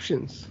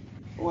descriptions.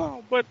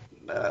 Well, but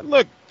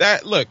look,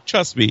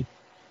 trust me.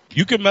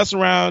 You can mess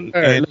around.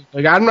 Right,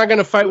 I'm not going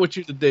to fight with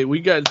you today.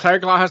 Tiger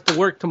Claw has to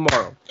work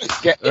tomorrow.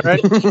 All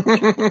right?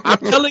 I'm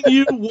telling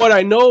you what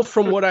I know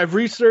from what I've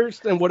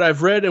researched and what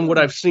I've read and what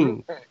I've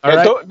seen. All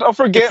right? Don't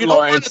forget,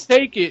 Lawrence.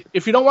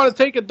 If you don't want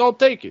to take it, don't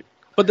take it.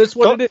 But that's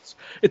what it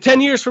is. 10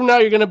 years from now,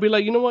 you're going to be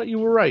like, you know what? You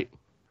were right.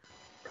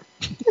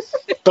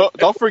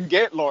 Don't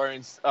forget,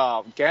 Lawrence.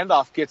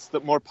 Gandalf gets the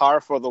more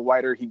powerful the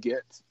wider he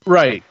gets.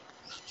 Right.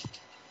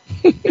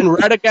 And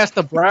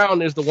Radagasta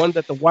Brown is the one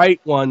that the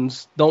white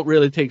ones don't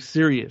really take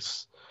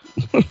serious.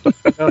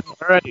 All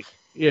right,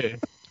 yeah.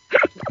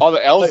 All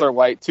the elves are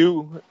white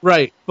too.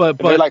 Right, but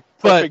like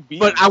perfect beings.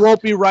 But I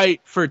won't be right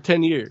for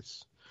 10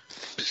 years.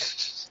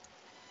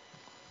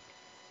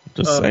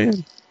 Just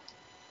saying.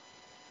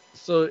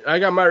 So I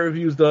got my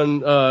reviews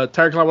done.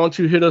 Tiger Claw, why don't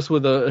you hit us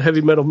with a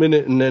heavy metal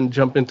minute and then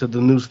jump into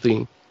the news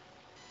theme?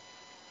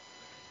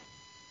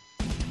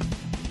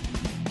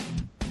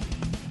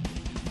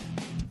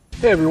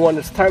 Hey everyone,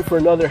 it's time for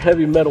another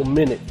Heavy Metal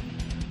Minute.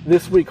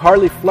 This week,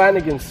 Harley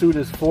Flanagan sued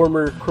his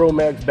former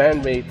Cro-Mags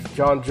bandmates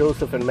John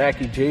Joseph and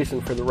Mackie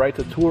Jason for the right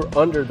to tour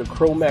under the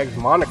Cro-Mags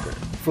moniker.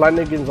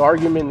 Flanagan's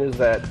argument is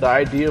that the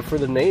idea for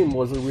the name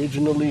was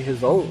originally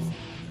his own.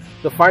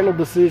 The final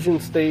decision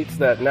states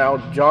that now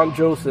John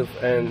Joseph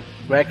and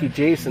Mackie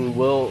Jason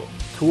will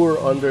tour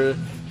under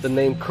the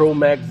name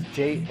Cro-Mags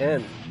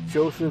JM.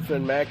 Joseph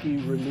and Mackie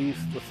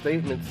released a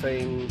statement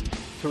saying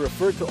to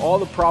refer to all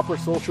the proper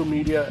social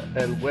media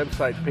and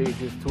website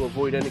pages to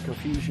avoid any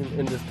confusion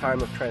in this time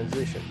of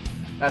transition.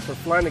 As for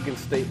Flanagan's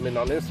statement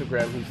on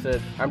Instagram, he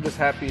said, "I'm just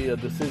happy a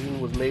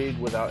decision was made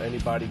without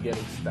anybody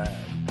getting stabbed."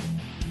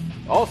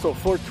 Also,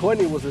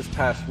 420 was this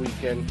past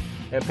weekend,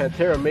 and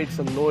Pantera made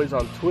some noise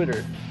on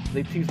Twitter.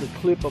 They teased a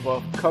clip of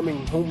a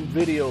coming home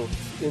video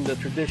in the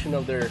tradition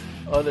of their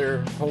other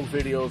home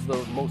videos, the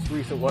most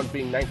recent one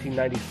being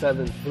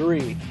 1997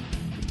 3,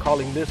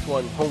 calling this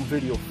one Home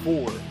Video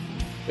 4.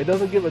 It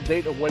doesn't give a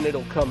date of when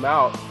it'll come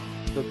out.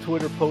 The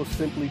Twitter post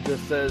simply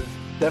just says,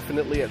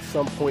 definitely at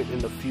some point in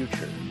the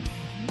future.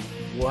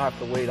 We'll have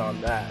to wait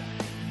on that.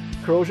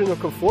 Corrosion of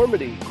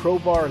Conformity,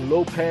 Crowbar,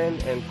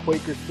 Lopan, and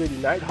Quaker City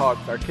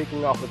Nighthawks are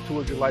kicking off a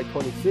tour July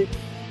 26th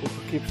in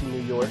Poughkeepsie,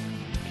 New York.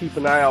 Keep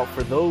an eye out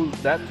for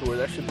that tour.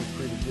 That should be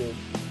pretty good.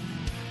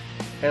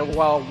 And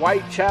while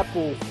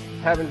Whitechapel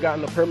haven't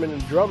gotten a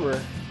permanent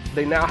drummer,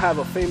 they now have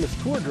a famous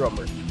tour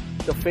drummer,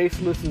 the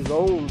Faceless's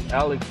own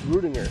Alex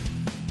Rudinger.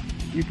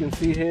 You can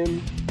see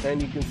him, and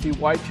you can see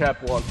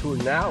Whitechapel on tour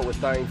now with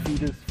Dying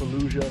Fetus,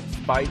 Fallujah,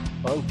 Spite,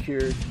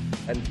 Uncured,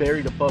 and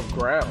Buried Above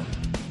Ground.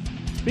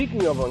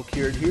 Speaking of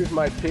Uncured, here's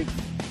my picks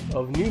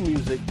of new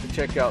music to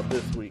check out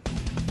this week.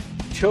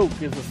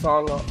 Choke is a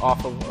song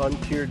off of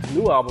Uncured's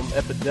new album,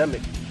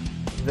 Epidemic.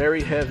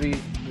 Very heavy,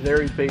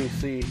 very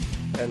bassy,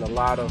 and a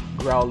lot of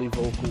growly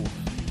vocals.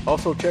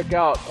 Also check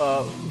out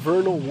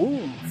Vernal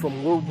Womb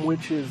from Worm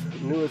Witch's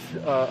newest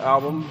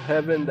album,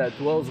 Heaven That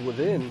Dwells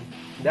Within.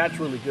 That's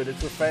really good.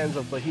 It's for fans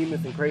of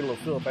Behemoth and Cradle of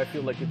Filth. I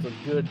feel like it's a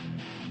good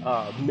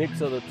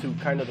mix of the two,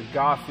 kind of the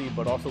gothy,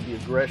 but also the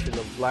aggression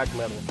of black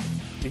metal.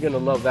 You're going to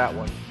love that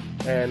one.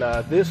 And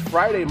this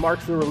Friday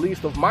marks the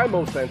release of my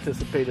most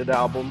anticipated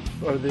album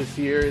of this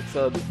year. It's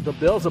the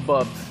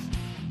Beelzebub's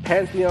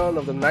Pantheon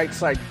of the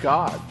Nightside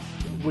Gods,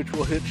 which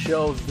will hit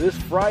shelves this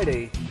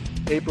Friday,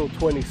 April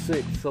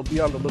 26th. So be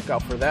on the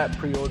lookout for that.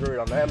 Pre-order it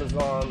on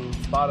Amazon,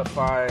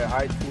 Spotify,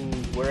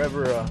 iTunes,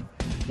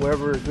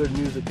 wherever good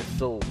music is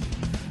sold.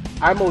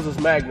 I'm Moses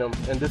Magnum,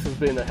 and this has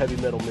been a Heavy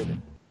Metal Minute.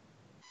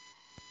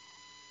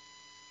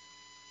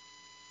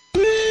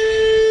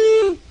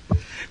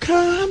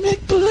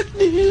 Comic book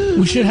news.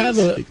 We should have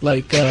a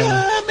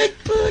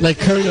comic book like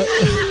current.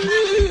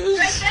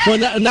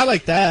 Well, not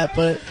like that,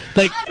 but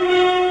like.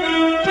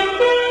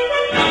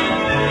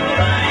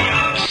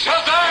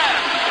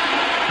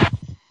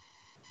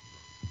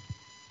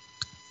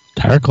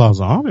 Tiger Claw's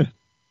on it.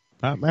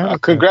 Not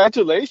mad.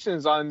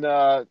 Congratulations on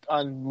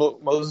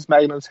Moses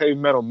Magnum's Heavy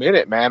Metal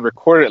Minute, man.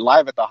 Recorded it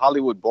live at the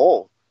Hollywood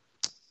Bowl.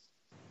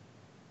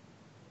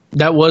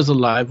 That was a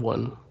live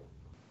one.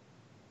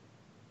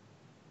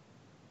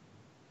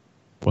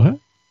 What?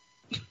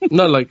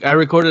 No, like I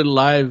recorded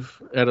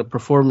live at a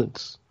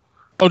performance.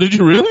 Oh, did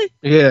you really?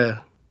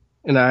 Yeah.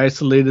 And I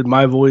isolated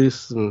my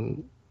voice,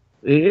 and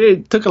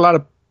it took a lot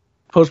of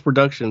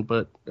post-production,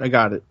 but I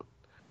got it.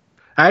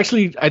 I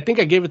think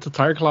I gave it to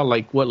Tiger Claw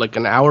like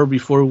an hour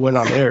before we went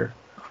on air.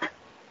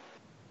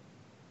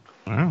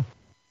 Wow.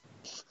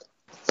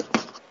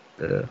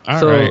 Yeah.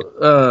 All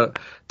right.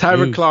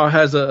 Tiger Claw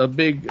has a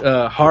big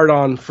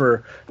hard-on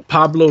for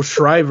Pablo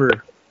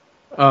Schreiber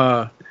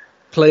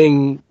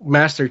playing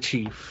Master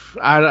Chief.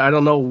 I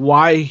don't know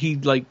why he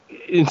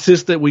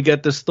insisted we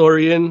get this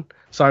story in,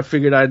 so I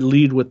figured I'd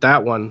lead with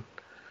that one.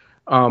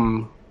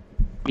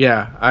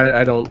 Yeah,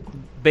 I don't.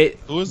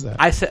 Who is that?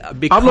 I said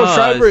because Pablo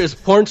Schreiber is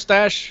Porn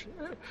Stash.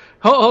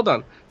 Hold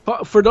on.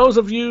 For those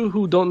of you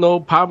who don't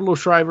know, Pablo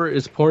Schreiber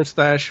is Porn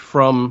Stash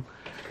from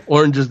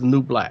Orange is the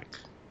New Black.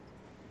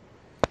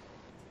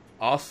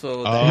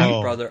 Also, the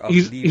half brother of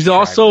he's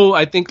also,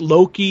 I think,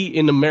 Loki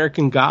in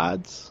American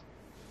Gods.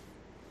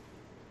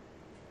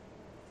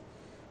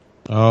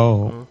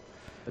 Oh,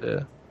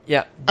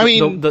 yeah. I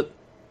mean,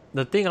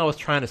 the thing I was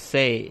trying to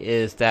say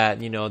is that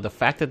the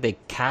fact that they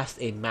cast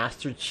a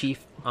Master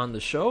Chief on the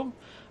show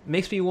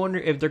makes me wonder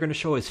if they're going to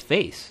show his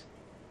face.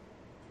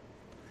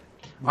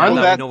 Now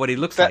that we know what he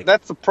looks like.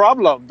 That's the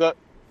problem.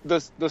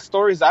 The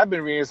stories I've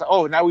been reading is,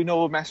 now we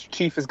know what Master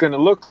Chief is going to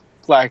look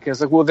like.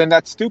 It's like, well, then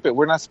that's stupid.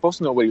 We're not supposed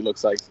to know what he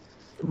looks like.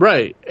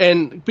 Right,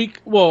 and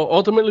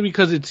ultimately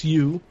because it's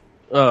you.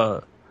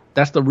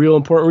 That's the real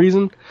important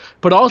reason.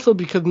 But also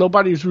because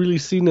nobody's really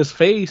seen his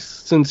face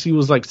since he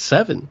was like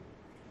 7.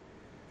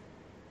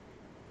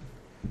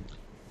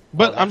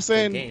 But I'm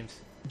saying,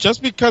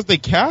 just because they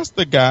cast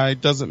the guy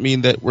doesn't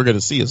mean that we're going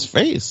to see his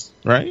face,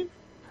 right?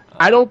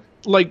 I don't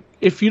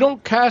if you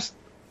don't cast,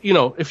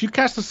 if you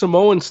cast a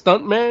Samoan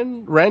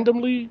stuntman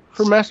randomly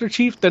for Master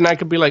Chief, then I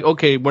could be like,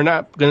 okay, we're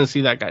not going to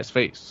see that guy's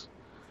face.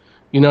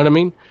 You know what I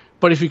mean?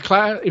 But if you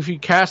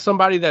cast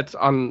somebody that's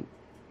on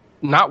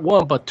not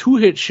 1 but 2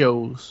 hit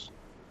shows,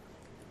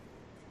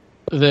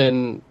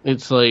 then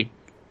it's like,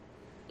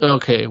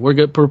 okay,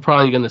 we're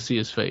probably going to see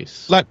his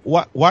face. Like,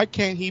 why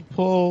can't he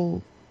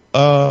pull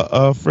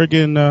a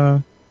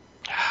friggin'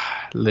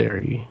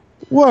 Larry?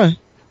 What?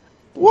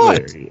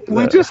 Larry,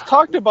 we just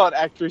talked about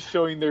actors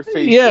showing their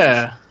faces.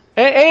 Yeah,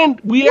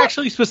 and we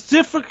actually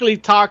specifically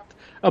talked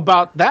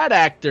about that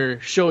actor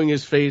showing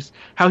his face,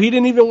 how he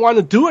didn't even want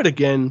to do it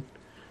again,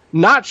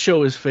 not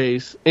show his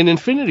face in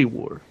Infinity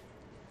War.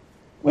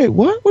 Wait,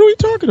 what? What are we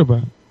talking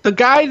about? The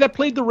guy that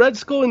played the Red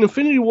Skull in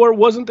Infinity War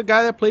wasn't the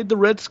guy that played the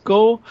Red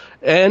Skull,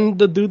 and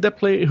the dude that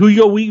played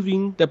Hugo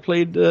Weaving that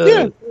played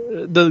the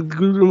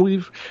Golden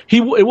Weave.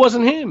 It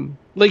wasn't him.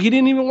 Like, he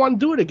didn't even want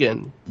to do it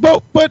again.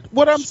 But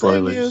what I'm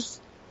saying is,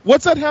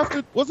 what's that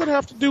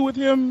have to do with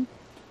him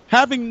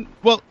having?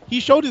 Well, he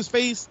showed his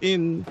face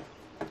in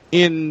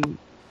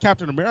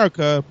Captain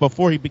America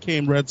before he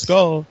became Red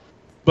Skull,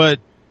 but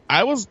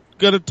I was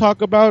gonna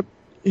talk about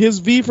his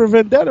V for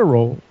Vendetta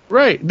role.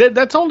 Right.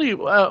 That's only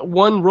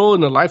one role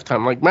in a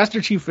lifetime. Like,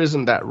 Master Chief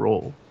isn't that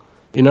role.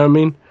 You know what I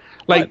mean?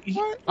 Like,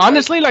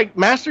 honestly, like,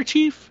 Master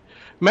Chief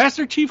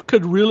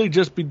could really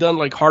just be done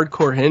like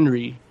Hardcore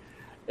Henry,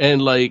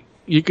 and like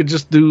you could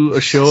just do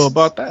a show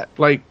about that.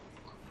 Like,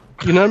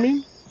 you know what I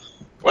mean?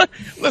 What?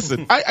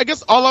 Listen, I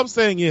guess all I'm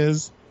saying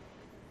is,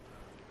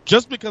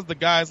 just because the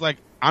guy's like,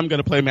 I'm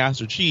going to play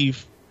Master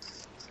Chief,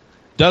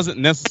 doesn't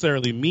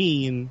necessarily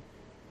mean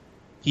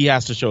he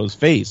has to show his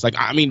face. Like,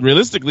 I mean,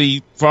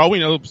 realistically, for all we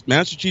know,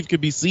 Master Chief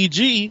could be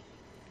CG,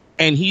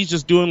 and he's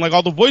just doing like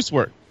all the voice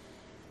work.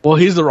 Well,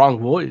 he's the wrong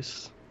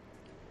voice.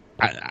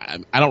 I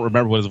don't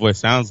remember what his voice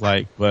sounds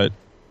like, but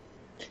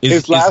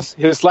his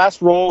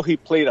last role, he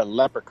played a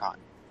leprechaun.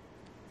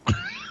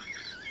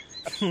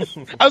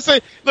 I would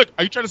say, look,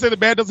 are you trying to say the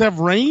man doesn't have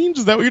range?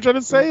 Is that what you're trying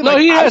to say? No,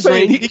 like, he has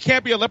range. He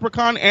can't be a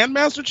leprechaun and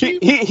Master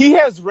Chief? He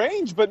has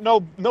range, but no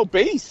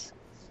bass.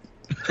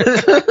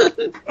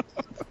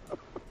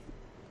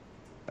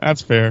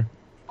 That's fair.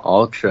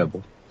 All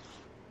treble.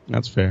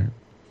 That's fair.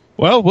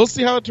 Well, we'll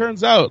see how it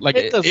turns out. Like,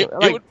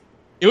 it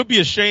would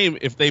be a shame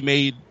if they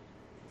made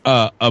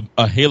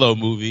a Halo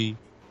movie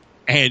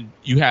and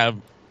you have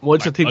a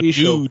TV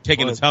show dude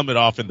taking his helmet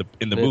off in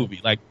the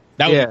movie. Like,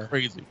 that would be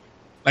crazy.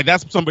 Like,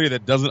 that's somebody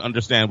that doesn't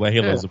understand what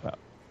Halo's about.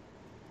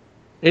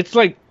 It's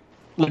like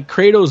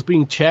Kratos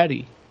being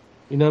chatty.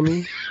 You know what I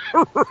mean?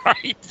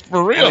 Right,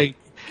 for real.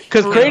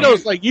 Because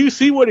Kratos, like, you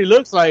see what he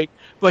looks like,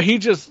 but he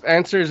just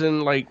answers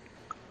in, like,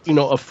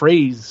 a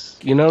phrase.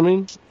 You know what I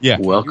mean? Yeah.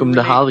 Welcome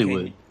to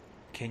Hollywood.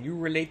 Can you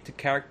relate to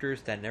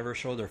characters that never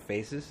show their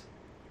faces?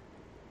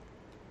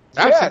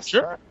 Yes,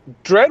 sure.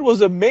 Dredd was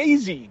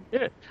amazing.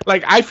 Yeah.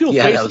 Like, I feel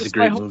faceless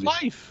my whole movie.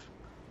 life.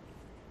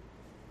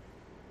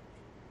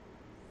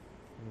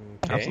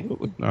 Okay.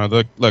 Absolutely.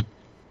 No, look.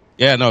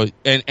 Yeah, no.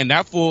 And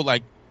that fool,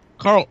 like,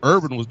 Carl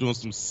Urban was doing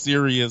some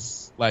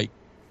serious, like,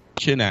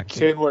 chin acting.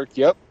 Chin work,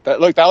 yep. That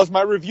was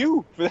my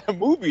review for that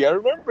movie. I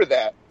remember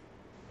that.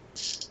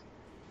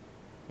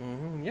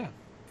 Yeah.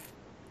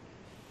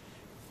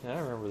 I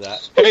remember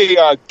that. Hey,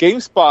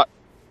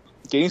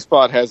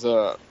 GameSpot has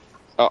a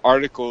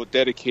article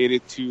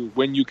dedicated to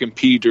when you can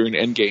pee during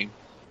Endgame.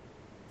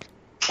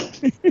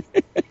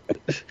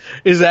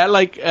 Is that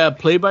like a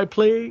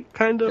play-by-play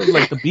kind of,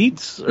 like the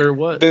beats, or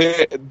what?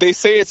 They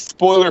say it's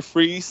spoiler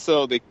free,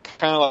 so they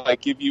kind of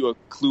like give you a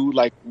clue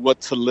like what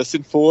to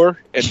listen for,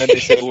 and then they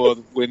say, well,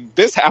 when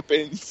this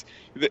happens,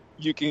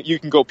 you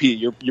can go pee.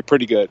 You're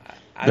pretty good.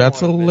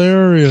 That's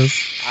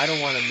hilarious. I don't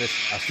want to miss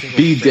a single.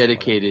 Be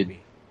dedicated.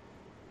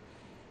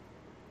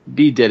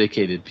 Be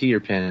dedicated. Pee your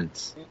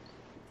pants.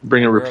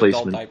 Bring a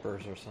replacement.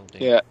 Diapers or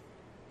something. Yeah.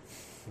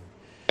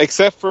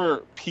 Except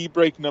for pee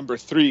break number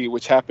 3,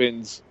 which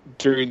happens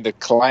during the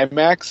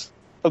climax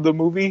of the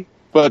movie.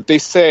 But they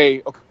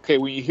say, okay,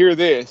 when you hear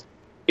this,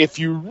 if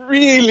you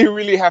really,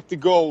 really have to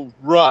go,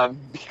 run,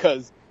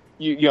 because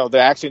you know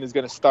the action is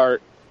going to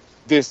start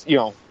this,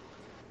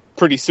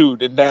 pretty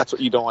soon, and that's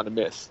what you don't want to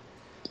miss.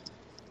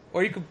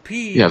 Or you could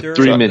pee. Yeah, during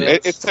 3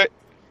 minutes.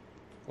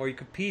 Or you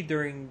could pee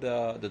during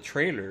the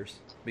trailers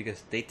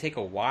because they take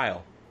a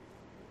while.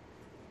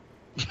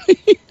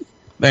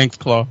 Thanks,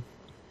 Claw.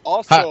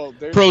 Also,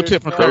 pro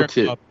tip for Pro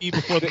tip. Pee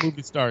before the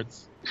movie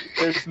starts.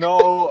 There's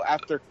no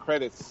after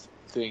credits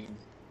thing.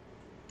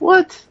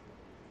 What?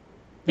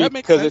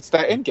 Because it's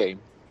that end game.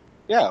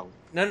 Yeah.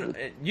 No,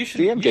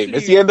 usually the end game.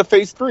 It's the end of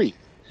Phase 3.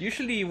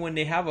 Usually, when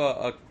they have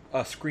a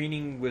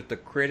screening with the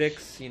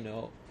critics,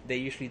 they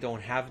usually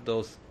don't have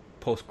those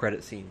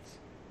post-credit scenes.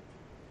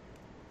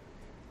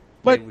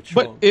 But would show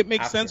but him it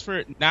makes after. sense for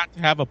it not to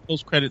have a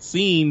post-credit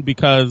scene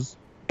because,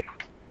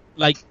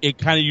 like, it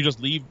kind of you just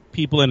leave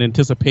people in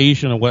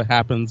anticipation of what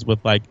happens with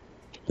like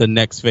the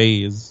next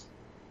phase.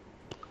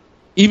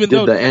 Even Did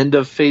though the end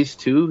of Phase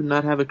 2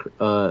 not have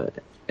a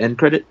end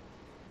credit?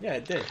 Yeah,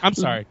 it did. I'm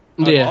sorry,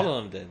 Yeah. All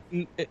of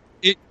them did.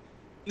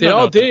 They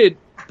all did,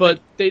 but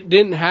they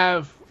didn't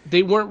have.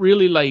 They weren't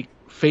really like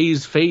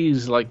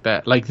phase like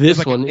that. Like this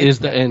like one an is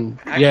the end.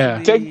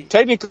 Yeah.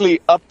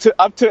 Technically, up to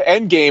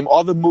Endgame,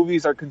 all the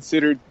movies are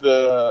considered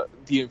the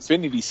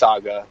Infinity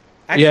Saga.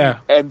 Actually,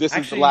 Yeah. And this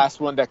is the last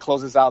one that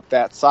closes out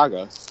that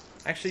saga.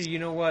 Actually, you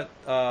know what?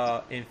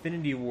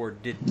 Infinity War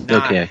did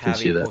not Okay, I can have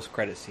see a that.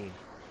 post-credit scene.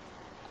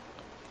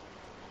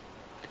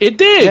 It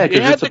did. Yeah, 'cause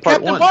it had it's a the part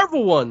Captain one.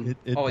 Marvel one.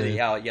 Oh, did.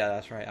 yeah,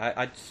 that's right.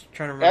 I just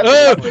trying to remember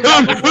which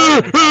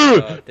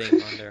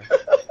thing on there.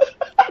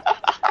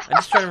 I'm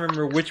just trying to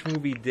remember which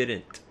movie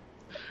didn't.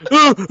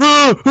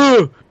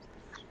 Are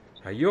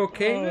you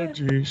okay, Oh, man?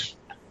 jeez.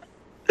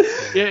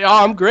 Yeah,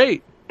 I'm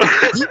great.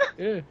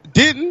 Yeah.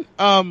 Didn't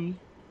I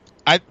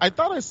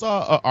thought I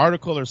saw an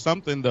article or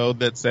something though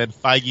that said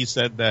Feige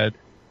said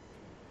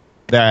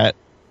that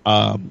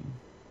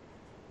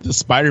the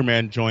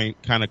Spider-Man joint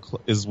kind of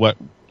is what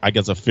I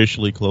guess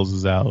officially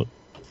closes out.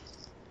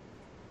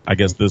 I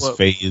guess this What,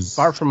 phase.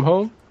 Far From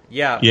Home.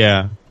 Yeah.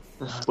 Yeah.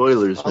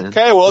 Spoilers, man.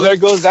 Okay, well, there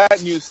goes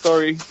that news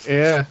story.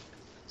 Yeah.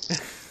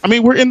 I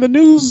mean, we're in the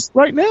news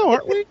right now,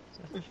 aren't we?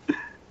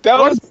 That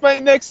was my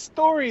next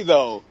story,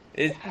 though.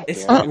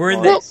 We're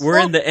in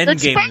the end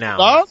game Expound, now.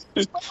 dog.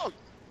 Expound.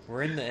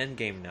 We're in the end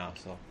game now,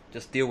 so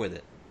just deal with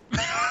it.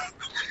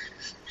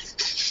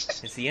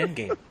 It's the end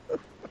game.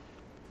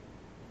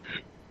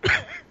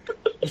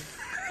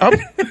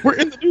 We're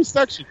in the news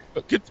section.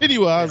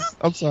 Continue, Oz.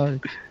 I'm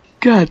sorry.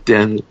 God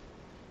damn it.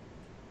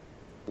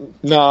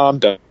 No, I'm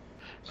done.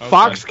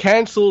 Fox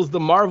cancels the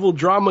Marvel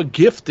drama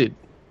Gifted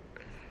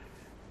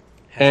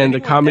and the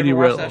anyone comedy ever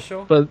watched Rel. that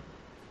show? But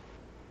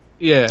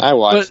yeah, I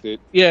watched but, it.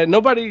 Yeah,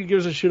 nobody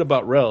gives a shit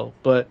about Rel,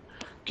 but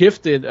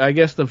Gifted, I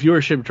guess the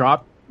viewership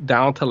dropped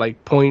down to like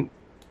a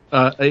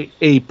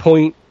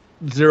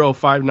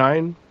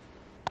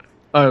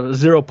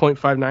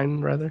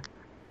 0.059 rather.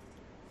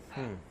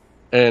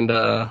 And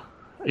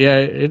yeah,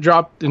 it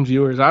dropped in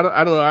viewers. I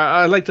don't know.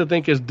 I like to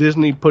think it's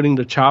Disney putting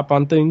the chop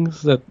on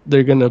things that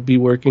they're gonna be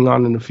working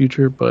on in the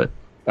future, but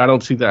I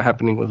don't see that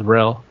happening with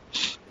Rel.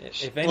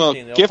 If anything, Well,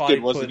 they'll Gifted probably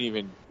wasn't put,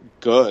 even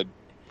good.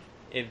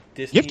 If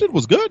Disney, Gifted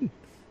was good.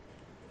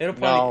 They'll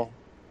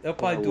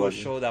probably do a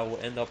show that will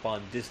end up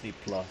on Disney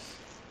Plus.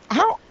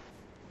 How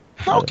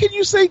can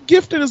you say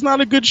Gifted is not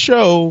a good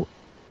show,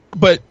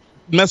 but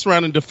mess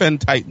around and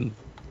defend Titan?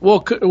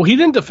 Well, he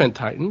didn't defend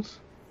Titans.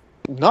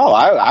 No,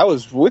 I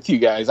was with you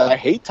guys. I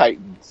hate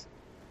Titans.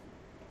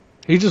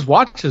 He just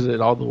watches it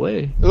all the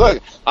way.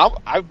 Look,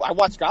 I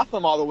watched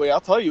Gotham all the way.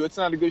 I'll tell you, it's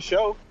not a good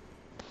show.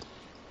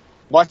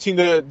 Watching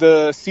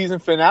the season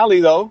finale,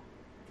 though,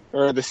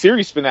 or the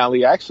series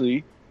finale,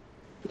 actually.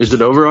 Is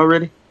it over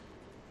already?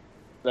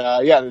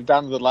 Yeah, they're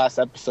down to the last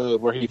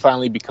episode where he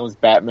finally becomes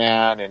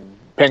Batman, and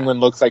Penguin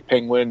looks like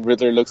Penguin,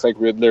 Riddler looks like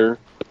Riddler.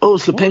 Oh,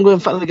 so Penguin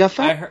finally got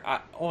fat?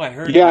 I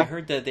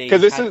heard that they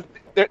because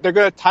they're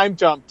going to time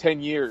jump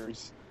 10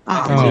 years.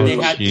 I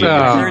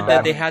heard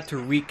that they had to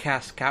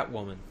recast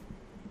Catwoman.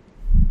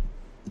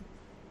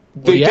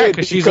 They yeah, did,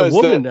 because she's a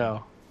woman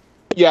now.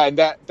 Yeah, and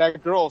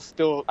that girl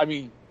still, I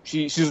mean,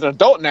 she's an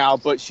adult now,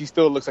 but she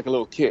still looks like a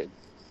little kid.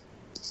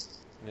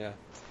 Yeah.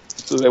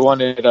 So they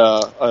wanted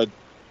a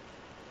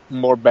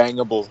more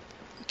bangable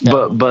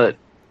Catwoman. But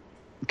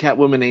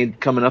Catwoman ain't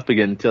coming up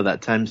again until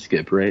that time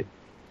skip, right?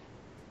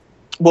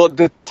 Well,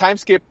 the time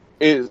skip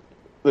is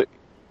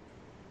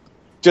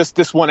just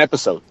this one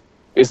episode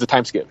is the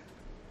time skip.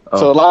 Oh.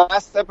 So the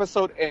last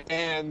episode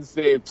ends.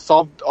 They've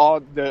solved all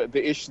the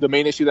issue, the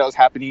main issue that was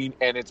happening,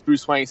 and it's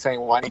Bruce Wayne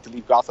saying, "Well, I need to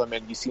leave Gotham,"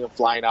 and you see him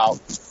flying out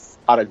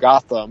of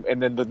Gotham.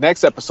 And then the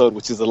next episode,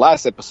 which is the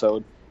last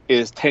episode,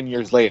 is 10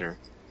 years later.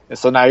 And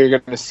so now you're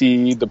going to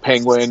see the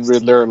Penguin,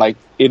 Riddler, like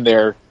in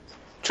their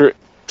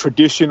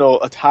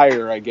traditional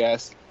attire, I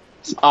guess.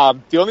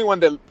 The only one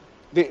that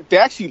they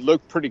actually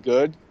look pretty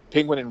good,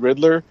 Penguin and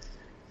Riddler.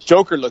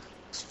 Joker looks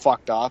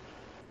fucked up,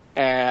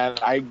 and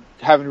I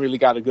haven't really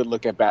got a good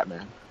look at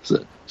Batman.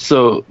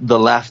 So the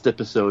last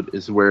episode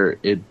is where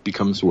it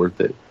becomes worth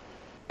it.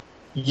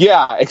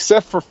 Yeah,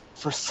 except for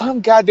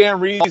some goddamn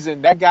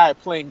reason, that guy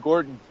playing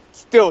Gordon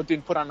still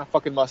didn't put on a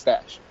fucking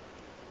mustache.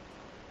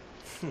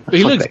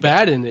 He looks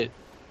bad in it.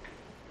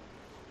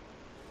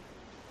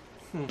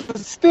 But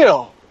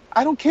still,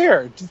 I don't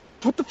care. Just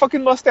put the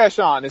fucking mustache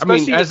on. I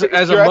mean, as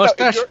a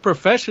mustache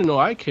professional,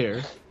 I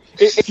care.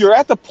 If you're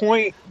at the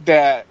point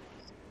that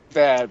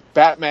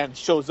Batman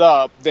shows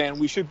up, then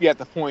we should be at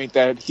the point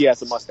that he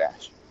has a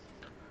mustache.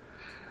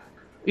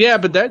 Yeah,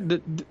 but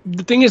the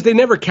thing is, they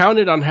never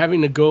counted on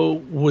having to go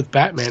with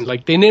Batman.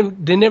 Like they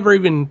never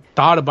even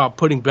thought about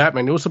putting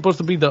Batman. It was supposed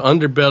to be the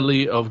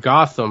underbelly of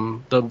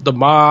Gotham, the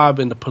mob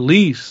and the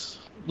police,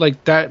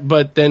 like that.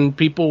 But then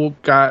people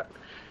got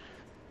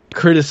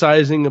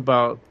criticizing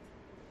about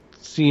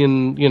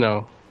seeing,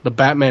 the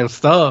Batman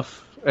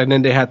stuff, and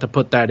then they had to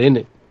put that in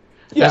it.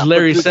 Yeah,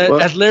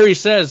 as Larry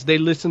says, they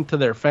listen to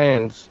their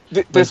fans.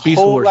 This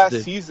whole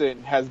last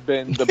season has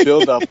been the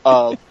build-up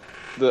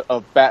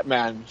of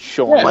Batman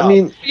showing up. I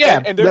mean,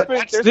 and there's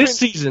been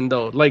season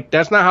though. Like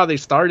that's not how they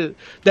started.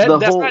 That's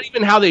not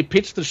even how they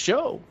pitched the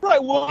show.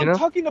 Right. Well, I'm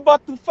talking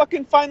about the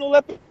fucking final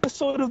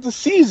episode of the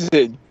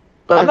season.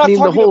 But I'm not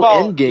talking the whole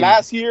about Endgame.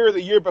 last year or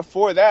the year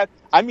before that.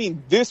 I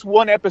mean, this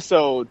one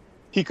episode,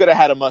 he could have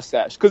had a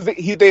mustache because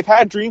they've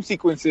had dream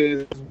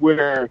sequences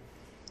where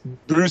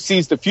Bruce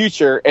sees the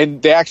future,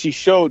 and they actually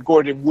showed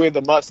Gordon with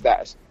a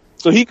mustache.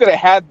 So he could have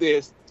had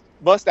this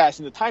mustache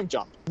in the time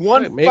jump.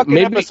 Fucking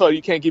episode,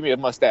 you can't give me a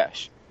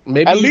mustache.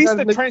 At least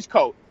the trench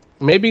coat.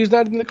 Maybe he's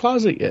not in the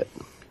closet yet.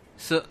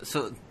 So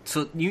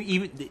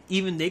you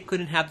even they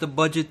couldn't have the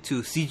budget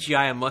to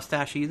CGI a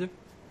mustache either.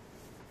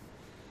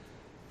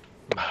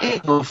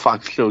 Ain't no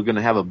Fox show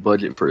gonna have a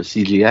budget for a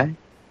CGI.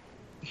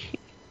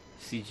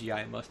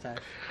 CGI mustache.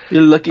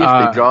 You're lucky if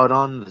they draw it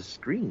on the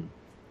screen.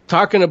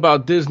 Talking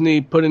about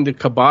Disney putting the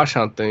kibosh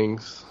on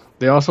things,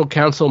 they also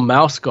canceled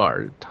Mouse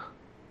Guard.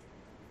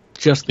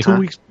 Just 2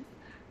 weeks.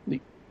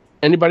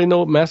 Anybody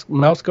know what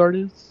Mouse Guard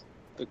is?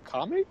 The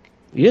comic?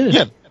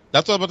 Yeah,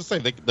 that's what I was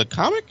about to say. The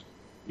comic?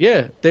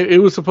 Yeah, it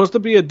was supposed to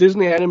be a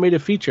Disney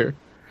animated feature,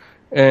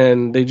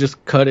 and they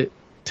just cut it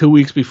 2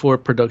 weeks before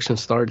production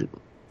started.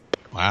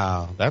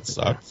 Wow, that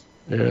sucks.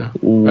 Yeah.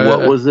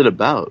 What was it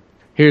about?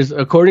 Here's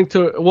according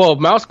to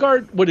Mouse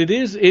Guard. What it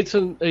is, it's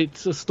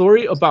a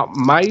story about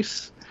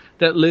mice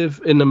that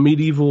live in a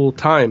medieval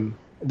time.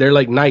 They're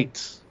like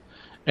knights,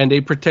 and they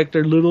protect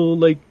their little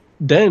like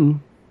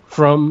den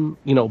from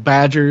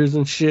badgers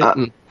and shit.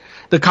 And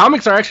the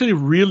comics are actually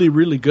really,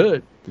 really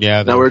good.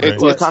 Yeah,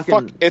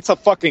 it's a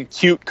fucking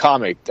cute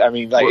comic. I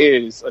mean, like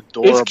it is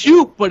adorable. It's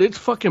cute, but it's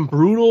fucking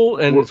brutal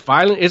and it's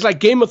violent. It's like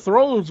Game of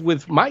Thrones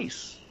with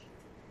mice.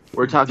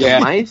 We're talking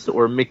mice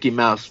or Mickey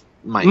Mouse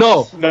mice?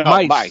 No,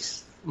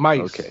 mice.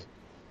 Okay.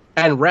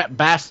 And rat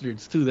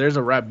bastards too. There's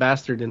a rat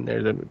bastard in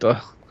there.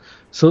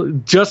 So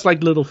just like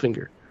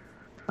Littlefinger.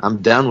 I'm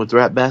down with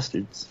rat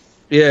bastards.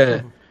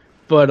 Yeah,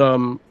 but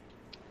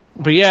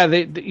yeah,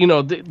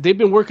 they've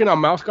been working on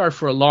Mouse Guard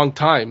for a long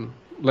time.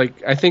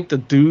 Like I think the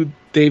dude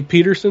Dave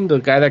Peterson, the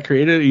guy that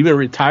created it, even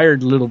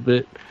retired a little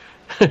bit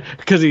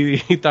because he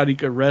thought he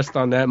could rest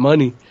on that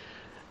money.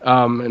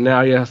 And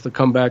now he has to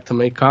come back to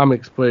make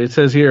comics. But it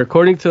says here,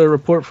 according to a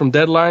report from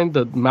Deadline,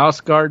 the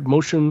Mouse Guard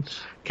motion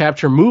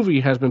capture movie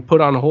has been put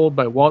on hold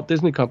by Walt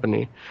Disney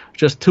Company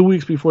just 2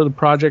 weeks before the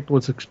project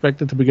was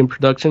expected to begin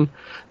production.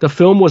 The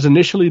film was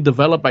initially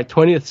developed by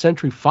 20th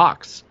Century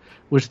Fox,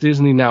 which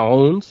Disney now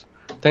owns,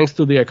 thanks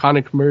to the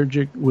iconic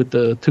merger with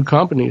the two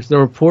companies. The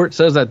report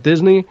says that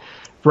Disney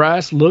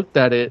brass looked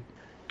at it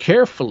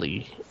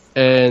carefully,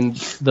 and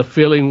the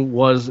feeling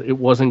was it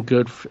wasn't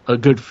a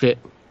good fit,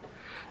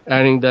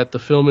 adding that the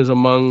film is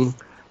among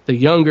the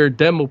younger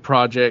demo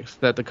projects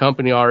that the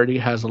company already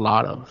has a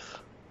lot of.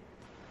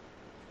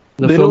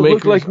 They don't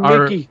look like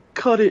Mickey.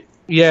 Cut it.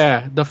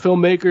 Yeah, the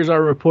filmmakers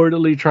are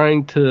reportedly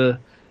trying to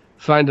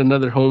find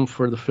another home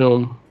for the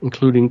film,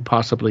 including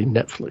possibly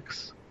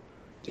Netflix.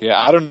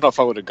 Yeah, I don't know if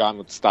I would have gone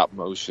with stop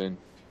motion.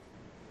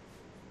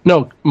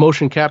 No,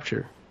 motion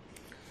capture.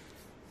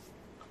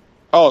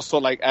 Oh, so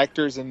like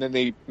actors and then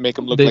they make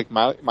them look like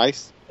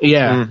mice?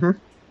 Yeah. Mm-hmm.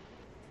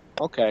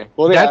 Okay.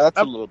 Well, yeah, that's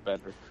a little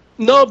better.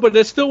 No, but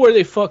that's still where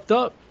they fucked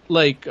up.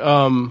 Like,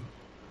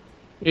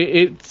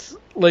 it's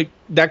like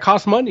that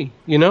costs money,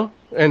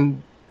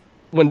 and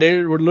when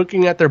they were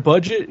looking at their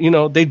budget,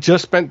 they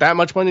just spent that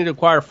much money to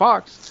acquire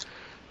Fox.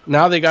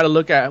 Now they got to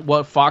look at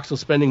what Fox was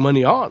spending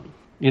money on,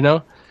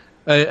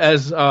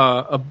 as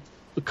my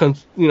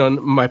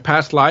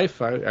past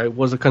life, I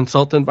was a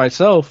consultant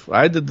myself.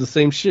 I did the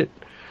same shit.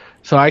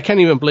 So I can't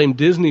even blame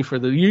Disney for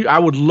I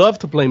would love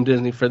to blame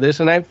Disney for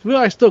this, and I feel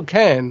I still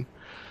can.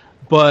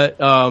 But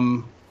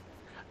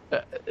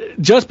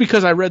just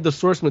because I read the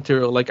source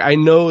material, like I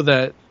know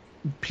that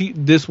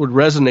this would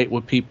resonate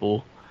with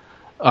people,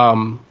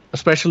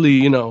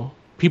 especially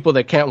people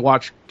that can't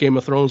watch Game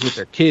of Thrones with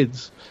their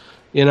kids,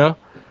 And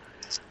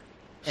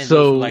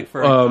so like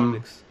furry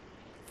comics.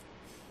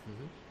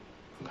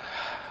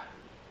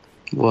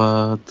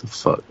 What the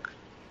fuck?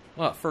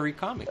 Well, furry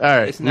comics. All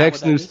right,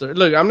 next news story.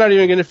 Look, I'm not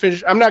even gonna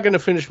finish. I'm not gonna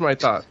finish my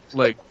thought.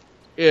 Like,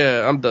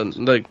 yeah, I'm done.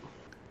 Like,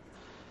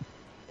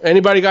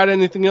 anybody got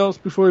anything else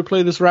before we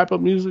play this wrap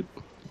up music?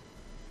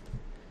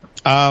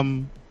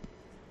 I'm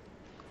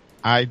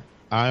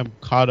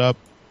caught up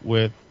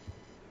with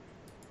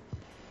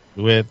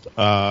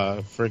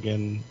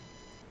friggin'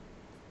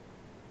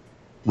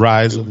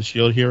 Rise of the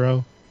Shield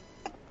Hero.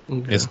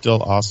 Okay. It's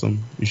still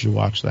awesome. You should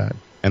watch that.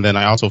 And then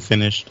I also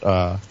finished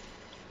what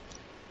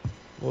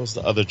was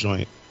the other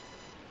joint?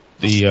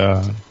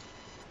 The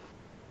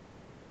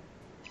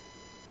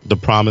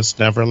Promised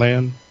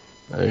Neverland.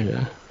 Oh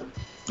yeah.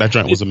 That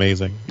joint was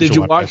amazing. Did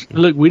you watch?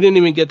 Look, we didn't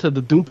even get to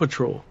the Doom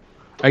Patrol.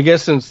 I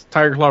guess since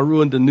Tiger Claw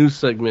ruined the news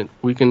segment,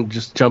 we can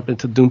just jump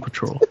into Doom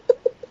Patrol.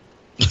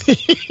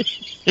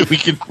 we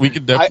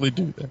can definitely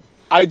do that.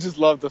 I just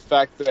love the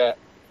fact that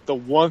the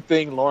one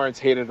thing Lawrence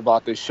hated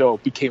about this show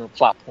became a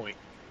plot point.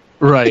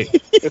 Right.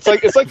 It's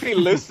like they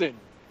listen.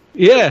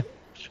 Yeah,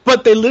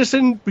 but they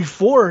listened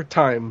before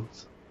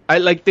times.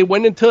 They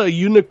went into a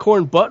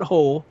unicorn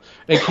butthole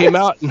and came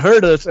out and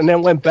heard us, and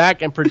then went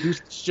back and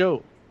produced the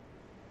show.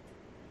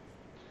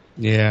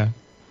 Yeah.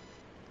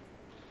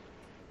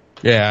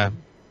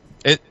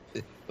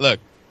 Look,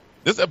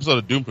 this episode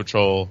of Doom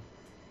Patrol,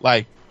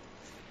 like,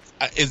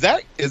 is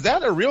that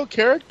a real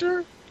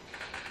character?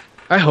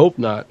 I hope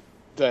not.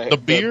 The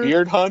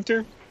beard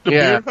hunter.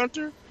 Beard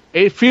hunter.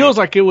 It feels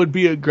like it would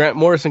be a Grant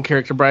Morrison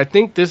character, but I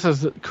think this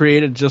is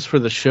created just for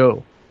the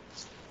show.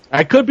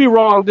 I could be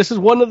wrong. This is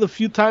one of the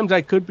few times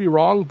I could be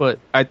wrong, but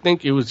I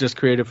think it was just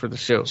created for the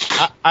show.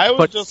 I was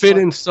but just fit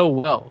in so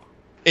well.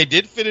 It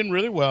did fit in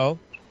really well,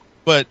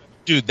 but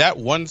dude, that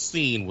one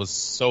scene was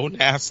so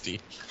nasty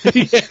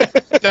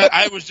that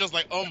I was just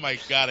like, "Oh my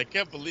god, I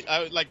can't believe!"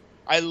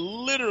 I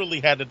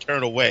literally had to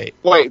turn away.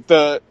 Wait,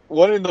 the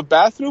one in the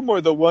bathroom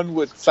or the one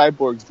with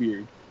Cyborg's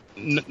beard?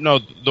 No,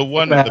 the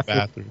one in the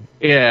bathroom.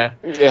 Yeah.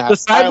 The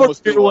Cyborg's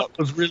beard one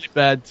was really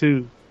bad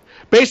too.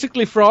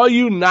 Basically, for all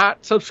you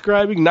not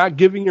subscribing, not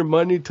giving your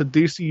money to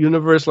DC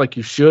Universe like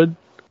you should,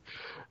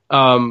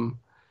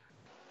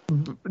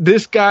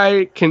 this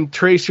guy can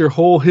trace your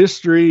whole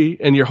history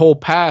and your whole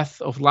path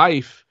of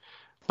life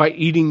by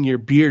eating your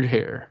beard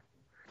hair.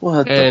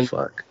 What the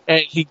fuck?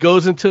 And he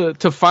goes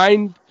to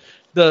find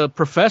the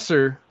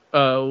professor,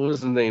 what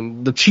was his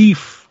name? The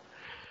chief.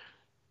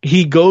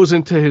 He goes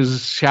into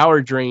his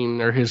shower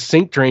drain or his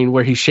sink drain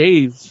where he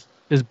shaves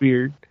his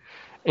beard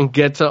and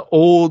gets a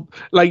old,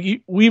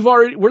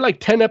 we're like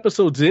 10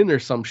 episodes in or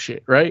some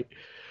shit, right?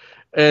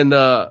 And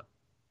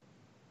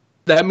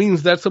that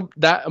means that's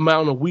that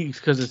amount of weeks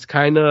because it's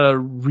kind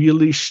of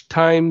really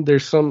time.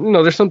 There's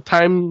some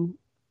time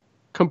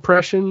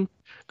compression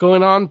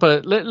going on,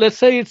 but let's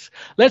say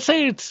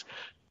it's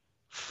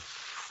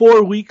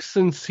 4 weeks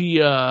since he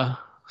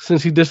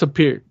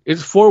disappeared.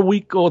 It's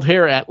 4-week-old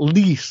hair at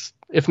least,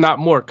 if not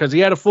more, because he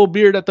had a full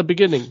beard at the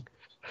beginning,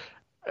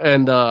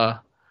 and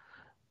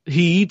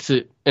he eats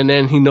it, and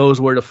then he knows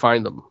where to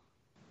find them.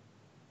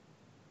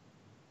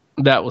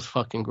 That was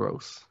fucking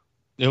gross.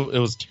 It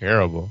was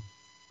terrible.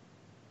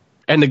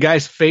 And the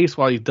guy's face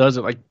while he does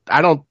it,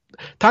 I don't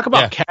talk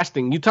about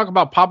casting. You talk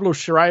about Pablo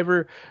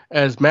Schreiber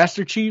as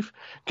Master Chief.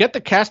 Get the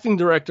casting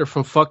director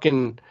from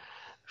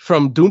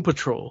Doom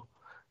Patrol,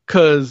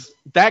 because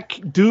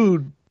that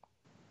dude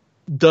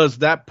does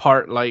that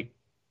part like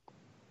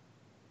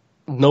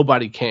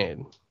nobody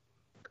can.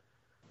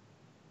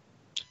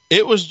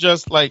 It was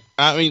just like,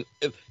 I mean,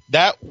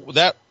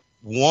 that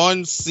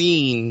one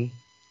scene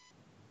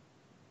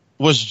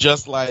was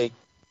just like,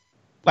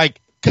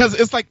 because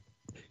it's like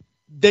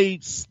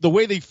the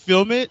way they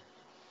film it,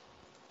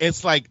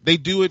 it's like they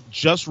do it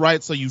just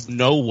right so you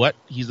know what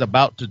he's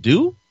about to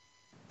do,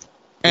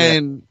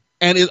 and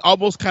it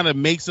almost kind of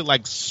makes it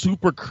like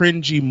super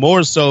cringy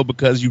more so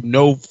because you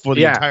know for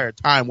the entire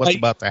time what's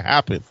about to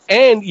happen,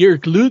 and you're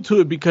glued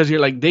to it because you're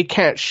like, they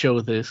can't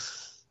show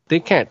this,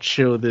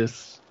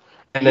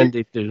 and then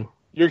they do.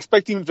 You're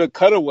expecting the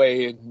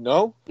cutaway, and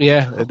no?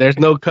 Yeah, there's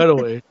no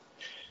cutaway.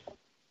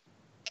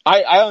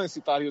 I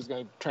honestly thought he was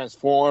going to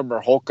transform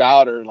or Hulk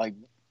out or like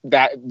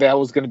that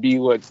was going to be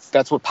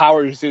that's what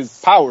powers his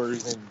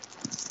powers. And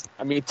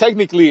I mean,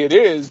 technically it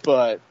is,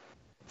 but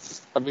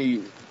I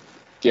mean,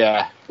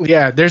 yeah.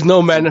 Yeah, there's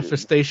no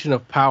manifestation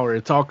of power.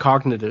 It's all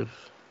cognitive.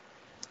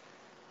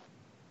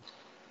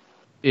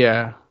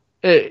 Yeah.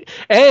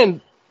 And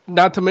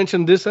not to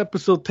mention, this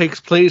episode takes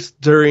place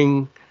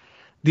during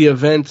the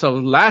events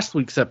of last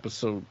week's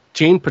episode,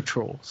 Jane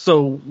Patrol.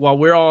 So while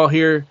we're all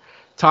here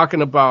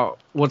talking about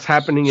what's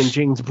happening in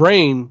Jane's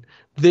brain,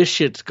 this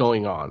shit's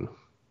going on.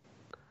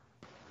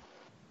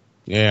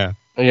 Yeah.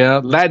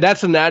 Yeah,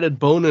 that's an added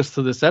bonus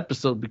to this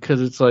episode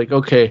because it's like,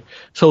 okay,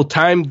 so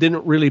time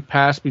didn't really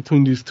pass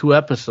between these two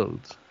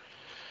episodes.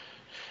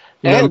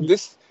 And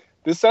this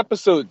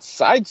episode's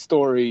side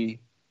story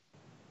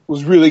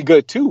was really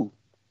good too.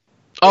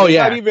 Oh, it's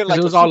yeah. Not even like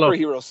a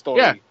superhero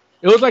story. Yeah.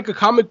 It was like a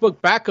comic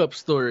book backup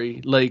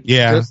story. Like,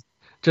 just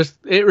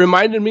it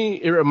reminded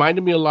me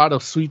a lot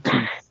of Sweet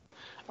Tooth.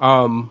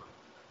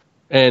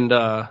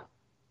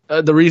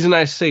 The reason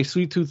I say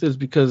Sweet Tooth is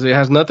because it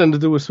has nothing to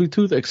do with Sweet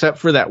Tooth except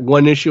for that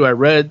one issue I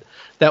read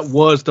that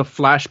was the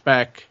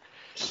flashback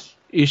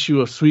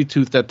issue of Sweet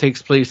Tooth that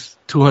takes place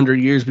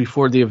 200 years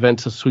before the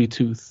events of Sweet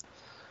Tooth.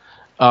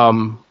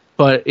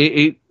 But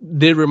it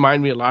did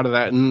remind me a lot of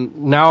that,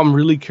 and now I'm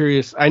really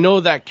curious. I know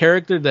that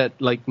character, that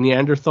like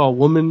Neanderthal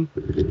woman.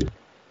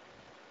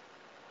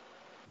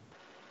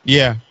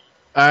 Yeah.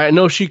 I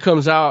know she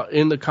comes out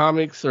in the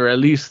comics, or at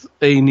least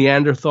a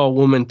Neanderthal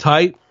woman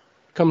type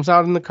comes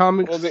out in the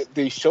comics. Well,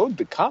 they showed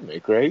the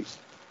comic, right?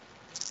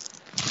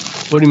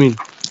 What do you mean?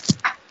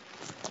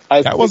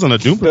 That wasn't a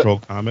Doom Patrol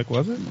comic,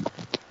 was it?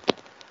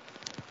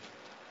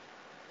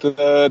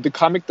 The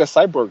comic that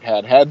Cyborg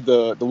had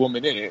the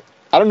woman in it.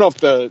 I don't know if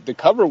the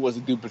cover was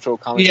a Doom Patrol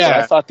comic, but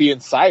I thought the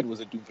inside was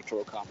a Doom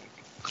Patrol comic.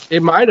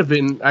 It might have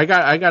been. I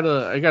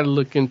gotta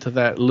look into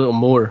that a little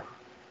more.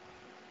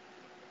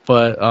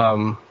 But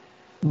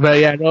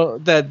yeah, no,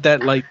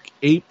 that like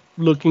ape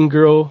looking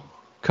girl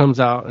comes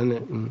out in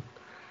it.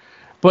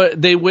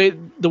 But the way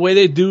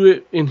they do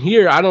it in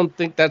here, I don't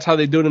think that's how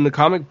they do it in the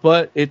comic.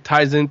 But it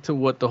ties into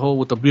with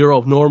the Bureau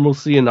of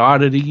Normalcy and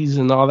oddities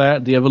and all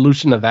that, the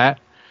evolution of that.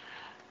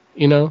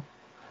 You know,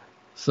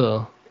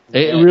 so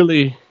it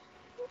really.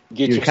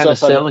 You're kind of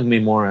selling me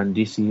more on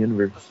DC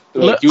Universe.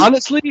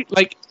 Honestly,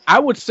 like I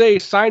would say,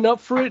 sign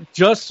up for it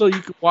just so you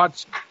could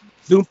watch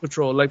Doom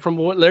Patrol. Like from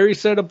what Larry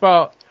said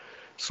about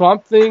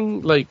Swamp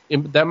Thing, like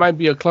that might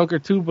be a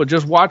clunker too, but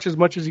just watch as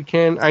much as you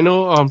can. I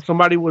know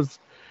somebody was,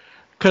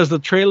 because the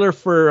trailer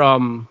for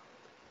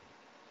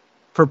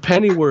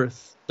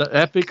Pennyworth, the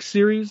Epic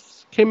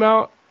series came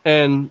out,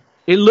 and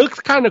it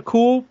looks kind of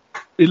cool.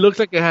 It looks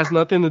like it has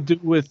nothing to do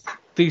with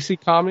DC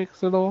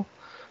Comics at all,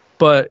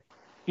 but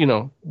you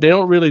know, they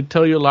don't really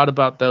tell you a lot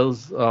about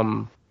those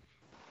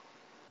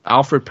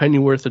Alfred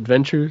Pennyworth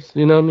adventures,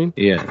 you know what I mean?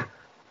 Yeah.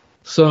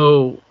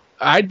 So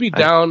I'd be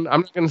down.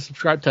 I'm not going to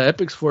subscribe to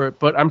Epics for it,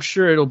 but I'm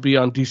sure it'll be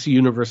on DC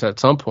Universe at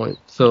some point.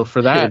 So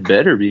for that, it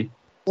better be.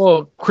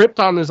 Well,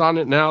 Krypton is on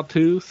it now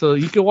too, so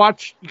you can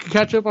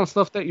catch up on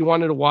stuff that you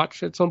wanted to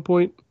watch at some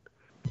point.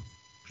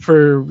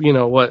 For, you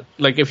know what,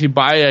 like if you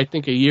buy, I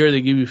think a year,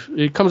 they give you,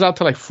 it comes out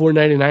to like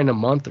 $4.99 a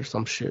month or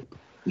some shit.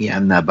 Yeah,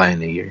 I'm not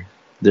buying a year.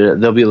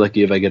 They'll be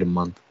lucky if I get a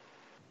month.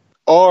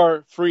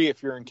 Or free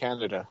if you're in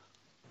Canada.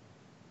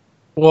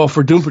 Well,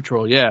 for Doom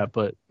Patrol, yeah,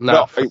 but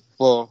not.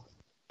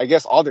 I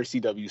guess all their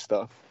CW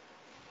stuff.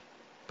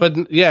 But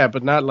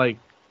not like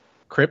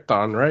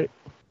Krypton, right?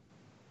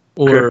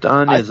 Or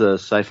Krypton is a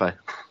sci-fi.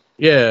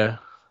 Yeah.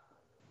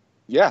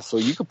 Yeah, so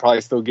you could probably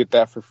still get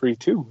that for free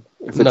too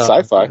if it's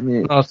sci-fi. I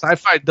mean, no,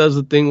 sci-fi does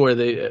the thing where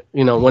they,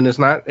 you know, when it's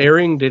not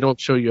airing, they don't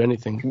show you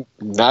anything.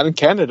 Not in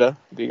Canada.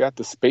 They got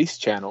the Space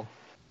Channel.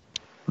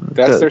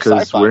 That's their sci-fi.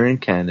 Because we're in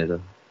Canada.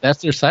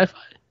 That's their sci-fi?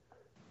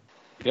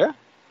 Yeah.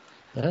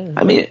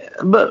 I mean,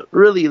 but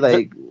really,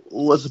 like,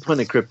 what's the point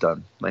of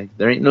Krypton? Like,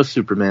 there ain't no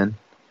Superman.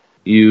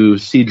 You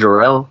see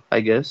Jor-El, I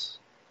guess.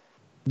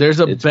 There's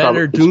a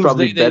better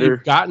Doomsday that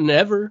you've gotten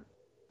ever.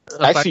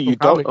 Actually, you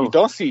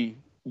don't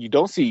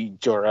see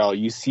Jor-El.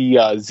 You see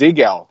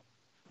Zig-El,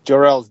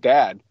 Jor-El's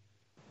dad.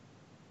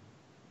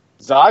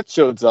 Zod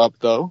shows up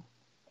though,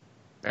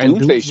 and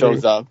Doomsday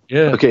shows up.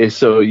 Yeah. Okay,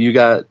 so you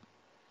got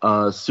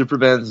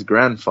Superman's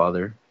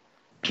grandfather,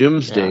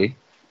 Doomsday. Yeah.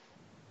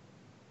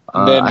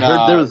 Then, I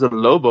heard there was a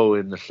Lobo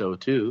in the show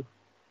too.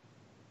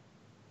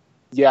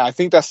 Yeah, I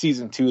think that's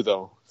season 2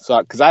 though. So,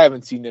 because I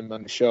haven't seen him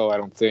on the show, I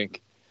don't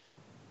think.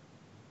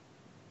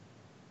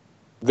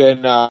 Then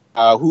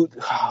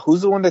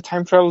who's the one that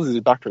time travels? Is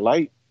it Dr.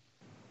 Light?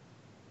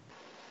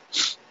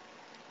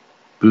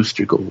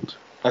 Booster Gold.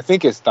 I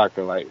think it's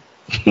Dr. Light.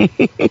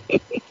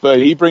 But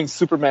he brings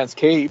Superman's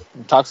cape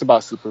and talks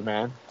about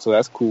Superman, so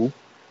that's cool.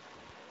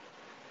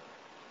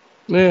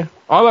 Yeah,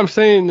 all I'm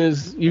saying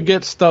is you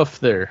get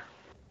stuff there.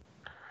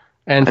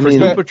 And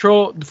Doom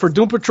Patrol,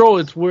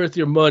 it's worth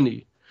your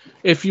money.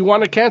 If you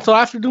want to cancel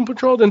after Doom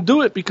Patrol, then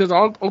do it, because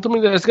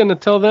ultimately that's going to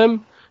tell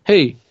them,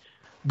 hey,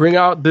 bring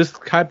out this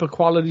type of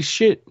quality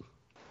shit.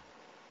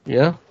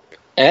 Yeah.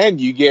 And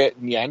you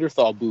get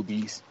Neanderthal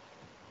boobies.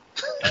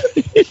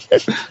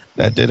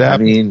 That did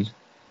happen. I mean,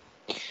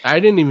 I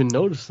didn't even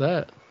notice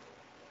that.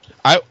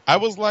 I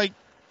was like,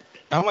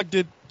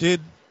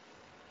 did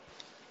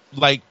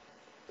like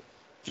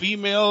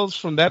females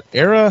from that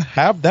era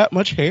have that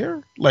much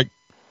hair?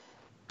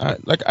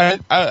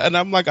 And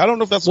I'm like, I don't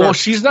know if that's well.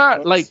 She's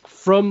not like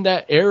from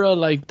that era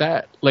like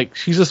that. Like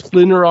she's a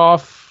splinter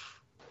off.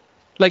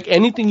 Like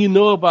anything you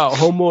know about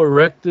Homo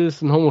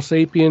erectus and Homo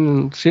sapien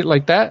and shit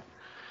like that.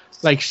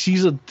 Like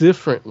she's a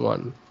different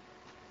one.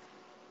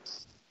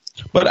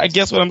 But I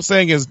guess what I'm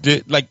saying is,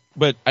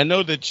 but I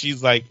know that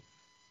she's like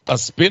a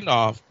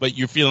spin-off, but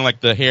you're feeling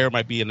like the hair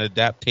might be an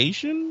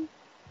adaptation?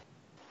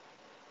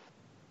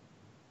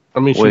 I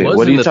mean, she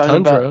was in the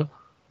Tundra. About?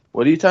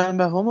 What are you talking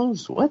about,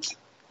 homos? What?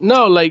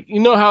 No, like, you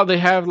know how they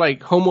have,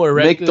 like, Homo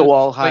erectus? Make the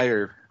wall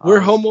higher. We're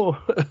Homo...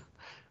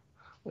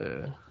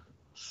 yeah.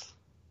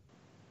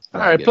 All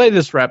right, play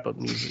this wrap-up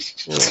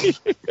music.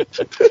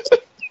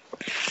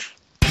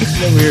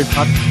 Over here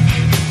talking.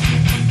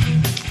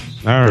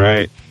 All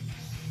right.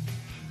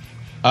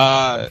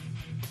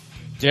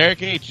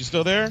 Derek H, you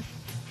still there?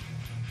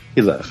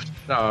 He left.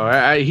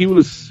 No, he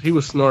was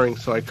snoring,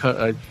 so I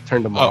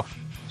turned him off.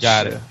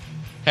 Got it.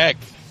 Heck,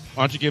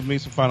 why don't you give me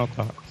some final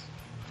thoughts?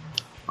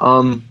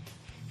 I'm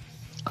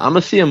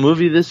gonna see a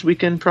movie this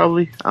weekend.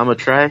 Probably. I'm gonna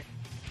try.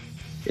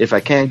 If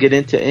I can't get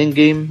into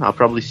Endgame, I'll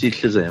probably see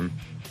Shazam.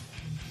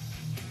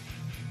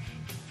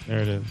 There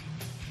it is.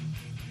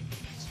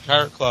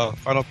 Carrot Claw,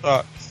 final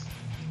thoughts.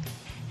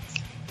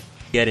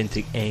 Get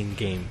into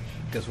Endgame,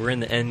 because we're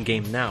in the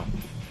Endgame now.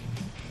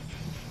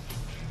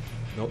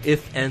 No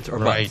ifs, ands, or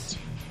buts. Right.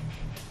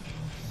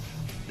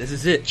 This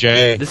is it.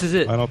 Jay, this is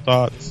it. Final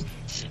thoughts.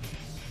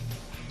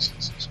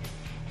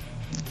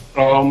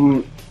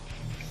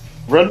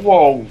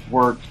 Redwall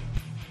worked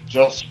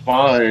just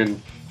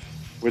fine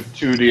with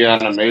 2D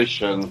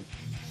animation.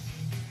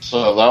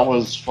 So that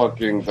was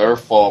fucking their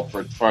fault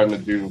for trying to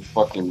do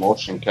fucking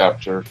motion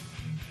capture.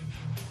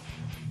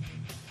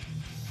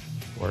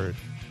 Word.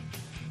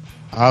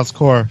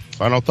 Oscore,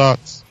 final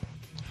thoughts?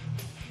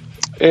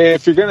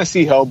 If you're gonna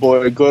see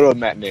Hellboy, go to a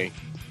matinee.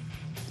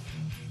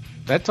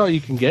 That's all you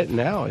can get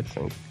now, I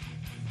think.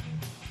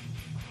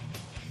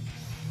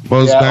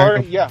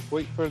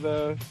 Wait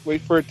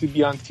for it to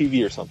be on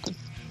TV or something.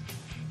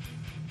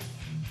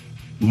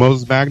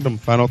 Moses Magnum,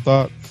 final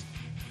thoughts?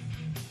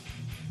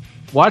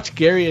 Watch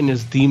Gary and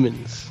his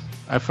Demons.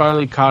 I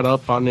finally caught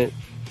up on it.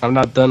 I'm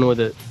not done with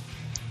it.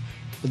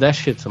 But that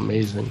shit's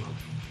amazing.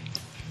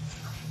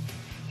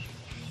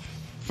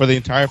 For the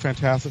entire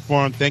Fantastic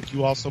Forum, thank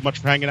you all so much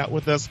for hanging out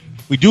with us.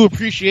 We do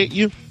appreciate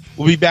you.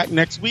 We'll be back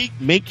next week.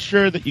 Make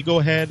sure that you go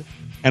ahead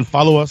and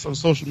follow us on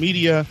social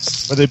media,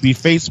 whether it be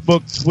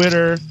Facebook,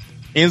 Twitter,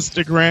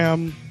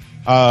 Instagram,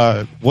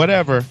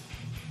 whatever.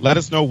 Let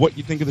us know what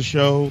you think of the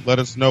show. Let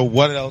us know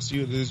what else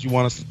it is you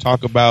want us to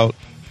talk about.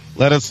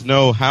 Let us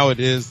know how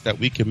it is that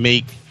we can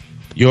make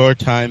your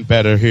time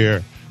better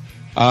here.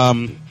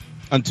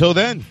 Until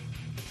then,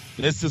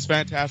 this is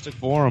Fantastic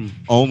Forum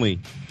only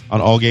on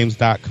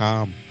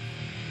allgames.com.